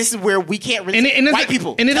people see this is where we can't really... white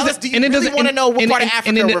people, do you really want to know what part of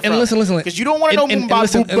Africa we're from? Listen. Because you don't want to know...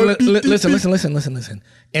 Listen.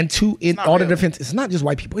 And in all the defense, it's not just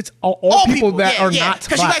white people. It's all people that are not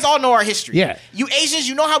because you guys all know our history. Yeah. You Asians,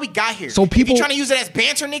 you know how we got here. So people... If you're trying to use it as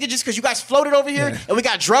banter, nigga, just because you guys floated over here and we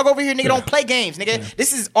got drug over here, nigga, don't play games, nigga.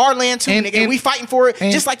 This is our land too, nigga. We fighting for it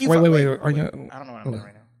just like you... Wait. I don't know what I'm doing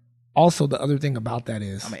right now. Also, the other thing about that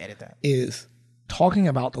is, I'm gonna edit that. Is talking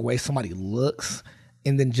about the way somebody looks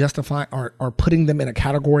and then justifying or putting them in a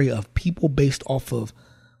category of people based off of,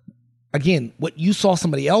 again, what you saw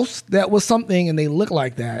somebody else that was something and they look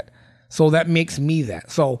like that. So that makes me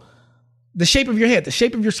that. So the shape of your head, the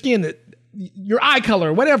shape of your skin, your eye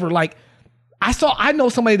color, whatever. Like I know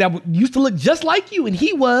somebody that used to look just like you and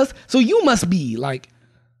he was, so you must be like,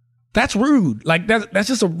 that's rude. Like that's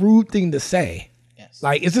just a rude thing to say.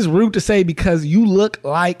 Like, it's just rude to say because you look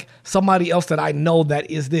like somebody else that I know that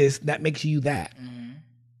is this, that makes you that. Mm-hmm.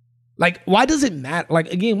 Like, why does it matter?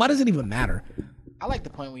 Like, again, why does it even matter? I like the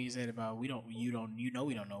point where you said about we don't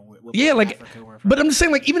know what Africa we're from. But I'm just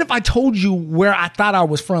saying, like, even if I told you where I thought I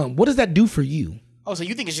was from, what does that do for you? Oh, so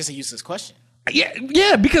you think it's just a useless question?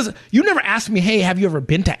 Yeah, because you never asked me, hey, have you ever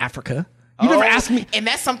been to Africa? You never asked me. And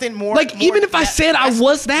that's something more... Like, even if I said I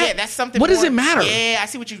was that... Yeah, that's something What does it matter? Yeah, I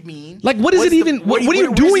see what you mean. Like, what is it even... What are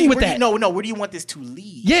you doing with that? No, where do you want this to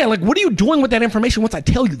lead? Yeah, like, what are you doing with that information once I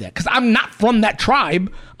tell you that? Because I'm not from that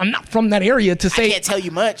tribe. I'm not from that area to say... I can't tell you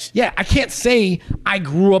much. Yeah, I can't say I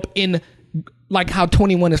grew up in like how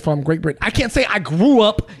 21 is from Great Britain. I can't say I grew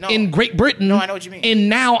up in Great Britain. No, I know what you mean. And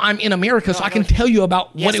now I'm in America, so I can tell you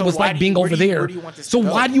about what it was like being over there. So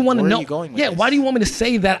why do you want to know? Yeah, why do you want me to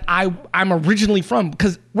say that I'm originally from?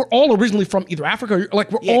 Because we're all originally from either Africa or like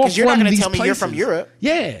we're all from these places. You're not going to tell me you're from Europe.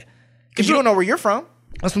 Yeah. Because you don't know where you're from.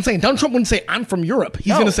 That's what I'm saying. Donald Trump wouldn't say I'm from Europe.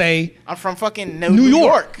 He's going to say I'm from fucking New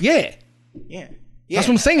York. Yeah. Yeah. That's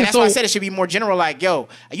what I'm saying. And that's why I said it should be more general. Like, yo,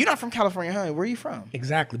 you're not from California, huh? Where are you from?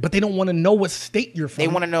 Exactly. But they don't want to know what state you're from. They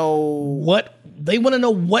want to know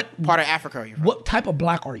what part of Africa are you from? What type of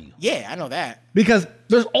black are you? Yeah, I know that. Because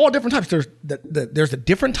there's all different types. There's the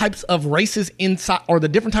different types of races inside, or the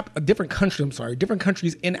different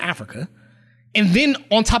countries in Africa, and then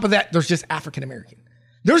on top of that, there's just African American.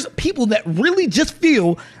 There's people that really just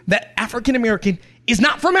feel that African American is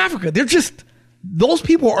not from Africa. They're just. Those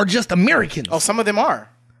people are just Americans. Oh, some of them are.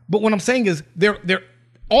 But what I'm saying is, they're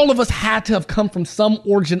all of us had to have come from some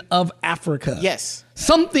origin of Africa. Yes.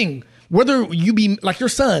 Something, whether you be like your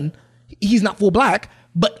son, he's not full black,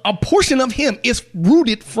 but a portion of him is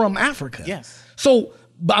rooted from Africa. Yes. So,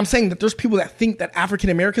 but I'm saying that there's people that think that African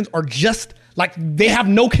Americans are just like, they have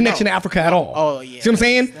no connection to Africa at all. Oh, yeah. See what I'm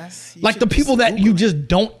saying? Like the people that you just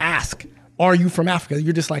don't ask, are you from Africa?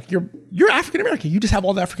 You're just like, you're African American. You just have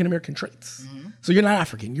all the African American traits. Mm-hmm. So you're not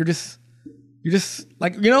African. You're just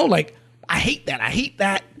like, like, I hate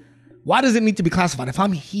that. Why does it need to be classified? If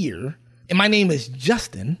I'm here and my name is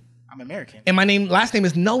Justin, I'm American. And my last name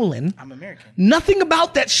is Nolan, I'm American. Nothing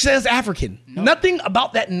about that says African. No. Nothing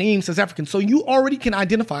about that name says African. So you already can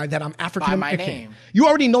identify that I'm African American. By my name. You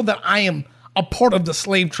already know that I am a part of the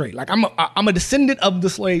slave trade. Like I'm a descendant of the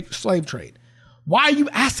slave trade. Why are you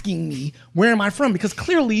asking me where am I from? Because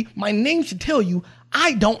clearly my name should tell you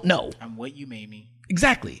I don't know. I'm what you made me.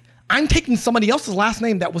 Exactly. I'm taking somebody else's last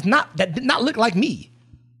name that did not look like me.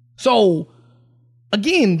 So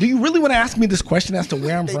again, do you really want to ask me this question as to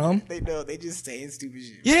where I'm from? They know. They just saying stupid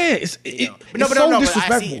shit. Yeah, it's so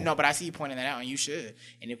disrespectful. But I see you pointing that out, and you should.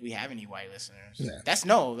 And if we have any white listeners,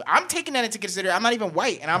 I'm taking that into consideration. I'm not even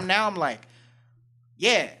white, and I'm like,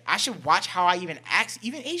 yeah, I should watch how I even act.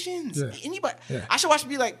 Even Asians, anybody, I should watch and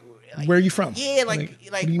be like, where are you from? Yeah,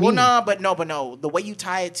 no. The way you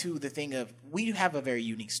tie it to the thing of we have a very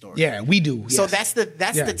unique story. Yeah, we do. Yes. So that's the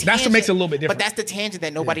tangent. That's what makes it a little bit different. But that's the tangent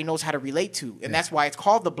that nobody knows how to relate to, and that's why it's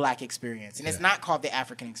called the Black experience, and it's not called the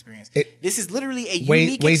African experience. This is literally a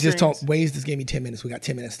unique experience. Waze just gave me 10 minutes. We got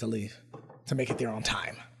 10 minutes to leave to make it there on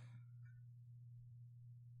time.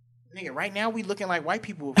 Nigga, right now we looking like white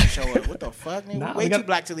people if we show up. What the fuck, nigga? We're too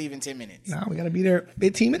black to leave in 10 minutes. Nah, we gotta be there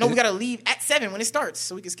 15 minutes. No, we gotta leave at 7 when it starts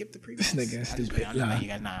so we can skip the preview. This nigga is stupid. All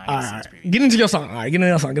right. Get into your song. All right, get into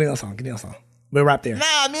your song. We'll wrap there.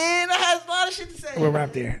 Nah, man, I have a lot of shit to say. We'll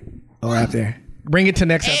wrap there. Bring it to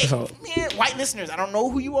next episode. Man, white listeners, I don't know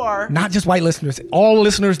who you are. Not just white listeners. All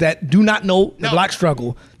listeners that do not know the black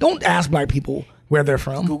struggle. Don't ask black people where they're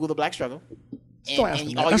from. Google the black struggle. And all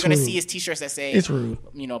you're going to see is t-shirts that say, it's rude.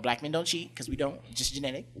 Black men don't cheat because we don't. Just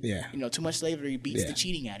genetic. Yeah. Too much slavery beats the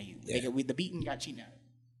cheating out of you. Yeah. The beating got cheating out of you.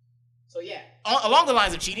 So, yeah. Along the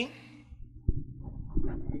lines of cheating.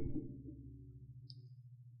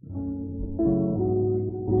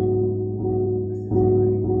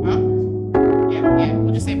 Huh? Yeah.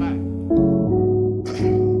 We'll just say bye.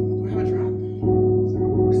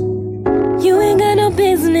 You ain't got no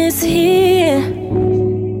business here.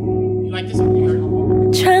 Like this?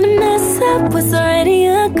 Trying to mess up what's already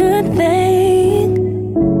a good thing.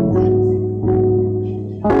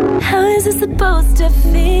 How is it supposed to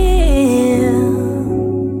feel?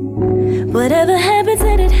 Whatever happens,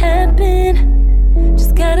 let it happen.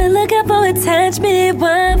 Just gotta look out for attachment.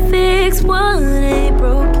 Why fix what ain't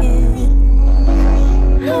broken?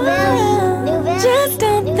 Just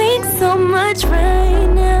don't think so much right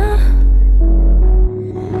now.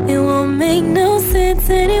 It won't make no sense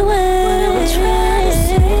anyway.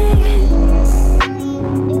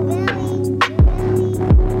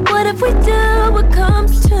 What if we do what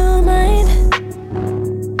comes to mind?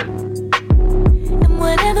 And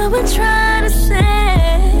whatever we're trying to say,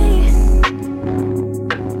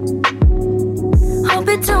 hope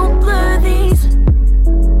it don't blur these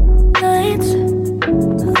lights.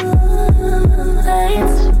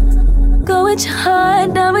 Go with your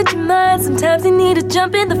heart, not with your mind. Sometimes you need to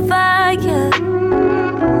jump in the fire.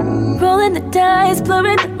 Rolling the dice,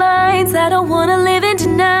 blurring the lines. I don't wanna live in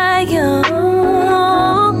denial.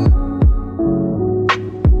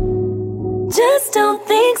 Just don't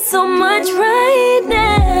think so much right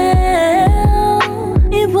now.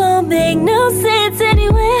 It won't make no sense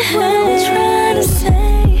anyway. What are we trying to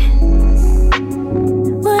say?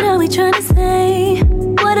 What are we trying to say?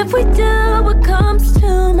 What if we do what comes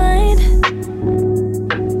to mind?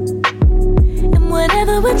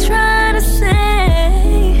 trying to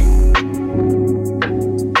say?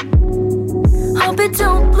 Hope it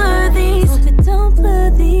don't blur these. Hope it don't blur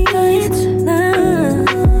these lights.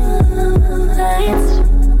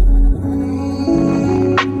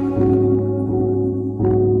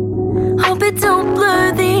 Hope it don't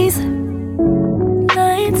blur these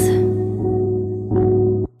lights.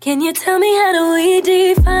 Can you tell me how do we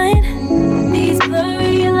define these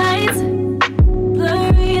blurry lights?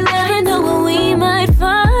 Blurry lights. Never know what we might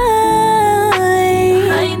find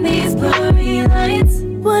behind these blurry lights.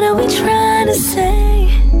 What are we trying to say?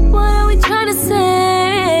 What are we trying to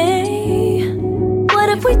say? What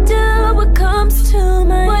if we do what comes to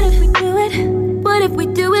mind? What if we do it? What if we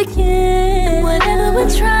do it again? Whatever we're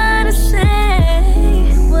trying to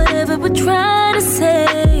say, whatever we're trying to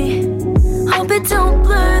say. Hope it don't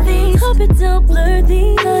blur these. Hope it don't blur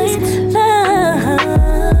these lights.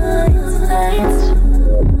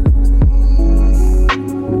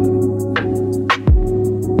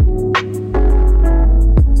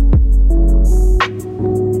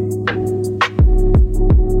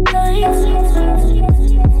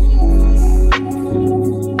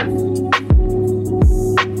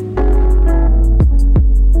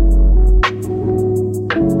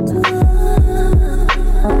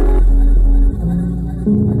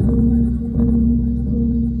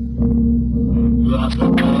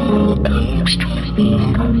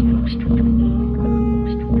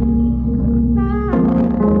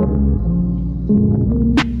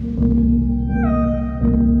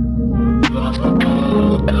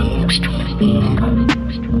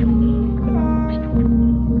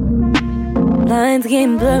 Lines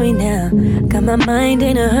getting blurry now. Got my mind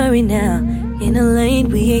in a hurry now. In a lane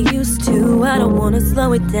we ain't used to. I don't wanna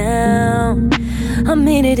slow it down. A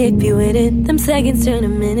minute if you hit it. Them seconds turn to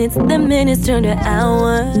minutes. Them minutes turn to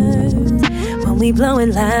hours. When we blow it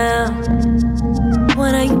loud.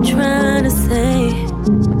 What are you trying to say?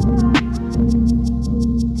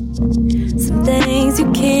 Some things you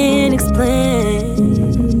can't explain.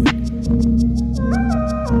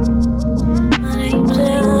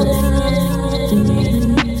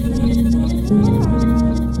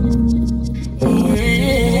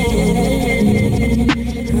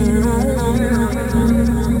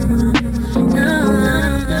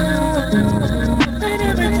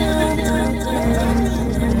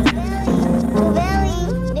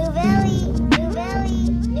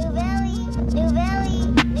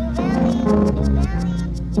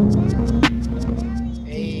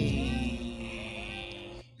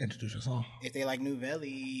 If they like Nouvelle,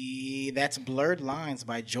 that's Blurred Lines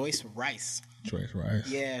by Joyce Rice. Joyce Rice.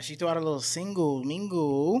 Yeah, she threw out a little single,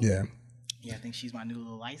 Mingle. Yeah. Yeah, I think she's my new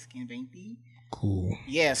little light-skinned baby. Cool.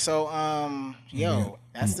 Yeah, so,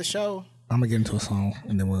 that's the show. I'm going to get into a song,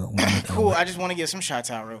 and then we'll cool, I just want to give some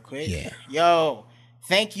shots out real quick. Yeah. Yo,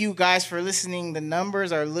 thank you guys for listening. The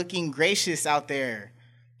numbers are looking gracious out there.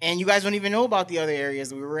 And you guys don't even know about the other areas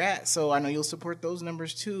that we were at, so I know you'll support those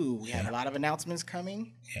numbers too. We have a lot of announcements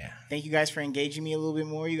coming. Yeah. Thank you guys for engaging me a little bit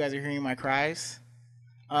more. You guys are hearing my cries.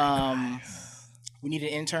 We need an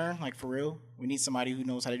intern, like for real. We need somebody who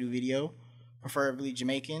knows how to do video, preferably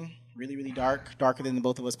Jamaican, really, really dark, darker than the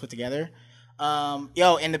both of us put together. And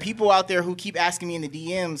the people out there who keep asking me in the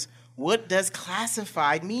DMs, what does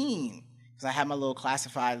classified mean? Because I have my little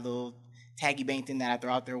classified little taggy bang thing that I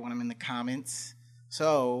throw out there when I'm in the comments.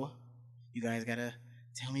 So, you guys gotta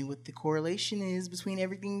tell me what the correlation is between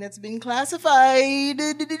everything that's been classified.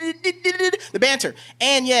 The banter.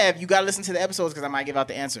 And yeah, you gotta listen to the episodes because I might give out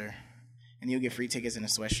the answer. And you'll get free tickets and a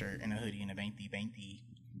sweatshirt and a hoodie and a banty.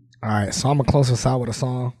 All right, so I'm gonna close us out with a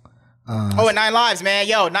song. And 9 Lives, man.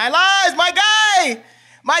 Yo, 9 Lives, my guy!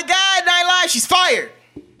 My guy, 9 Lives, she's fired!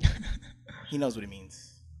 He knows what it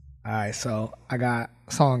means. All right, so I got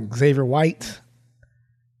a song, Xavier White.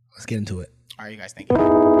 Let's get into it. All right, you guys, thank you.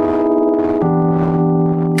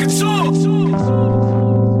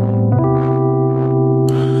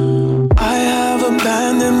 I have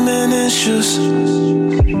abandonment issues,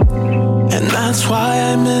 and that's why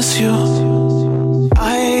I miss you.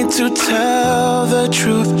 I hate to tell the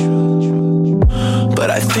truth,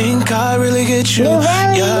 but I think I really get you.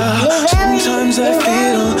 Yeah, sometimes I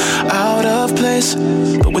feel out of place,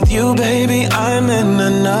 but with you, baby, I'm in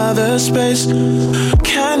another space.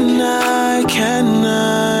 Can I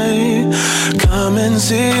come and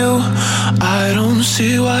see you? I don't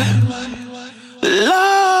see why.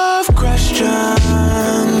 Love questions.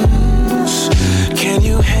 Can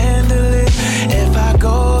you handle it if I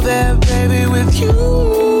go there, baby, with you?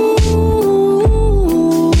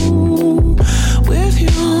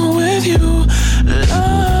 With you.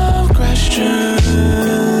 Love questions.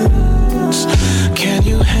 Can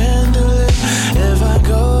you handle it if I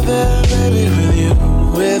go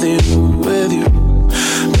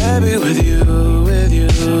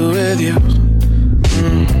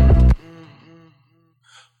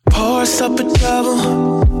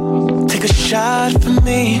shot for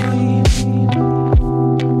me.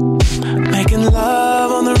 Making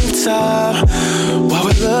love on the rooftop while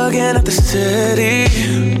we're looking at the city.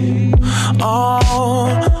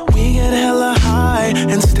 Oh, we get hella high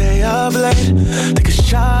and stay up late. Take a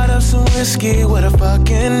shot of some whiskey, what a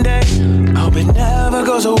fucking day. Hope it never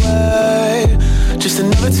goes away. Just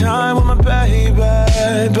another time with my baby,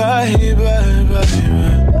 baby, baby.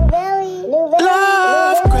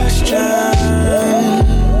 Love question.